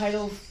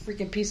 Entitled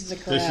freaking pieces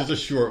of crap. This is a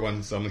short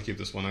one, so I'm going to keep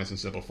this one nice and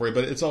simple for you.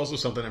 But it's also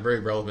something that's very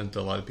relevant to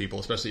a lot of people,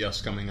 especially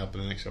us coming up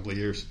in the next couple of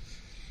years.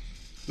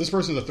 This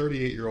person is a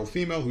 38-year-old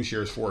female who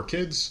shares 4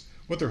 kids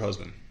with her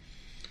husband.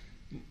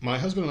 My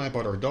husband and I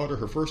bought our daughter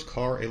her first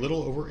car a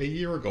little over a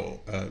year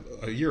ago.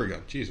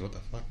 Jeez, what the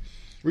fuck?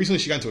 Recently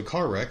she got into a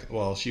car wreck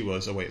while she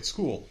was away at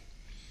school.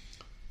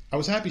 I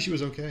was happy she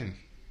was okay.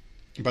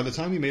 By the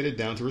time we made it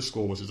down to her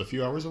school, which is a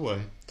few hours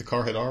away, the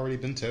car had already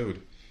been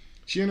towed.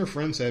 She and her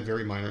friends had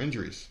very minor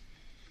injuries.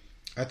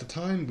 At the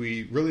time,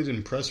 we really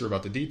didn't press her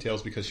about the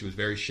details because she was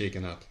very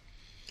shaken up.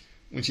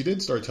 When she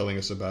did start telling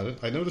us about it,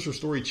 I noticed her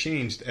story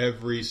changed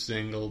every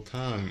single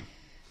time.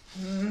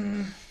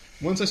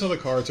 Once I saw the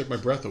car, it took my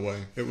breath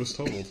away. It was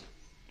totaled.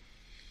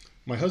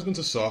 My husband's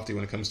a softie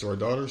when it comes to our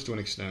daughters to an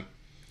extent.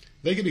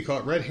 They could be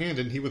caught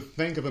red-handed and he would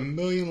think of a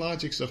million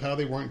logics of how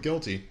they weren't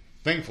guilty.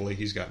 Thankfully,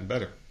 he's gotten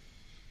better.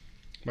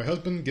 My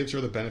husband gives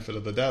her the benefit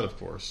of the doubt, of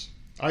course.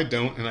 I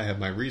don't, and I have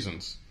my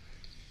reasons.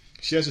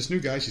 She has this new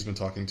guy she's been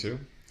talking to.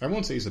 I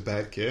won't say he's a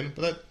bad kid,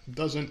 but that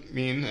doesn't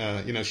mean,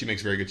 she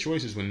makes very good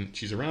choices when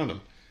she's around him.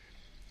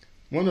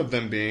 One of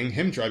them being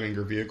him driving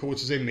her vehicle,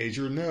 which is a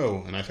major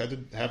no, and I've had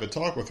to have a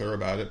talk with her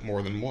about it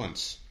more than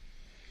once.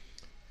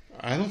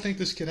 I don't think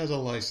this kid has a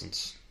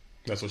license.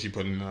 That's what she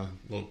put in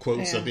little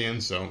quotes at the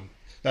end, so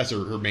That's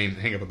her main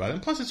hang-up about it.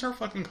 And plus, it's her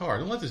fucking car.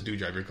 Don't let this dude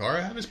drive your car.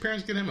 Have his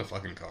parents get him a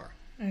fucking car.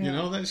 Yeah. You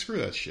know, screw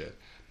that shit.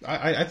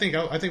 I think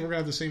we're gonna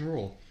have the same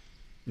rule.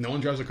 No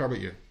one drives a car but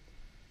you.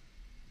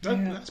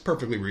 That's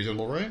perfectly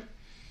reasonable, right?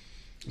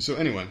 So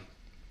anyway,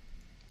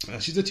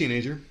 she's a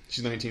teenager.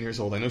 She's 19 years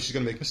old. I know she's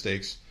gonna make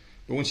mistakes,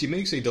 but when she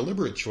makes a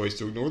deliberate choice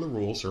to ignore the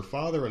rules her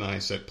father and I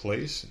set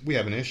place, we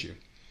have an issue.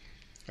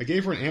 I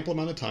gave her an ample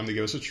amount of time to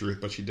give us the truth,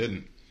 but she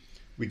didn't.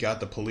 We got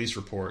the police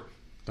report.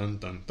 Dun,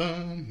 dun,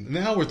 dun.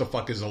 Now where the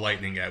fuck is the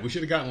lightning at? We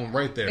should have gotten one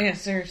right there. Yeah,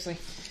 seriously.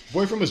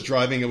 Boyfriend was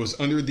driving. It was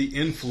under the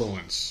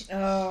influence.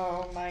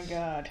 Oh, my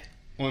God.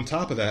 On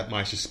top of that,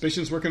 my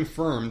suspicions were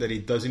confirmed that he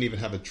doesn't even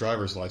have a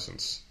driver's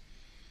license.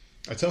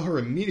 I tell her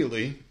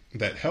immediately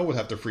that hell would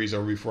have to freeze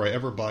over before I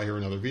ever buy her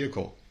another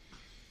vehicle.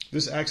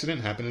 This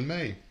accident happened in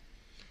May.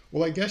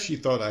 Well, I guess she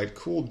thought I had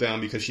cooled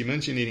down because she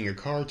mentioned needing a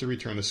car to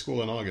return to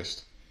school in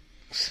August.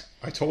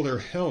 I told her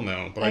hell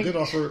no, but I did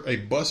offer a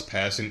bus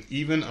pass and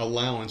even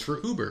allowance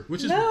for Uber,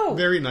 which is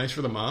very nice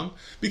for the mom.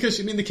 Because,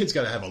 I mean, the kid's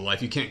got to have a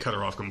life. You can't cut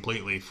her off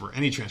completely for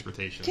any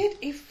transportation. Get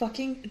a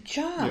fucking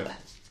job. Yeah.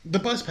 The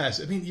bus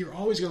pass, I mean, you're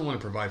always going to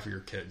want to provide for your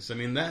kids. I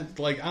mean, that,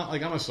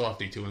 I'm a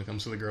softie, too, when it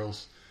comes to the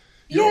girls.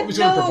 You're always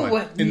going to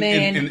provide.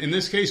 Man. In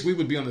this case, we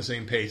would be on the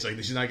same page. Like,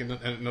 she's not getting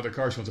another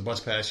car. She wants a bus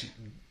pass.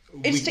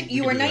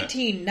 You were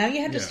 19. Now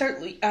you have to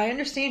start. I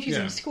understand she's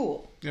in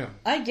school. Yeah,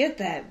 I get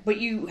that, but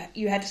you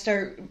had to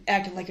start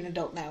acting like an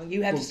adult now.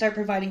 You have to start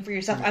providing for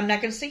yourself. I'm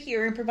not going to sit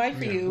here and provide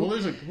for you.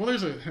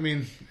 I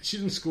mean,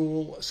 she's in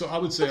school, so I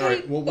would say, all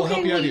right, we'll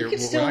help you out here.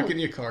 We're not getting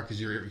you a car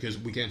because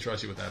we can't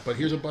trust you with that. But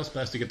here's a bus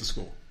pass to get to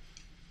school.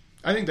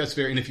 I think that's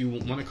fair. And if you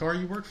want a car,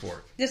 you work for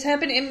it. This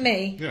happened in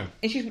May. Yeah,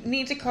 and she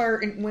needs a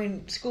car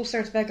when school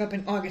starts back up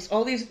in August.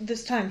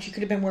 This time she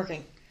could have been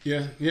working.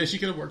 Yeah, she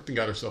could have worked and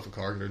got herself a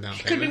car, get her down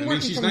payment. I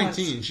mean, she's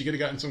 19. Months. She could have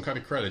gotten some kind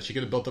of credit. She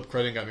could have built up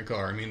credit and gotten a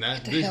car. I mean,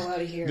 get the hell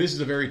out of here. This is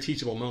a very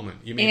teachable moment.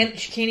 And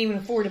she can't even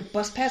afford a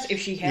bus pass. If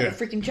she had a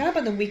freaking job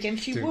on the weekend,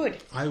 she would.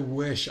 I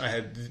wish I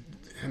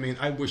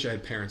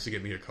had parents to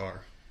get me a car.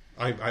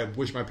 I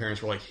wish my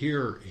parents were like,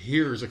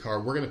 here's a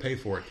car. We're going to pay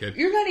for it, kid.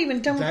 You're not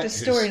even done with the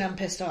story and I'm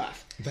pissed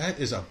off. That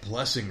is a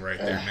blessing right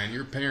there, man.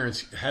 Your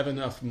parents have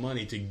enough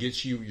money to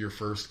get you your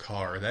first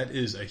car. That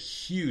is a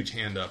huge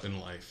hand up in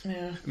life.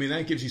 Yeah. I mean,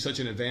 that gives you such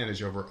an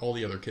advantage over all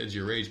the other kids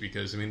your age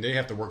because, I mean, they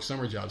have to work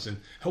summer jobs and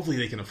hopefully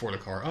they can afford a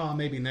car. Oh,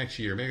 maybe next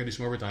year. Maybe I can do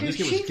some overtime. Dude, this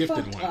kid was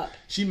gifted one. Up.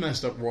 She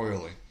messed up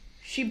royally.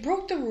 She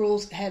broke the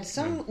rules, had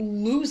some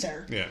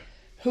loser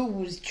who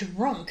was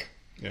drunk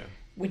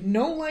with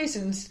no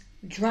license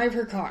drive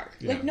her car.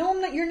 Yeah. Like, no,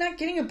 I'm not. You're not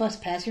getting a bus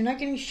pass. You're not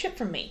getting shit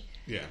from me.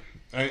 Yeah.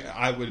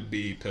 I would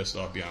be pissed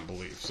off beyond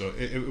belief. So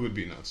it would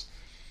be nuts.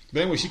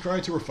 But anyway, she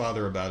cried to her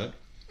father about it,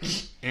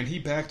 and he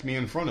backed me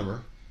in front of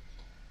her.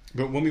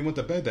 But when we went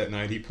to bed that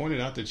night, he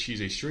pointed out that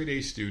she's a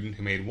straight-A student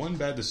who made one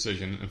bad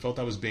decision and felt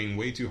I was being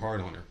way too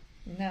hard on her.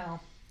 No.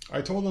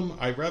 I told him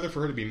I'd rather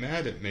for her to be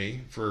mad at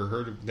me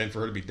than for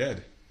her to be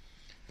dead.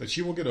 That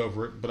she will get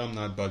over it, but I'm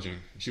not budging.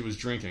 She was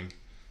drinking.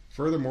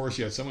 Furthermore,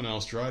 she had someone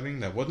else driving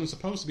that wasn't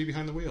supposed to be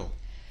behind the wheel.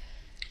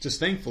 Just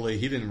thankfully,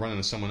 he didn't run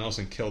into someone else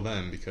and kill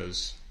them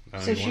because I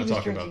don't even want to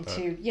talk about that.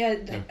 Too. Yeah,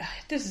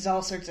 this is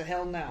all sorts of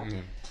hell now.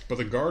 Yeah. But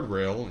the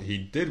guardrail he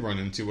did run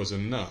into was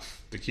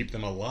enough to keep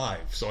them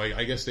alive. So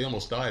I guess they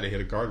almost died. They hit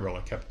a guardrail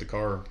that kept the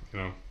car,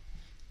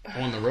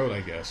 on the road,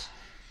 I guess.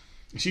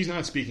 She's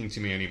not speaking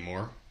to me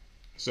anymore.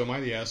 So am I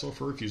the asshole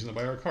for refusing to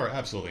buy her a car?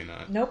 Absolutely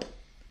not. Nope.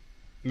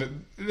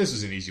 This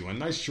is an easy one.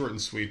 Nice, short,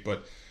 and sweet,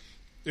 but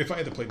if I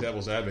had to play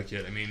devil's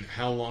advocate, I mean,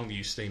 how long do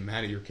you stay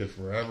mad at your kid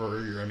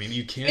forever?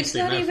 You can't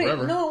stay mad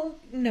forever.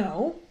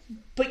 No.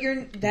 But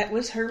that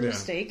was her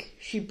mistake.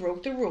 She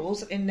broke the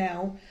rules, and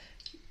now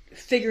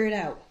figure it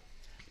out.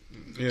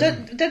 Yeah.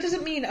 That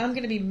doesn't mean I'm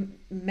going to be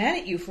mad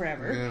at you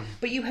forever. Yeah.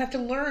 But you have to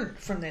learn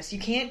from this. You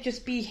can't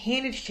just be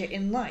handed shit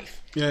in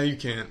life. Yeah, you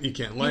can't. You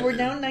are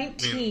now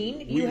 19.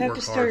 Man, you have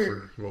to start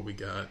hard for what we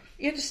got.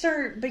 You have to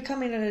start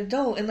becoming an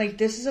adult, and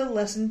this is a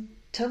lesson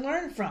to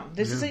learn from.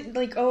 This isn't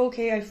like, oh,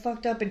 okay, I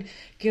fucked up and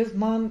give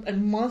mom a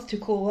month to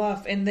cool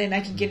off, and then I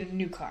can get a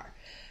new car.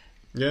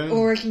 Yeah.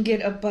 Or I can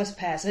get a bus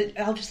pass.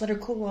 I'll just let her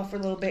cool off for a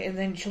little bit, and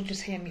then she'll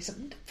just hand me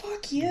something.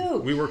 Fuck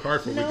you. We work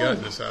hard for what we got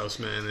in this house,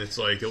 man. It's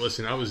like,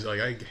 listen, I was like,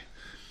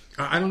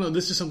 I don't know.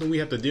 This is something we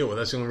have to deal with.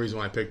 That's the only reason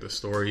why I picked this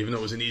story, even though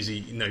it was an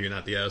easy, no, you're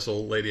not the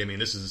asshole lady. I mean,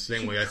 this is the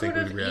same way I think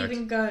we'd react. She could have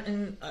even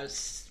gotten a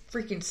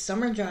freaking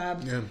summer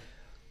job. Yeah.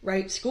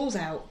 Right? School's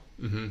out.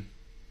 Mm-hmm.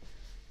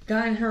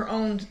 Gotten her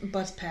own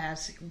bus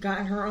pass,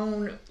 gotten her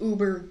own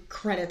Uber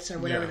credits or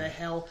whatever the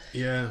hell.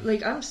 Yeah.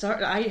 Like, I'm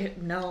sorry.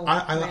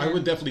 I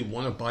would definitely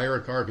want to buy her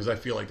a car because I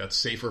feel like that's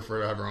safer for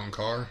her to have her own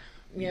car.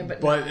 Yeah,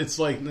 but it's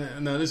like,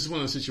 no, this is one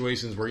of those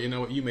situations where,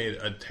 you made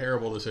a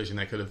terrible decision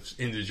that could have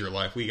ended your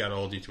life. We got to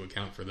hold you to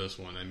account for this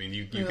one. I mean,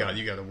 you got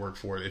to work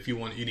for it. If you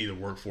want, you need to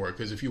work for it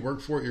because if you work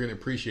for it, you're going to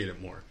appreciate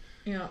it more.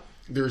 Yeah.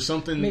 There's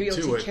something to it. Maybe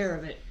you'll take care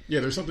of it. Yeah,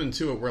 there's something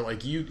to it where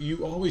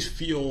you always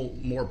feel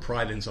more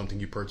pride in something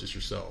you purchase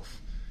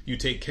yourself. You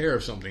take care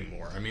of something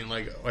more. I mean,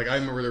 like I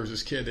remember there was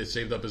this kid that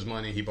saved up his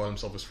money. He bought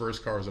himself his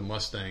first car as a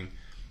Mustang,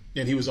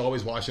 And he was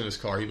always washing his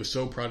car. He was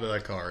so proud of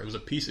that car. It was a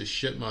piece of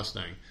shit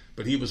Mustang,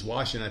 but he was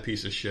washing that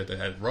piece of shit that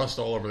had rust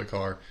all over the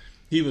car.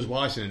 He was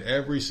washing it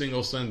every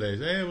single Sunday.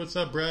 Hey, what's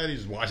up, Brad?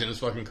 He's washing his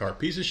fucking car.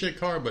 Piece of shit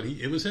car, but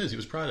it was his. He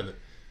was proud of it.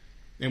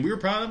 And we were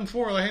proud of him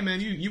for, like, hey,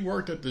 man, you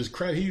worked at this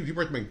credit. He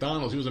worked at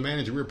McDonald's. He was a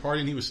manager. We were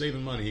partying. He was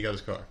saving money. He got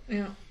his car.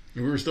 Yeah.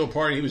 And we were still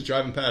partying. He was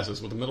driving past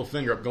us with the middle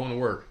finger up going to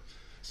work.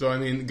 So, I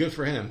mean, good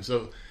for him.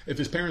 So, if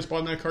his parents bought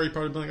him that car, he'd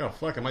probably be like, oh,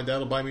 fuck it, my dad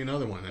will buy me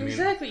another one. I mean,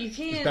 exactly. You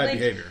can't, it's bad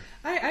behavior.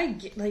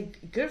 I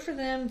good for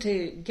them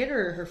to get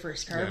her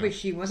first car, but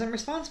she wasn't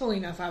responsible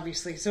enough,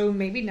 obviously. So,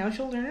 maybe now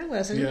she'll learn her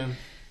lesson. Yeah.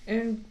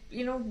 And,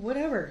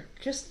 whatever.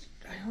 Just,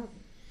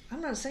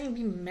 I'm not saying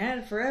be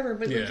mad forever,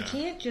 but you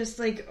can't just,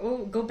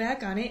 go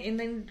back on it and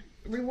then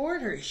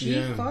reward her. She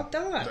fucked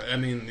up. I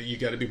mean, you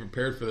got to be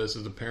prepared for this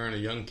as a parent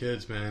of young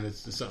kids, man.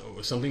 It's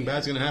something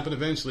bad's going to happen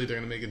eventually. They're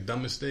going to make a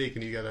dumb mistake,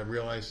 and you got to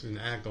realize and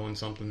act on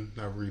something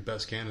however you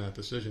best can in that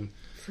decision.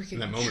 Freaking in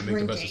that moment, make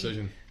the best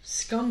decision.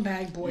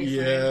 Scumbag boyfriend.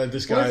 Yeah,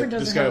 this guy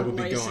will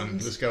be gone.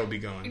 This guy will be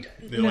gone.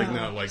 They're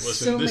listen,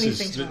 so this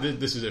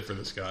is it for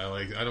this guy.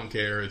 Like, I don't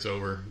care. It's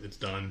over. It's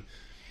done.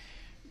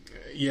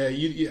 Yeah,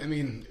 I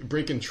mean,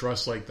 breaking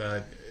trust like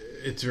that,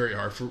 it's very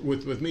hard.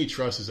 With me,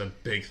 trust is a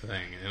big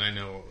thing, and I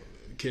know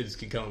kids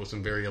can come up with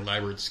some very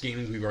elaborate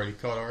schemes. We've already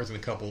caught ours in a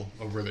couple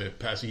over the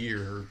past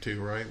year or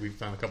two, right? We've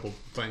found a couple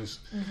things.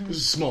 This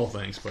is small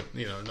things, but,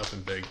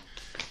 nothing big.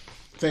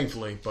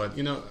 Thankfully. But,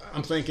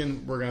 I'm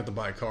thinking we're going to have to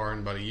buy a car in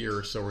about a year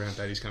or so. We're going to have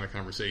to have these kind of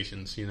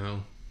conversations, in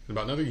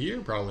about another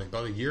year, probably.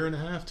 About a year and a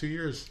half, 2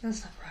 years.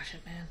 Let's not rush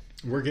it, man.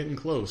 We're getting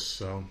close.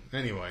 So,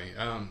 anyway,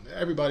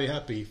 everybody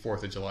happy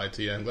 4th of July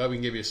to you. I'm glad we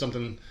can give you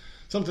something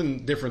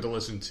different to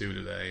listen to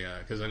today,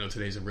 because I know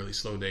today's a really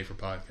slow day for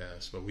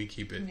podcasts, but we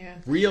keep it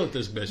real at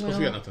this bitch, because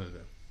we got nothing to do.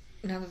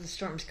 Now that the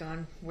storm's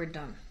gone, we're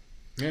done.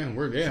 Yeah,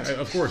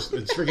 of course.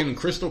 It's freaking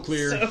crystal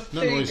clear. So,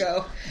 no noise. You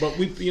go. But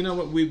we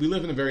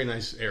live in a very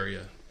nice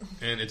area,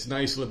 and it's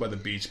nice to live by the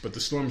beach, but the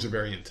storms are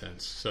very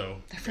intense, so...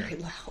 They're very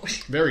loud.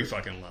 Very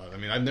fucking loud. I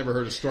mean, I've never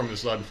heard a storm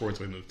this loud before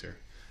until we moved here.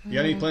 You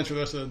got any plans for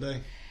the rest of the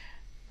day?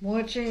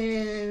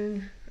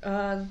 Watching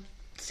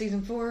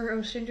season 4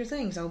 of Stranger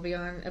Things. I'll be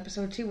on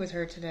episode 2 with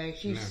her today.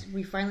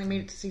 We finally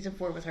made it to season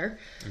 4 with her.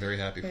 I'm very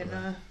happy for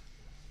her.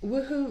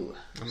 Woohoo!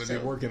 I'm gonna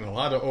be working a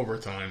lot of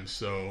overtime,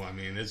 so I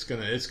mean it's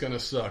gonna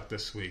suck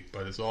this week,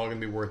 but it's all gonna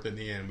be worth it in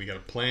the end. We got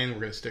a plan.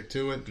 We're gonna stick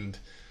to it, and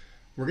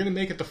we're gonna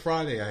make it to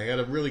Friday. I got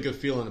a really good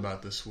feeling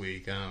about this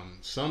week.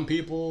 Some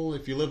people,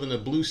 if you live in a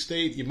blue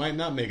state, you might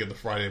not make it to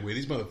Friday week.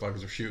 These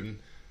motherfuckers are shooting.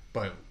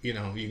 But, you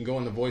can go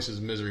on the Voices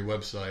of Misery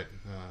website,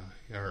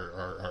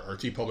 our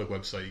T-Public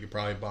website. You could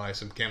probably buy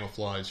some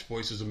camouflage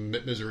Voices of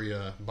Misery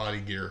body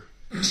gear.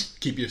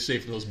 Keep you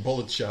safe from those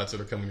bullet shots that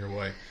are coming your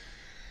way.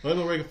 Let me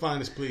know where you can find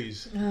us,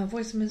 please.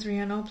 Voice of Misery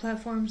on all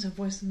platforms, and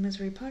Voice of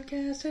Misery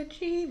podcast at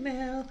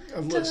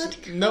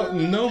gmail.com.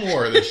 No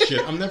more of this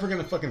shit. I'm never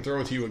going to fucking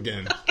throw it to you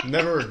again.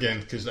 Never again,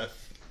 because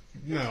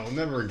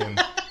never again.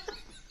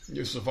 You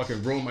just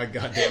fucking ruin my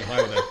goddamn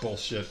high with that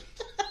bullshit.